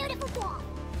 you beautiful dwarf.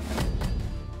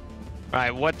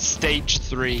 Right, what's stage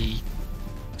 3?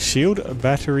 Shield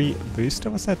battery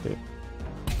booster? What's that do?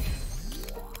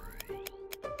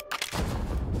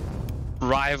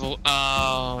 Rival.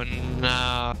 Oh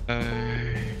no.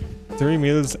 3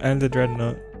 mules and a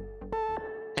dreadnought.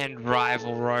 And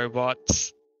rival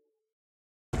robots.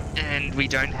 And we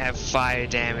don't have fire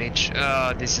damage.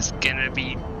 Oh, this is gonna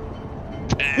be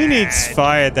bad. Who needs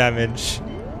fire damage?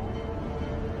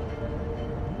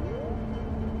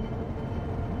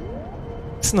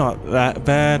 It's not that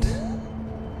bad.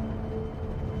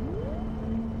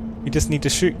 We just need to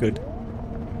shoot good.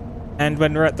 And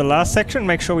when we're at the last section,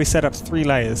 make sure we set up 3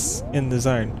 layers in the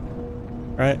zone.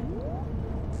 Right?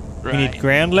 We need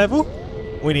ground level.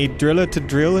 We need driller to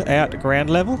drill out ground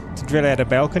level, to drill out a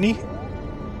balcony.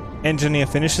 Engineer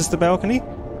finishes the balcony.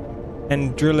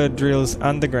 And driller drills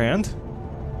underground.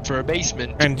 for a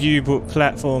basement. And you put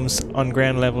platforms on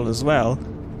ground level as well,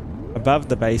 above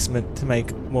the basement, to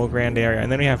make more ground area.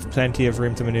 And then we have plenty of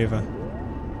room to maneuver.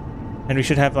 And we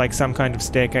should have like some kind of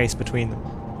staircase between them.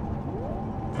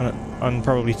 On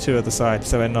probably 2 of the sides,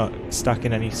 so we're not stuck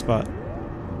in any spot.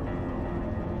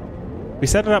 We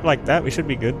set it up like that, we should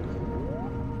be good.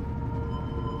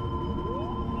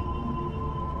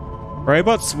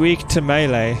 Robots weak to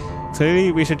melee.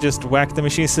 Clearly we should just whack the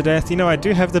machines to death. You know, I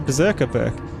do have the Berserker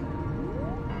perk.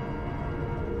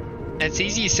 It's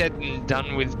easier said than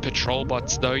done with patrol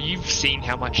bots though. You've seen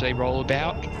how much they roll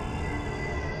about.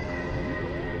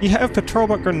 You have patrol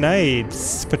bot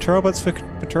grenades. Patrol bots for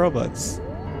patrol bots.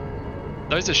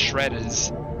 Those are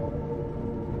shredders.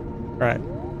 Right.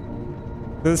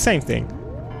 They're the same thing.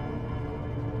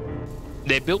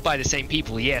 They're built by the same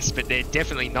people, yes, but they're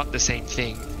definitely not the same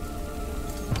thing.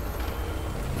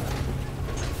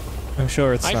 I'm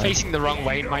sure it's I'm fine. facing the wrong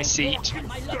way in my seat.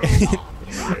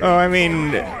 Oh, I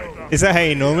mean, is that how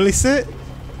you normally sit?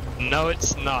 No,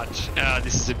 it's not.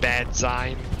 This is a bad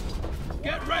sign.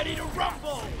 Get ready to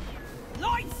rumble!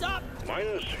 Lights up!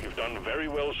 Miners, you've done very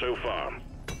well so far.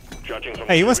 Judging from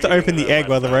Hey, he wants to open the egg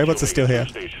while the last robots are still here.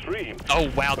 Stage 3,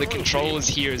 Oh wow, the controller's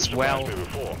here as well.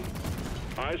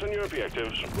 Eyes on your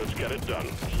objectives. Let's get it done.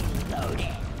 Loaded.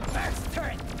 First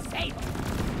turret, disabled.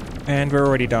 And we're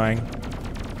already dying.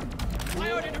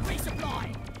 I ordered a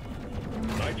resupply.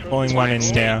 Pulling one in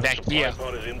now. Back here.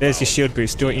 There's your shield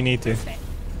boost, do what you need to.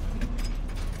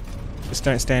 Just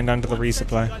don't stand under the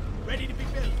resupply. Ready to be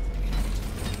built.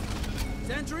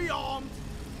 Sentry armed.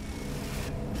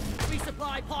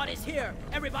 Resupply pod is here.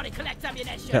 Everybody collect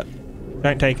ammunition. Yep.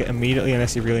 Don't take it immediately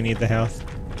unless you really need the health.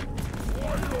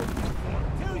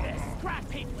 Do this.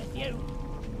 Scrap heap with you.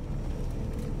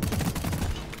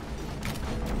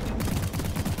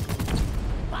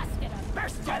 Busted a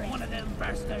burster. Got one of them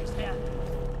bursters here.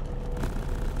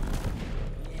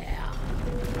 Yeah.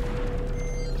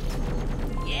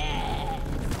 Yes.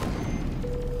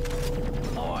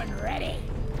 Horn ready.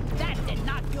 That did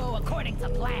not go according to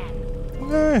plan.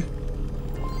 No.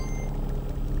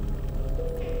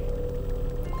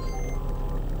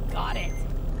 Got it.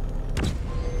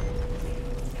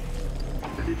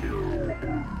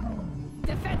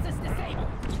 Defense is disabled.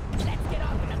 Let's get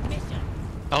on with the mission.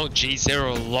 Oh geez, there are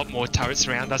a lot more turrets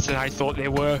around us than I thought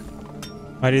there were.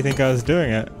 Why do you think I was doing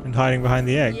it and hiding behind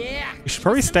the egg? Yeah. We should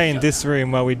probably stay in this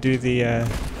room while we do the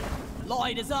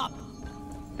Light is up.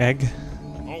 egg.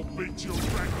 I'll beat your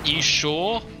record. You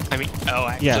sure? I mean, oh,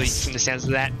 actually, Yes. from the sounds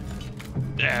of that,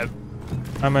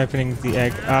 I'm opening the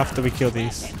egg after we kill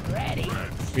these. Ready.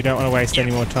 We don't want to waste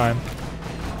any more time.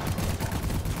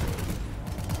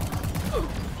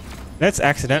 Let's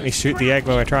accidentally shoot the egg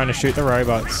while we're trying to shoot the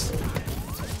robots.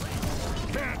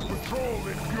 Can't patrol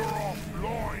if you're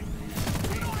offline.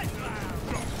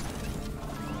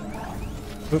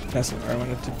 Oop, that's not where I want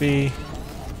it to be.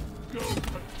 Go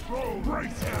patrol.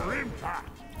 Brace for impact.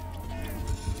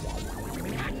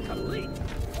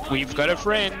 we've got a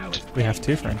friend. We have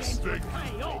two friends. Take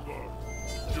cover. You're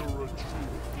a true.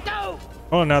 Go.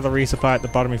 Oh, another resupply at the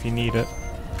bottom if you need it.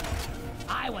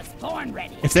 I was born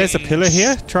ready. If there's a pillar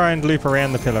here, try and loop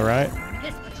around the pillar, right?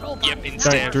 This patrol Yep, box is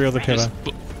instead. Don't drill the pillar. Just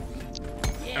bu- I mean,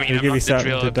 It'll I'm give not you the something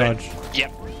driller, to but- dodge.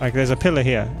 Yep. Like there's a pillar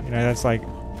here, you know, that's like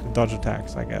dodge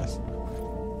attacks, I guess.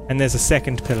 And there's a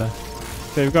second pillar.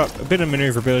 So we've got a bit of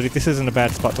maneuverability. This isn't a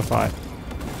bad spot to fight.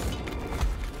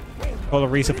 Call a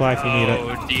resupply if you need it.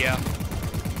 Oh dear.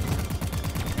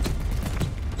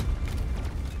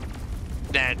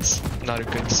 That's not a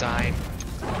good sign.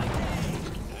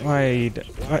 Wait,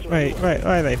 why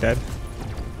are they dead?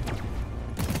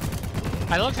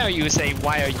 I love how you say,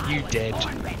 "Why are you dead?"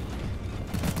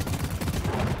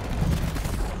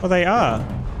 Well, they are.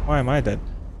 Why am I dead?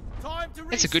 Time to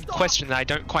That's a good restock. question that I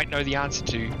don't quite know the answer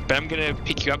to. But I'm gonna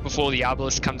pick you up before the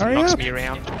Arbalist comes and Hurry knocks up. me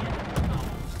around.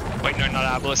 Wait, no, not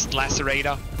Arbalist,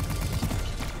 Lacerator.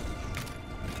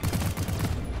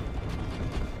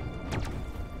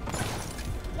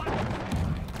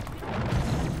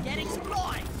 getting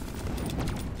supplies.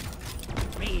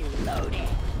 Reloading.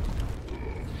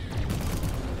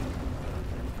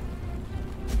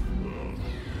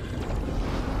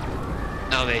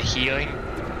 Oh, they're healing.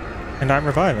 And I'm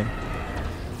reviving.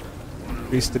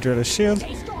 Boost the driller's shield.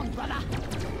 Stay strong, brother.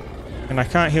 And I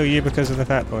can't heal you because of the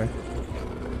fat boy.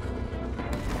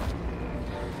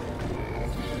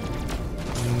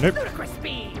 Nope. Ludicrous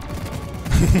speed.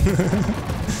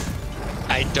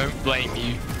 I don't blame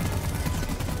you.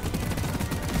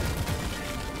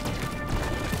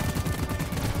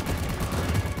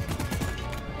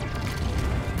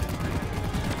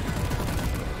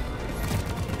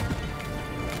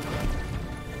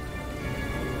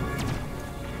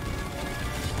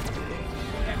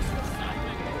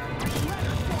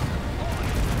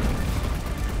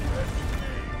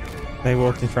 They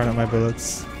walked in front of my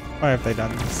bullets. Why have they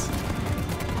done this?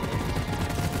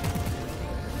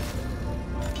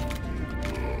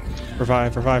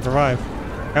 Revive, revive, revive.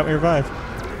 Help me revive.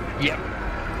 Yep.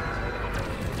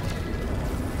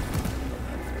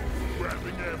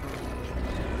 Grabbing ammo.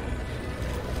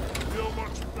 Feel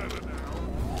much better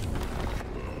now.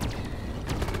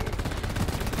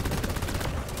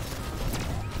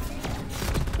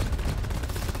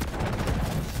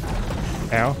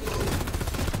 Ow.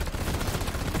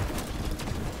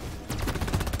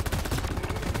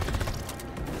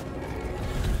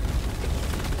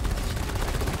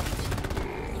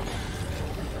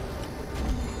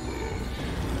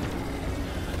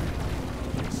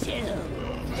 Chill.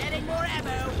 Getting more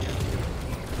ammo.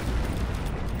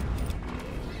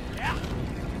 Yeah.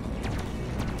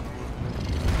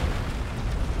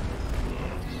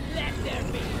 Let there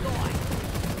be light.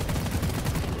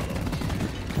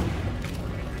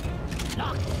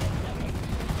 Lock.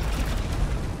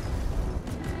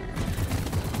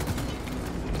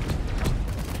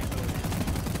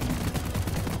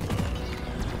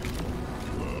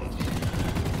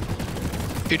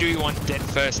 Who do we want dead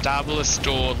first, Arbalist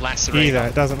or Lacerator? Either,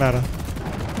 it doesn't matter.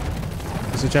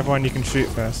 It's whichever one you can shoot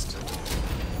first.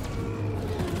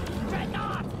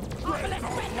 Dreadnought. Obelisk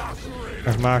Dreadnought.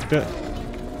 I've marked it.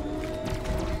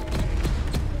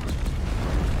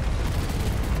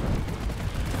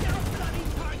 Get a bloody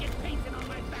target painted on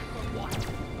my back or what?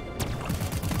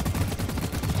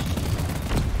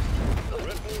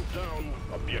 Red move down.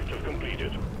 Objective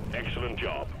completed. Excellent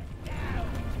job.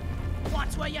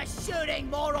 Watch where you're shooting,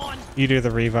 moron! You do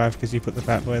the revive because you put the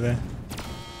fat boy there.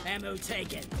 Ammo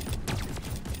taken.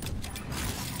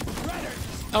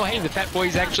 Oh, hey, the Fat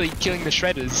Boy's actually killing the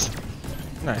Shredders.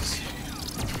 Nice.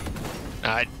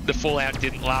 The fallout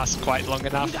didn't last quite long You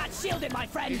enough. got shielded, my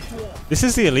friend! This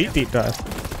is the elite deep dive.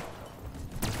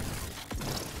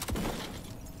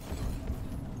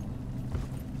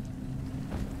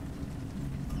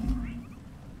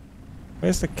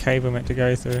 Where's the cable meant to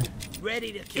go through?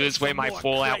 Ready to kill It was where some my more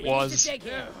fallout crates. was. Dig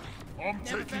here. I'm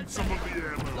taking some of the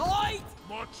ammo. Light!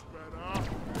 Much better.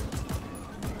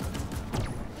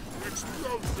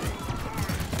 Explosive.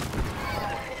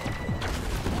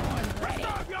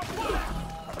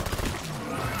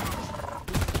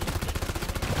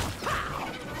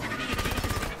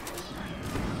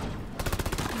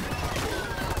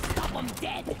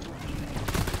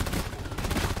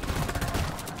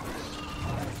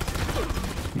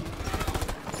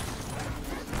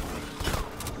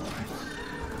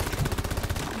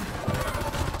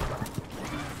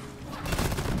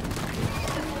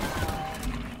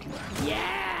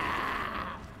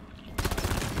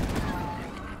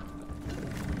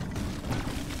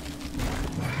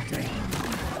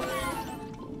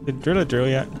 Did driller drill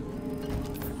yet?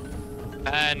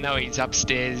 No, he's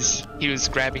upstairs. He was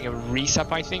grabbing a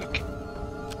resup, I think.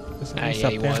 There's a Yeah,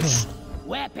 resup he down was. here.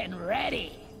 Weapon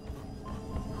ready.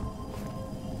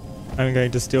 I'm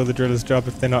going to steal the driller's job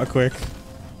if they're not quick.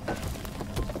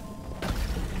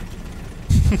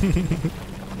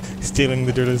 Stealing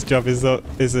the driller's job is a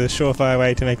surefire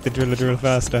way to make the driller drill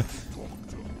faster.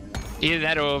 Either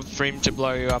that or for him to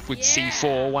blow you up with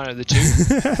C4, one of the two.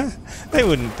 They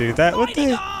wouldn't do that, would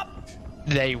they?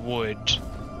 They would.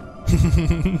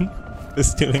 For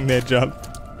stealing their job.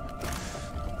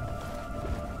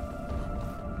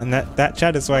 And that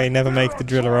chat is why you never make the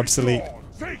driller obsolete.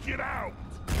 Take it out!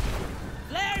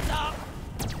 Flares up.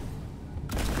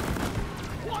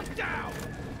 One down!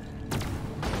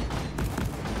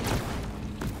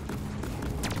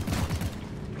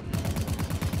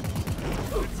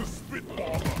 It's a spit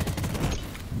bomber!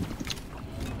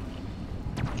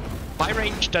 My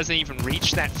range doesn't even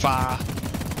reach that far.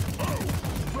 Oh!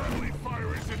 Friendly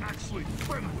fire isn't actually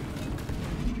friendly!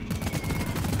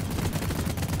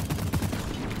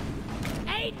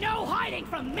 Ain't no hiding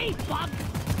from me, bug.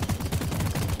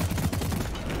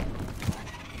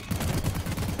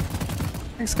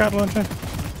 Thanks, Scott Launcher.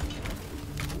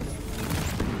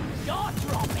 Jaw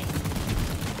dropping.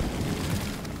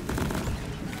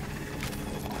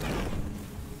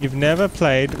 You've never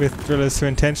played with drillers who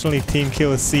intentionally team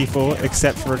kill a C4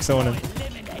 except for Exornan.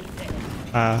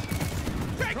 Ah.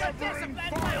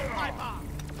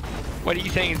 What do you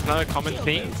think is not a common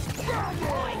thing?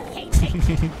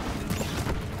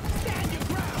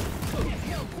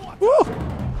 Woo!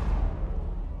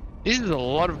 This is a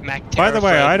lot of Mac By the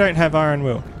way, Terra I don't have Iron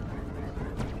Will.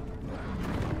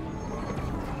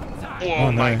 Oh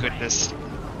Oh, my no. goodness.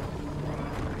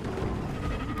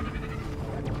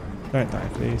 Don't die,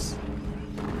 please.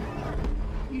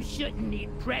 You shouldn't need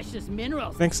precious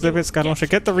minerals. Thanks a little bit, Scott Launcher.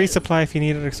 Get the resupply if you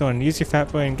need it, Exornan. Use your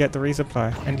fat boy and get the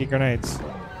resupply. And your grenades.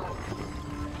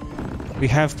 We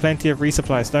have plenty of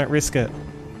resupplies, don't risk it.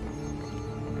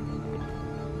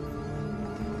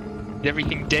 Is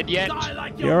everything dead yet?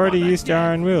 You already used your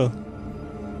Iron Will.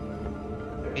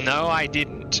 No, I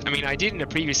didn't. I mean, I did in a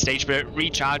previous stage, but it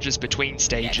recharges between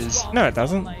stages. No, it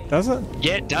doesn't. Does it?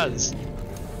 Yeah, it does.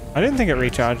 I didn't think it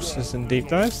recharged just in deep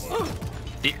dives.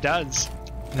 It does.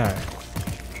 No.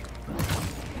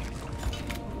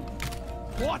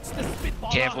 Watch the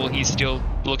spitball. Careful, he's still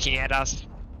looking at us.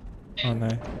 Oh no.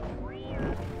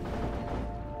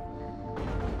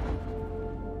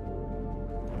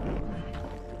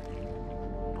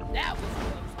 That was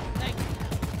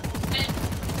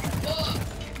close.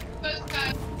 Thank you.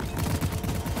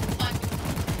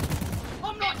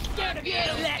 I'm not scared of you.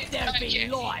 Let there be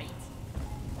light.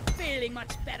 Feeling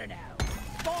much better now.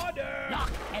 Border.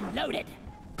 Locked and loaded.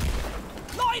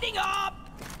 Lighting up.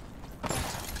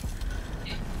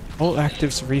 All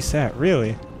actives reset,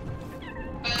 really?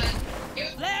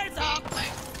 Flares up.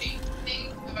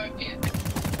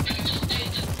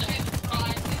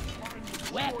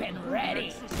 Weapon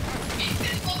ready.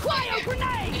 Cryo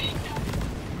grenade.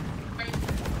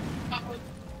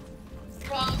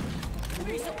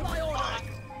 Resupply order.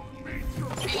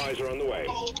 Supplies are on the way.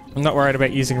 I'm not worried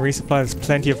about using resupply, there's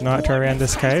plenty of nitro around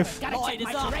this cave. Gotta check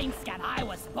my terrain scan. I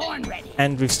was born ready.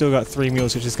 And we've still got 3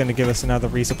 mules, which is going to give us another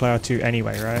resupply or 2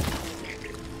 anyway, right?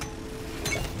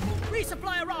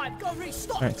 Resupply arrived. Go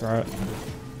restock. Don't throw it.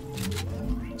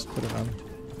 Just put it on.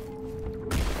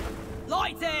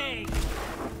 Lighting.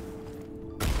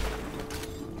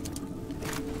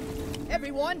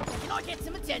 Everyone, can I get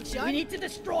some attention? We need to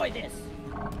destroy this.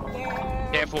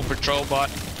 Careful, patrol bot.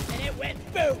 And it went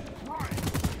boom.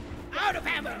 Out of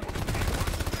ammo.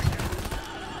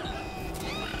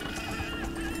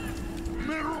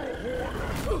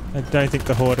 I don't think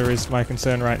the hoarder is my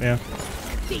concern right now.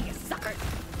 See you, sucker.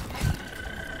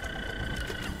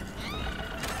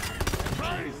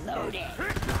 Loaded.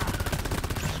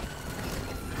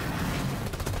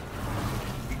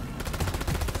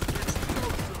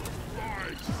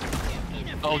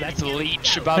 Oh, that's a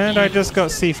leech above And you. I just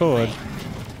got C forward.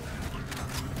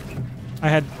 I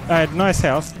had nice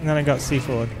health, and then I got C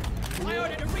forward. I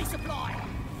ordered a resupply.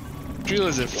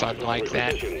 Drillers are fun like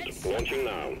that. Positioned. Launching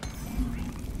now.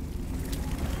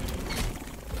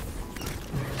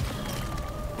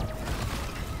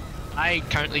 I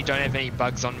currently don't have any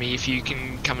bugs on me if you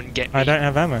can come and get me. I don't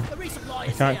have ammo. The resupply I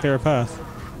is can't here. clear a path.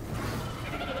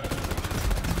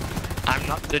 I'm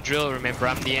not the driller, remember,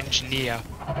 I'm the engineer.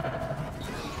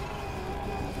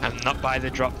 I'm not by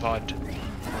the drop pod.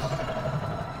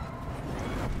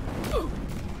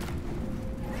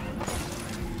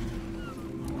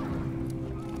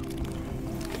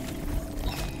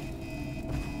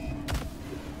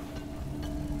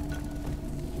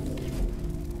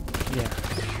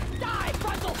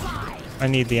 I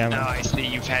need the ammo. Oh, I see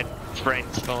you've had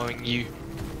friends following you.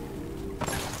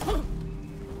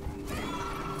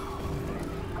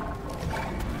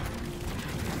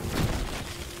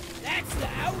 That's the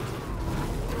out.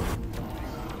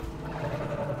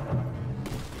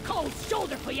 Cold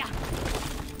shoulder for ya.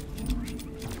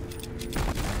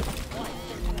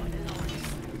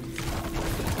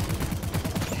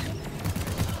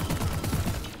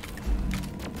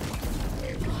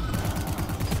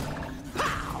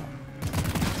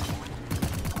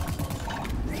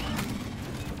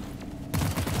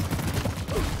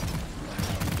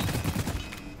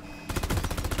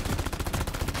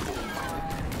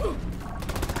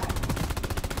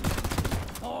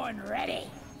 Ready.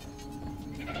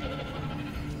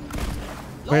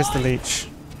 Where's the leech?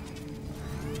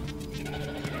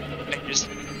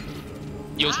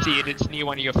 You'll see it. It's near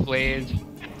one of your flares.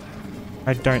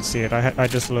 I don't see it. I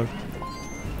just looked.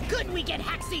 Couldn't we get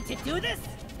Haxie to do this?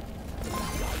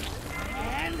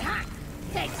 And hack!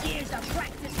 Takes years of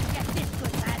practice to get this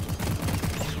good, lad.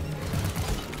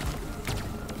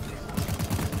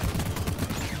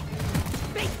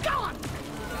 Be gone!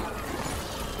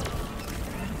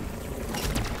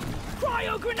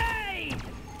 Cryo grenade!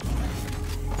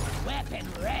 Weapon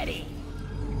ready.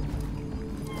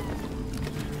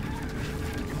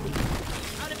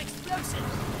 Out of explosive.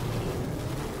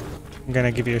 I'm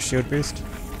gonna give you a shield boost.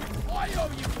 I owe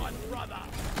you one, brother.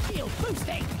 Shield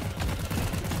boosting.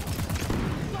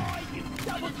 Die, you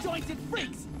double-jointed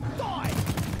freaks! Die!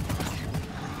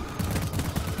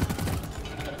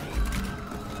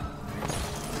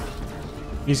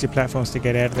 Use your platforms to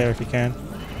get out of there if you can.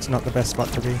 It's not the best spot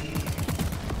to be.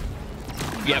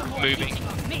 Yep, moving.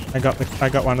 I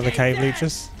got one of the cave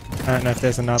leeches. I don't know if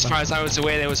there's another. As far as I was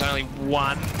aware, there was only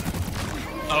one.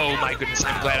 Oh my goodness,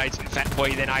 I'm glad I didn't fat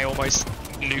boy, then I almost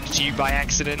nuked you by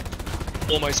accident.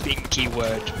 Almost being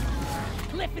keyword.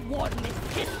 Clifford Warden is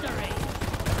history!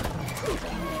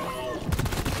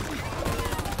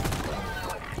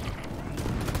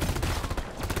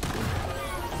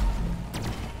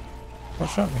 What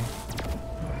shot me?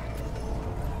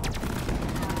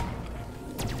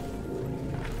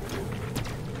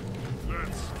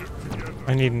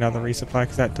 I need another resupply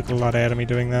because that took a lot out of me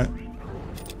doing that.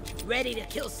 Ready to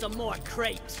kill some more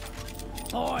crepes.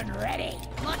 Born ready.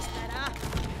 Much better.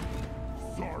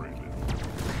 Sorry,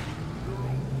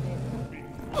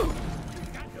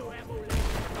 Got no ammo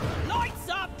left. Lights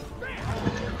up!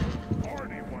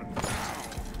 party one down.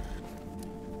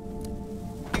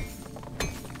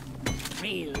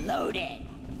 Reloaded.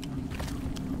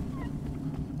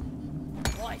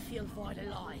 I feel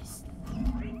vitalized.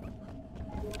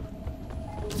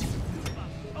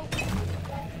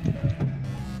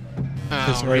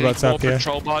 There's Really robots up poor here.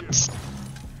 patrol bots.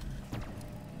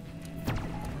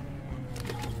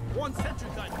 One sentry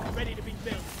gun ready to be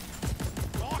built.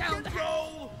 Rock Down and the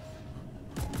roll.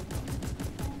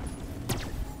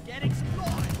 Get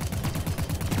explored.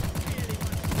 Really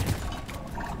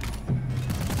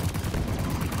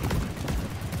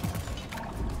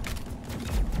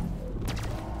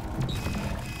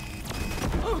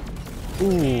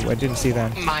Ooh, I didn't see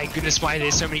that. My goodness, why are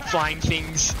there so many flying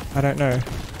things? I don't know.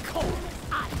 Cold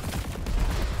ice.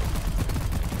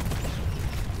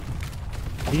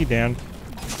 Are you down?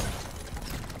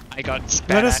 I got spat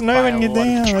Let us at know by when a you're lot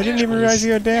of down. I didn't even realize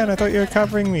you were down. I thought you were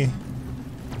covering me.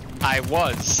 I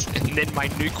was, and then my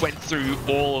nuke went through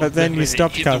all of But then them you and it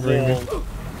stopped hit the covering me. wall.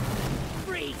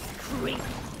 Freeze creep.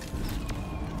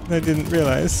 I didn't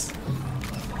realize.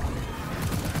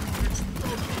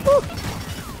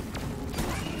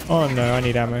 Oh no, I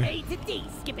need ammo. A to D,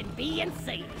 skipping B and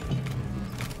C.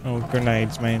 Oh,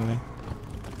 grenades mainly.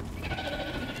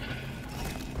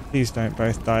 Please don't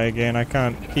both die again. I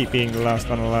can't keep being the last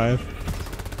one alive.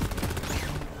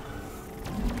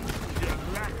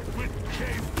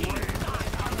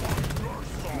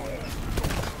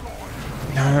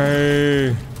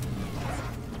 No.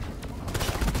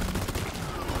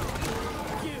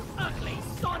 You ugly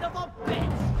son of a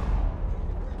bitch.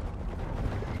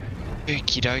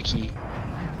 Okie dokie.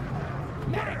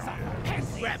 Medics up.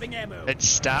 grabbing ammo. Let's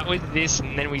start with this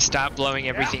and then we start blowing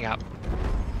everything up.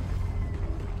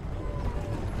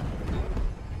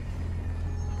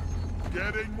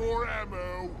 Getting more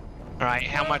ammo. Alright,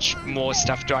 how much more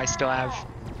stuff do I still have?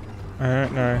 I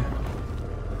don't know.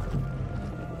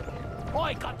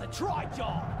 I got the try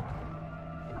job.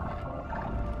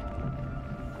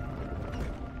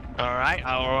 Alright,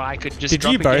 or I could just Did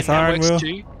drop you again, both, that Iron works Will?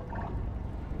 too.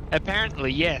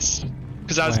 Apparently, yes.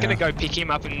 Because I was Wow. gonna go pick him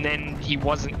up and then he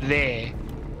wasn't there.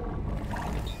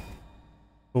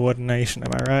 Coordination,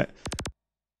 am I right?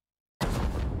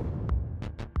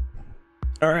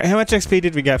 Alright, how much XP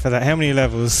did we get for that? How many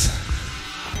levels?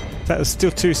 That was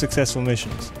still 2 successful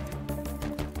missions.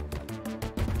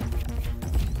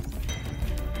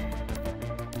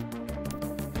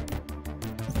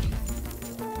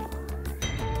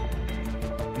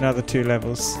 Another 2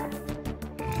 levels.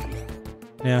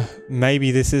 Now, maybe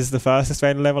this is the fastest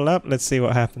way to level up. Let's see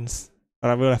what happens.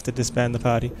 But I will have to disband the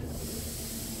party.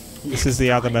 This is the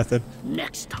other method.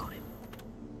 Next time.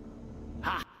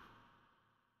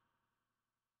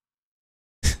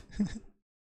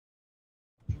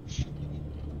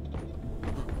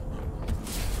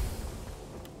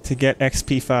 To get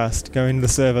XP fast, go into the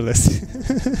server list.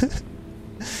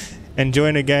 And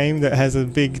join a game that has a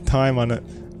big time on it.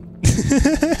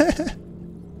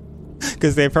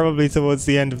 Because they're probably towards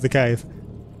the end of the cave.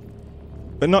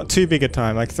 But not too big a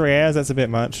time, like 3 hours, that's a bit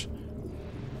much.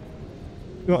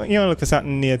 You want to look for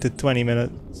something near to 20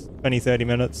 minutes, 20-30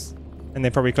 minutes. And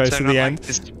they're probably close to the end.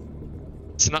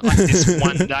 It's not like this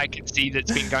one that I can see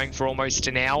that's been going for almost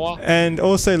an hour. And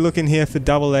also look in here for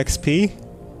double XP.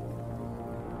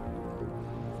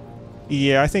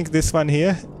 Yeah, I think this one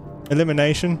here,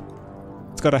 elimination.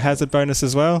 It's got a hazard bonus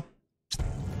as well.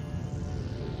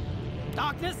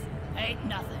 Darkness ain't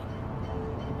nothing.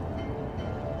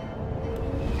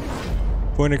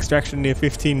 Point extraction near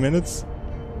 15 minutes.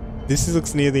 This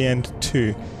looks near the end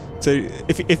too. So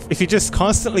if you just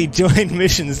constantly join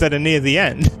missions that are near the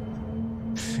end,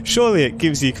 surely it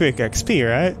gives you quick XP,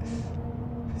 right?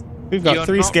 We've got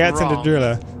 3 scouts and a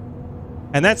driller.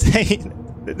 And that's how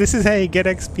this is how you get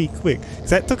XP quick. So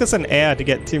that took us an hour to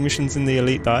get 2 missions in the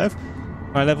elite dive.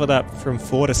 I leveled up from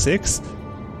 4 to 6.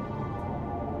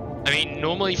 I mean,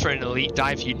 normally for an elite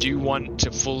dive, you do want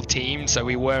to full team, so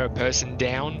we were a person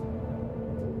down.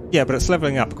 Yeah, but it's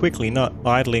leveling up quickly, not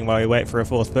idling while we wait for a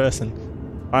 4th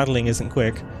person. Idling isn't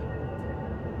quick.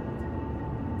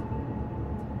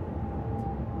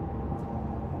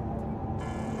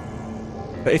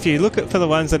 But if you look for the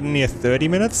ones that are near 30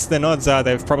 minutes, then odds are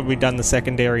they've probably done the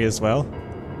secondary as well.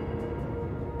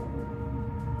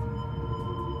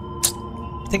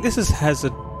 I think this is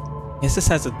hazard... Yes, this is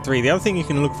hazard 3. The other thing you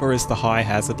can look for is the high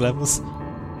hazard levels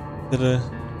that are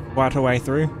quite a way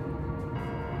through.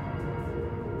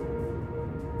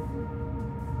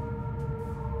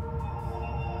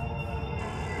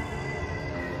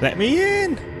 Let me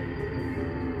in!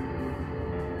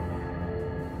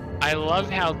 I love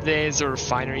how there's a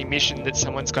refinery mission that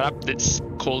someone's got up that's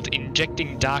called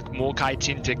Injecting Dark Morkite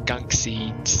into Gunk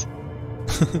Seeds.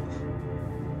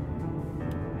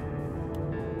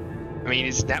 I mean,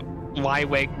 is that why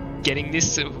we're getting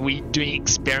this? Are we doing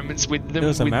experiments with them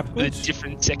with the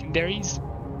different secondaries?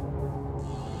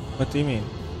 What do you mean?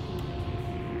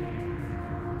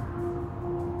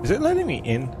 Is it letting me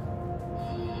in?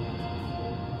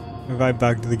 Have I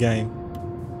bugged the game?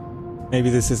 Maybe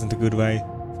this isn't a good way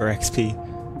for XP.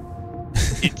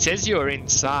 It says you're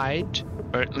inside,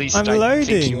 or at least I'm I loading.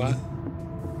 think you are.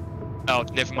 Oh,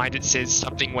 never mind. It says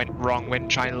something went wrong when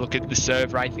trying to look at the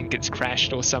server. I think it's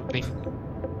crashed or something.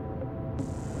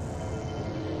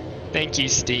 Thank you,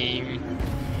 Steam.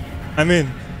 I'm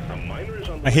in.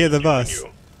 I hear the bus.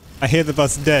 I hear the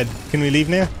bus dead. Can we leave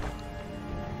now?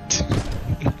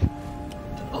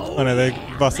 Oh no, the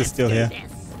bus is still here.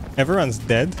 Everyone's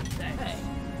dead.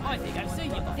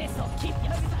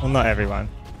 Well, not everyone.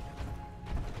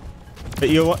 But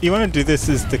you want to do this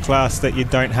as the class that you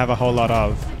don't have a whole lot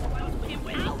of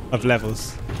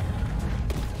levels.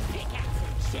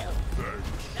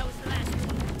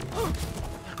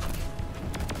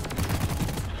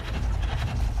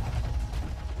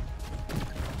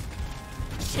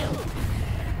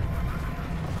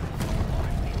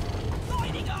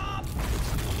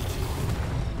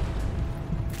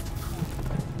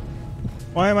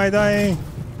 Why am I dying?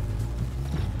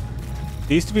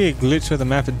 There used to be a glitch where the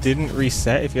map didn't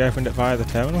reset if you opened it via the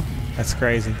terminal. That's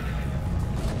crazy.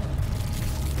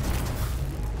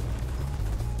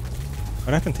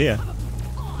 What happened here?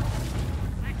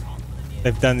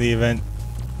 They've done the event.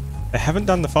 They haven't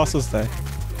done the fossils though.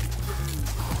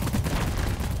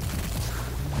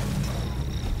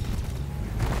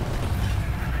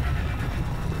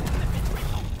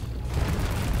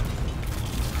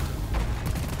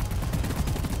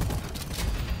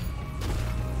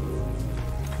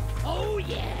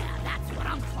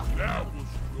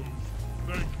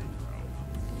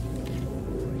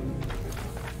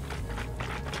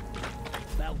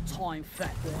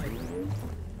 Fat boy.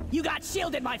 You got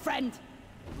shielded, my friend.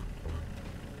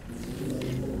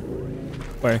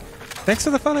 Wait. Thanks for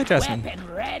the follow, Jasmine.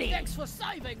 Weapon ready. Thanks for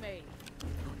saving me.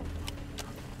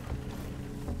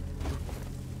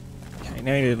 Okay. Okay,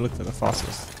 now we need to look for the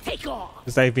fossils. Take off.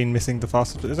 Because they've been missing the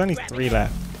fossils, but there's only 3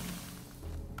 left.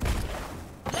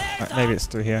 Right, maybe it's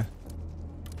through here.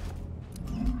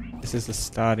 This is the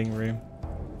starting room.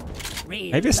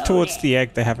 Maybe it's towards the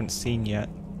egg they haven't seen yet.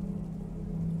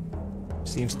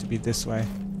 Seems to be this way.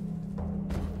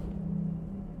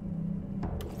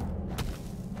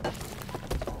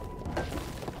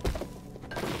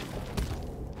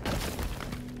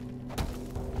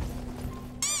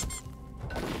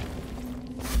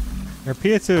 There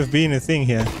appear to have been a thing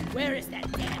here. Where is that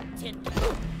damn tin?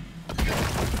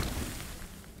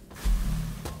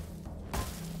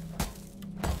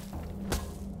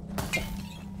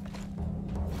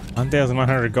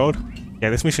 1,100 gold. Yeah,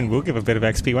 this mission will give a bit of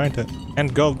XP, won't it?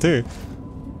 And gold too.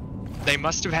 They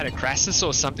must have had a Crassus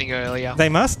or something earlier. They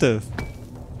must have.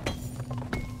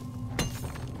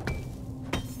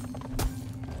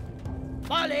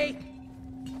 Molly!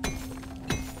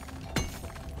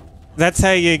 That's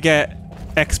how you get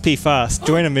XP fast.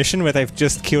 Join a mission where they've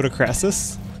just killed a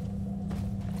Crassus.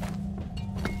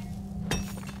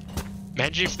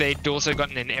 Imagine if they'd also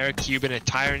gotten an Error Cube and a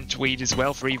Tyrant Tweed as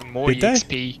well for even more Did they?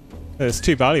 EXP. There's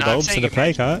 2 barley No, I'm bulbs saying and a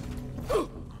play cart.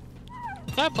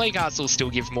 That play cards will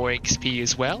still give more XP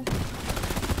as well.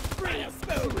 Real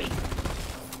smooth!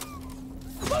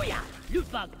 Booyah!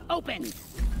 Lootbug, open!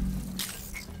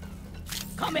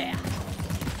 Come here!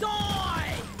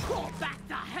 Die! Crawl back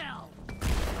to hell!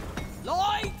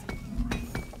 Lloyd!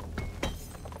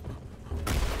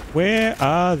 Where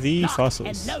are the Locked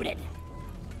fossils? and loaded!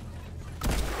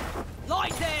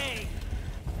 Lighting!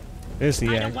 There's the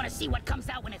I egg. don't want to see what comes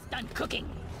out when it's done cooking.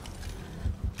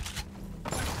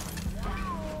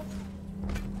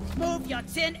 Move your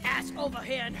tin ass over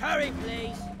here and hurry,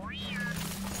 please.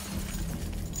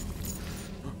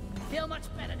 Feel much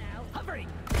better now. Hovering.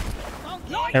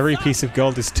 Every piece of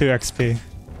gold is 2 XP.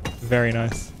 Very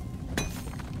nice.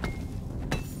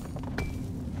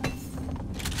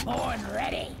 Born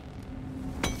ready.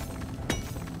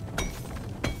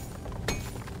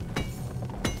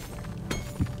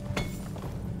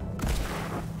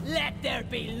 Let there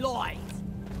be light.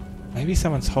 Maybe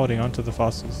someone's holding on to the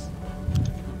fossils.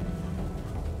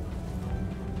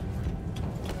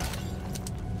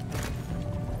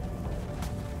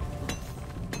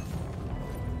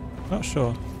 Not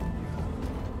sure.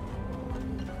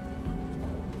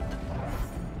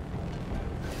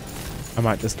 I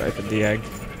might just open the egg.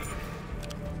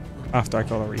 After I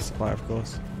call a resupply, of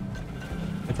course.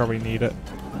 They probably need it.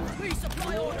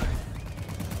 Resupply order.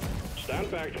 Stand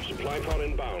back, supply pod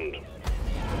inbound.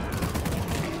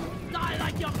 Die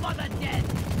like your mother dead.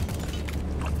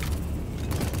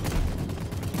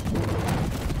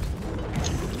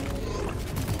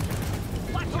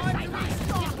 Watch your sight lines.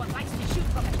 This one likes to shoot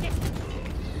from a distance.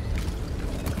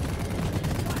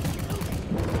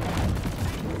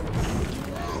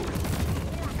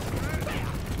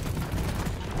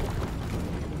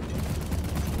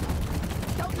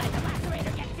 Don't let the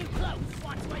lacerator get too close.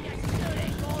 Watch where you're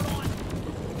shooting. Hold on.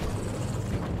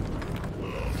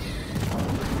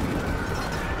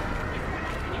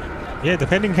 Yeah,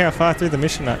 depending how far through the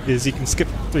mission that is, you can skip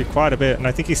through quite a bit, and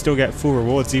I think you still get full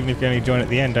rewards even if you only join at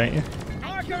the end, don't you?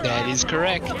 That is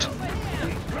correct.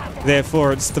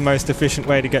 Therefore, it's the most efficient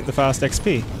way to get the fast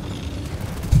XP.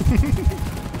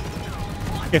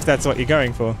 If that's what you're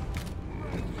going for.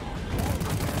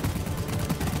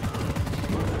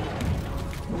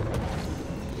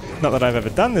 Not that I've ever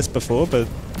done this before, but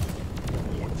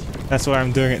that's why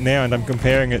I'm doing it now, and I'm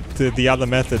comparing it to the other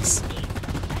methods.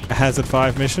 A Hazard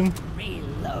 5 mission,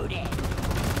 Reloaded.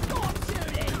 Stop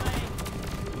shooting, man.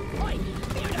 Oi,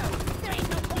 Beardo, there ain't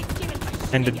no point giving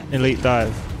my and shit an elite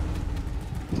dive.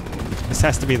 This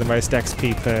has to be the most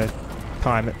XP per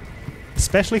time,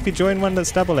 especially if you join one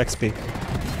that's double XP.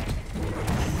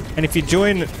 And if you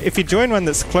join one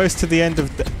that's close to the end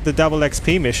of the double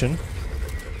XP mission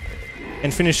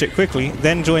and finish it quickly,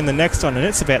 then join the next one and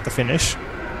it's about to finish,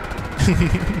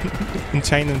 and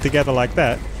chain them together like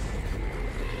that.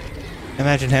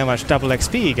 Imagine how much double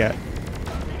XP you get.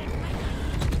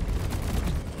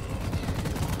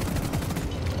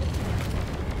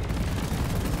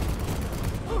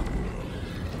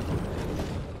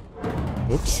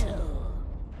 Whoops.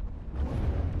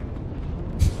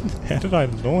 How did I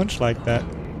launch like that?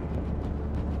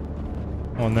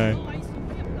 Oh no.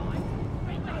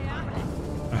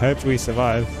 I hope we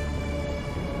survive.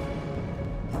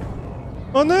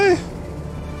 Oh no!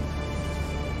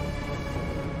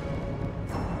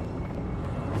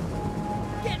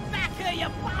 Get back here, you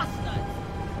bastard!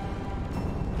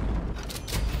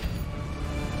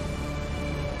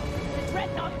 The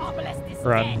dreadnought obelisk is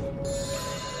Run. dead.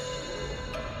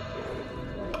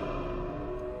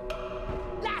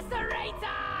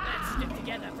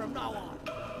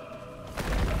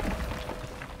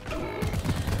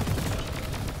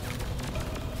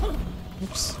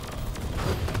 Oops.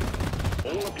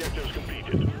 All objectives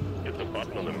completed. Hit the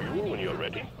button on the mule when you're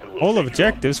ready. And we'll All take you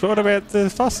objectives, but what about the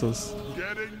fossils?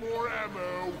 Getting more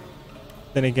ammo.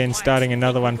 Then again, starting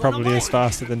another one probably is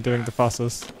faster than doing the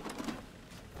fossils.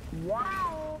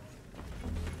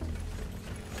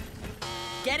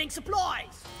 Getting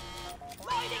supplies.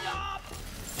 Lighting up.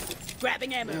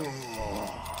 Grabbing ammo.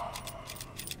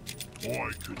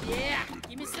 I could Yeah,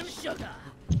 give me some sugar.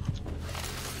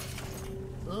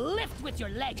 Lift with your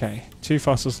legs. Okay, 2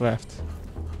 fossils left.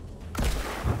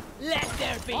 Let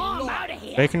there be light. I'm out of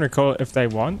here. They can recall it if they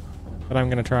want, but I'm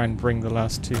going to try and bring the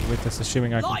last 2 with us,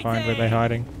 assuming I can find where they're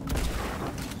hiding.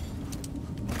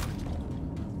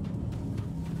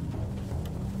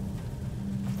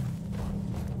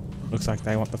 Looks like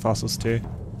they want the fossils too.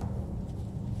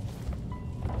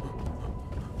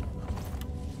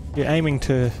 You're aiming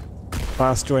to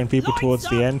fast join people towards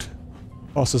the end.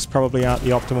 Fossils probably aren't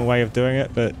the optimal way of doing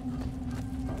it, but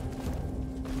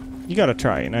you gotta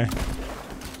try, you know.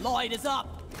 Light is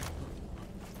up.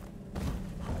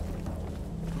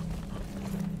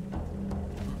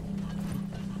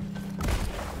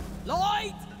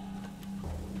 Light.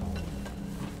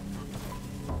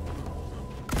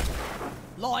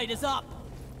 Light is up.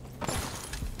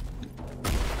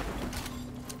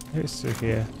 Who's through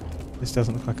here? This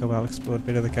doesn't look like a well-explored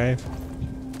bit of the cave.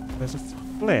 There's a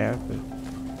flare, but...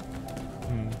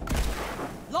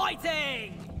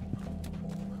 Lighting.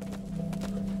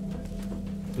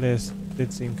 Flares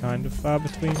did seem kind of far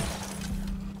between.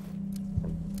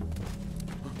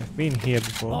 I've been here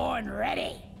before. Born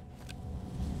ready.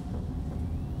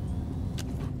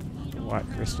 White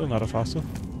crystal, not a fossil.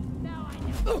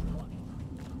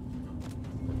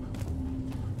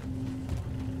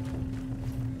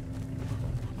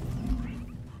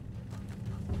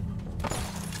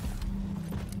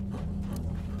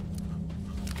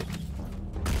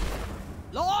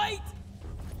 Light.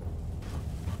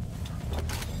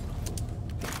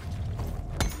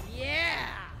 Yeah.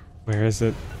 Where is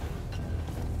it?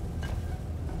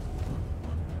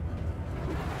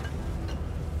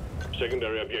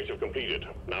 Secondary objective completed.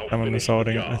 Now Someone was finish the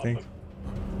holding it, I job. think.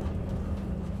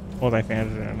 Or they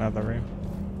found it in another room.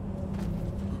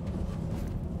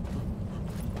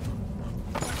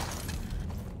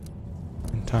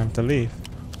 And time to leave.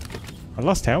 I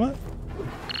lost helmet?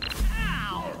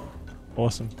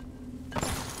 Awesome.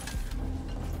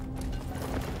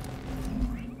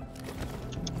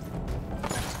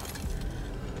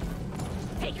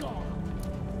 Take off.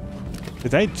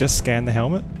 Did they just scan the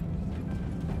helmet?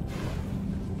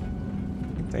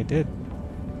 I think they did.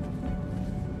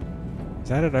 Is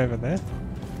that it over there?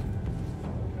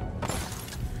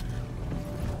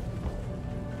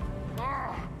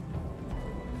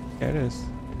 Yeah, it is.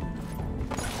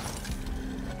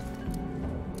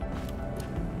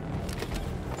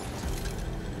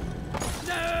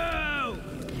 No.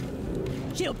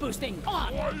 Shield boosting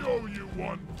on. I owe you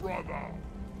one, brother.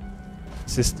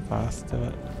 Is this the path to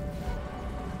it?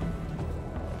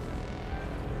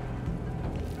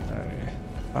 No.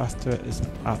 Path to it is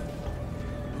up.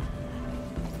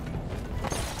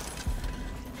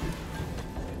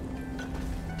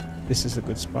 This is a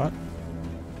good spot.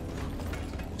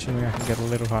 Assuming I can get a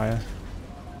little higher.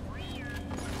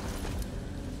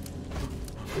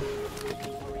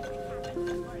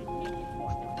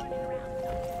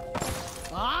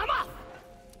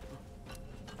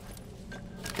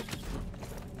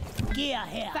 Gear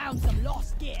here. Found some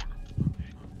lost gear.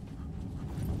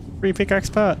 Free pickaxe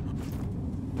part.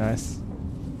 Nice.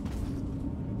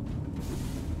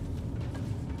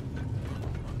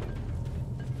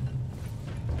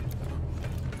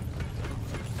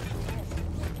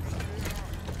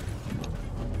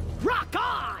 Rock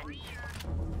on!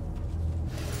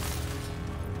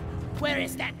 Where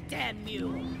is that damn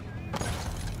mule?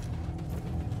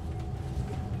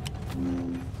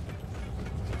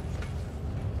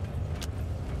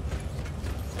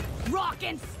 Rock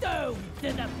and stone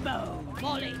to the bone.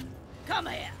 Molly, come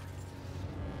here.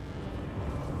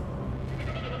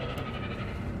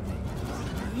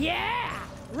 Yeah!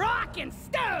 Rock and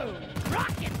stone!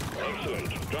 Rock and stone!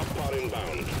 Excellent. Drop pod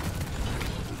inbound.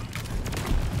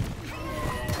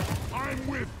 I'm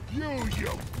with you, you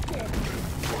goblin.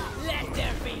 Let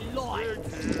there be light!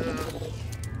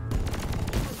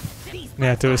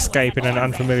 Now to escape in an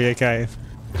unfamiliar cave.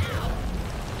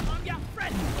 I'm your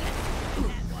friend!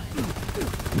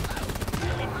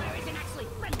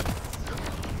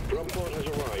 Drop pod has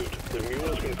arrived. The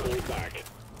mules can call back.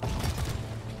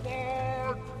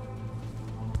 Mark!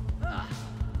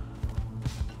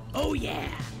 Oh yeah!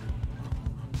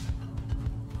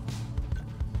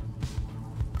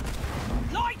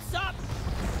 Lights up!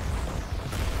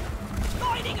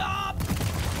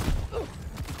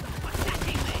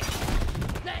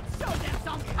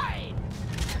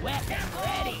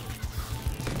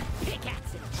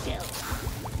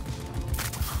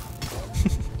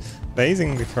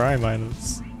 Phasing the crime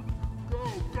miners.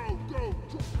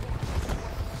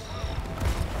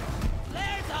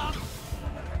 Flares up!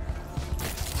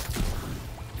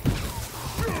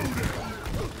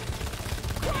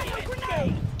 Fire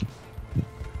grenade!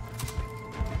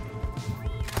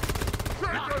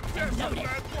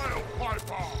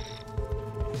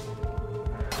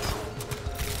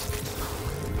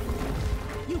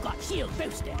 You got shield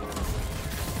boosted.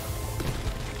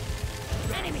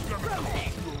 Enemy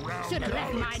frozen. Should have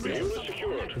left my Payload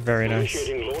secured. Very nice.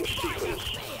 Initiating launch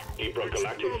sequence. EDD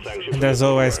Galactic sanctions. And as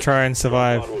always, try and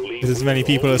survive with as many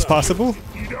people as possible.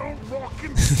 You don't rock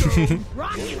and stone.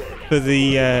 For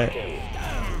the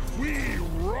We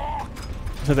rock.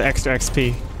 for the extra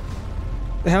XP.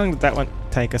 How long did that one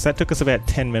take us? That took us about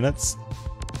 10 minutes.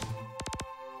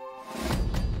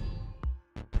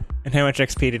 And how much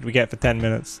XP did we get for 10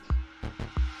 minutes?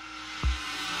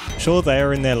 Sure, they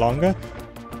are in there longer.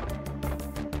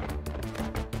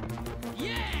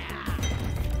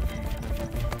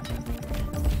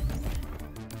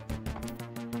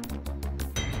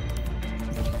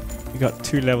 We got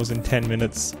 2 levels in 10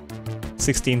 minutes.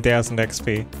 16,000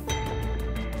 XP.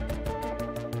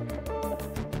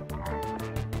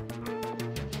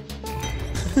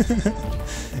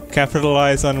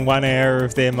 Capitalize on 1 hour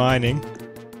of their mining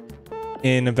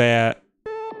in about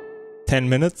 10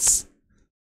 minutes.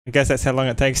 I guess that's how long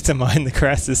it takes to mine the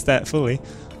Crassus that fully.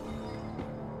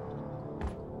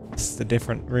 It's a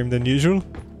different room than usual.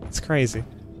 It's crazy.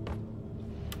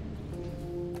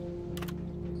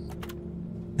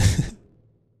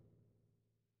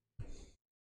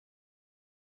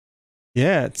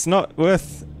 Yeah, it's not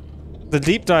worth... The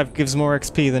deep dive gives more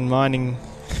XP than mining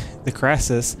the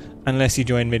Crassus, unless you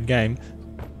join mid-game.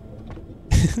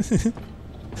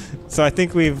 So I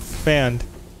think we've found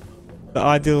the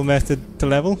ideal method to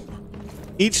level.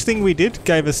 Each thing we did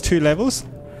gave us 2 levels,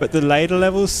 but the later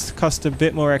levels cost a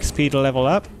bit more XP to level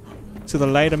up. So the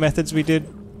later methods we did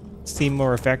seem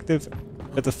more effective.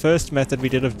 But the first method we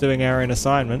did of doing our own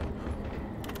assignment,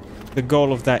 the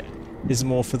goal of that is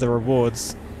more for the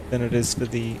rewards than it is for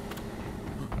the...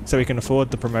 so we can afford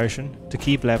the promotion to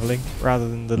keep leveling rather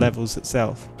than the levels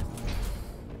itself.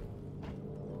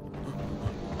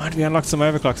 Might we unlock some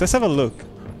overclocks? Let's have a look.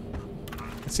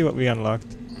 Let's see what we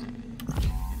unlocked.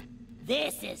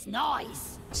 This is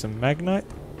nice. Some Magnite.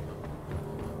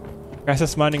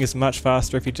 Crassus mining is much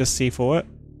faster if you just C4 it.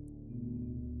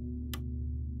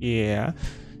 Yeah.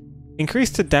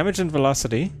 Increase to damage and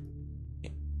velocity.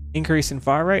 Increase in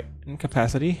fire rate and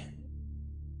capacity.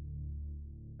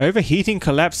 Overheating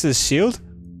collapses shield?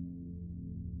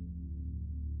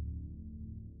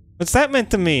 What's that meant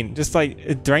to mean? Just like,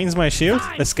 it drains my shield?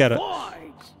 Let's get it.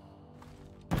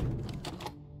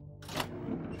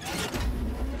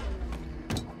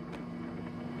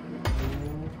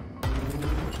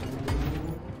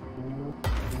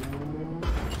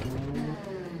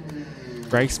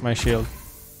 Breaks my shield.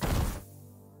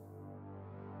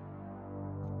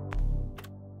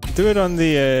 Do it on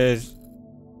the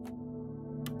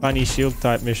bunny shield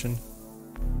type mission.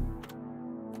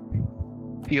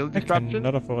 Field I disruption?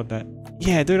 cannot afford that.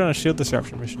 Yeah, do it on a shield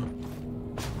disruption mission.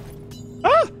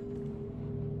 Ah!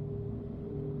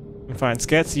 I'm fine.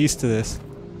 Scat's used to this.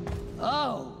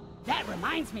 Oh, that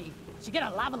reminds me. Should get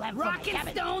a lava lamp from Rock and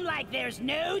stone like there's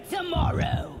no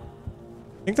tomorrow.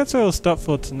 I think that's where we'll stop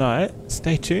for tonight.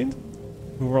 Stay tuned.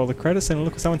 We'll roll the credits and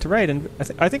look for someone to raid. And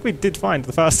I think we did find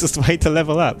the fastest way to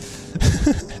level up.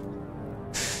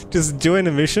 Just join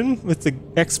a mission with the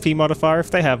XP modifier if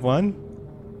they have one.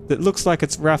 That looks like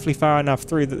it's roughly far enough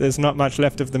through that there's not much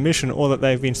left of the mission, or that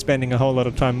they've been spending a whole lot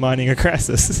of time mining a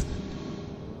Crassus.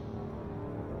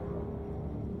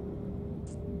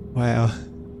 Wow.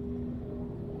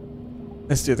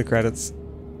 Let's do the credits.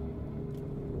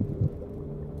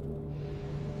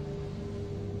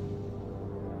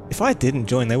 If I didn't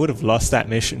join, they would have lost that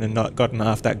mission and not gotten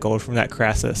half that gold from that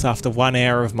Crassus after 1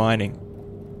 hour of mining.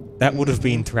 That would have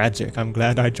been tragic. I'm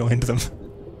glad I joined them.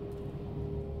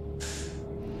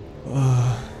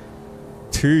 Oh,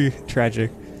 too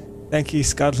tragic. Thank you,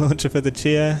 Scud Launcher, for the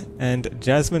cheer, and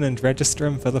Jasmine and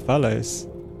Registrum for the follows.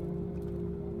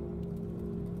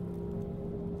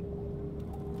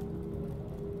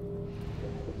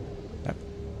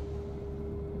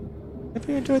 Hope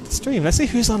you enjoyed the stream. Let's see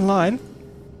who's online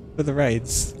for the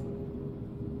raids.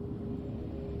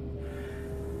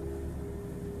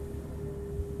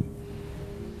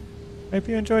 Hope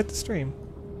you enjoyed the stream.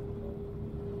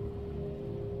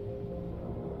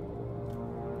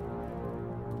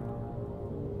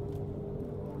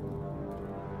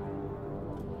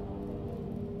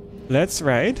 Let's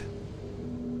raid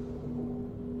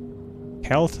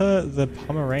Kelter the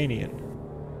Pomeranian.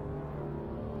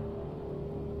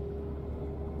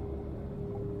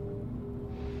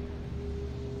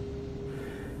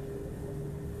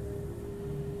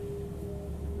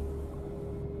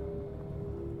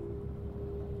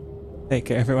 Take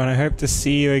care, everyone. I hope to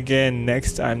see you again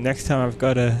next time. Next time I've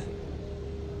got a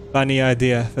funny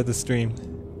idea for the stream.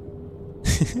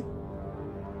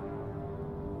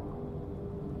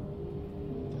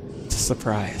 It's a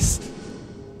surprise.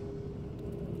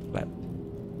 But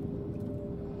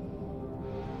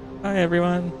bye,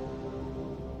 everyone.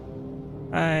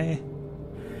 Bye.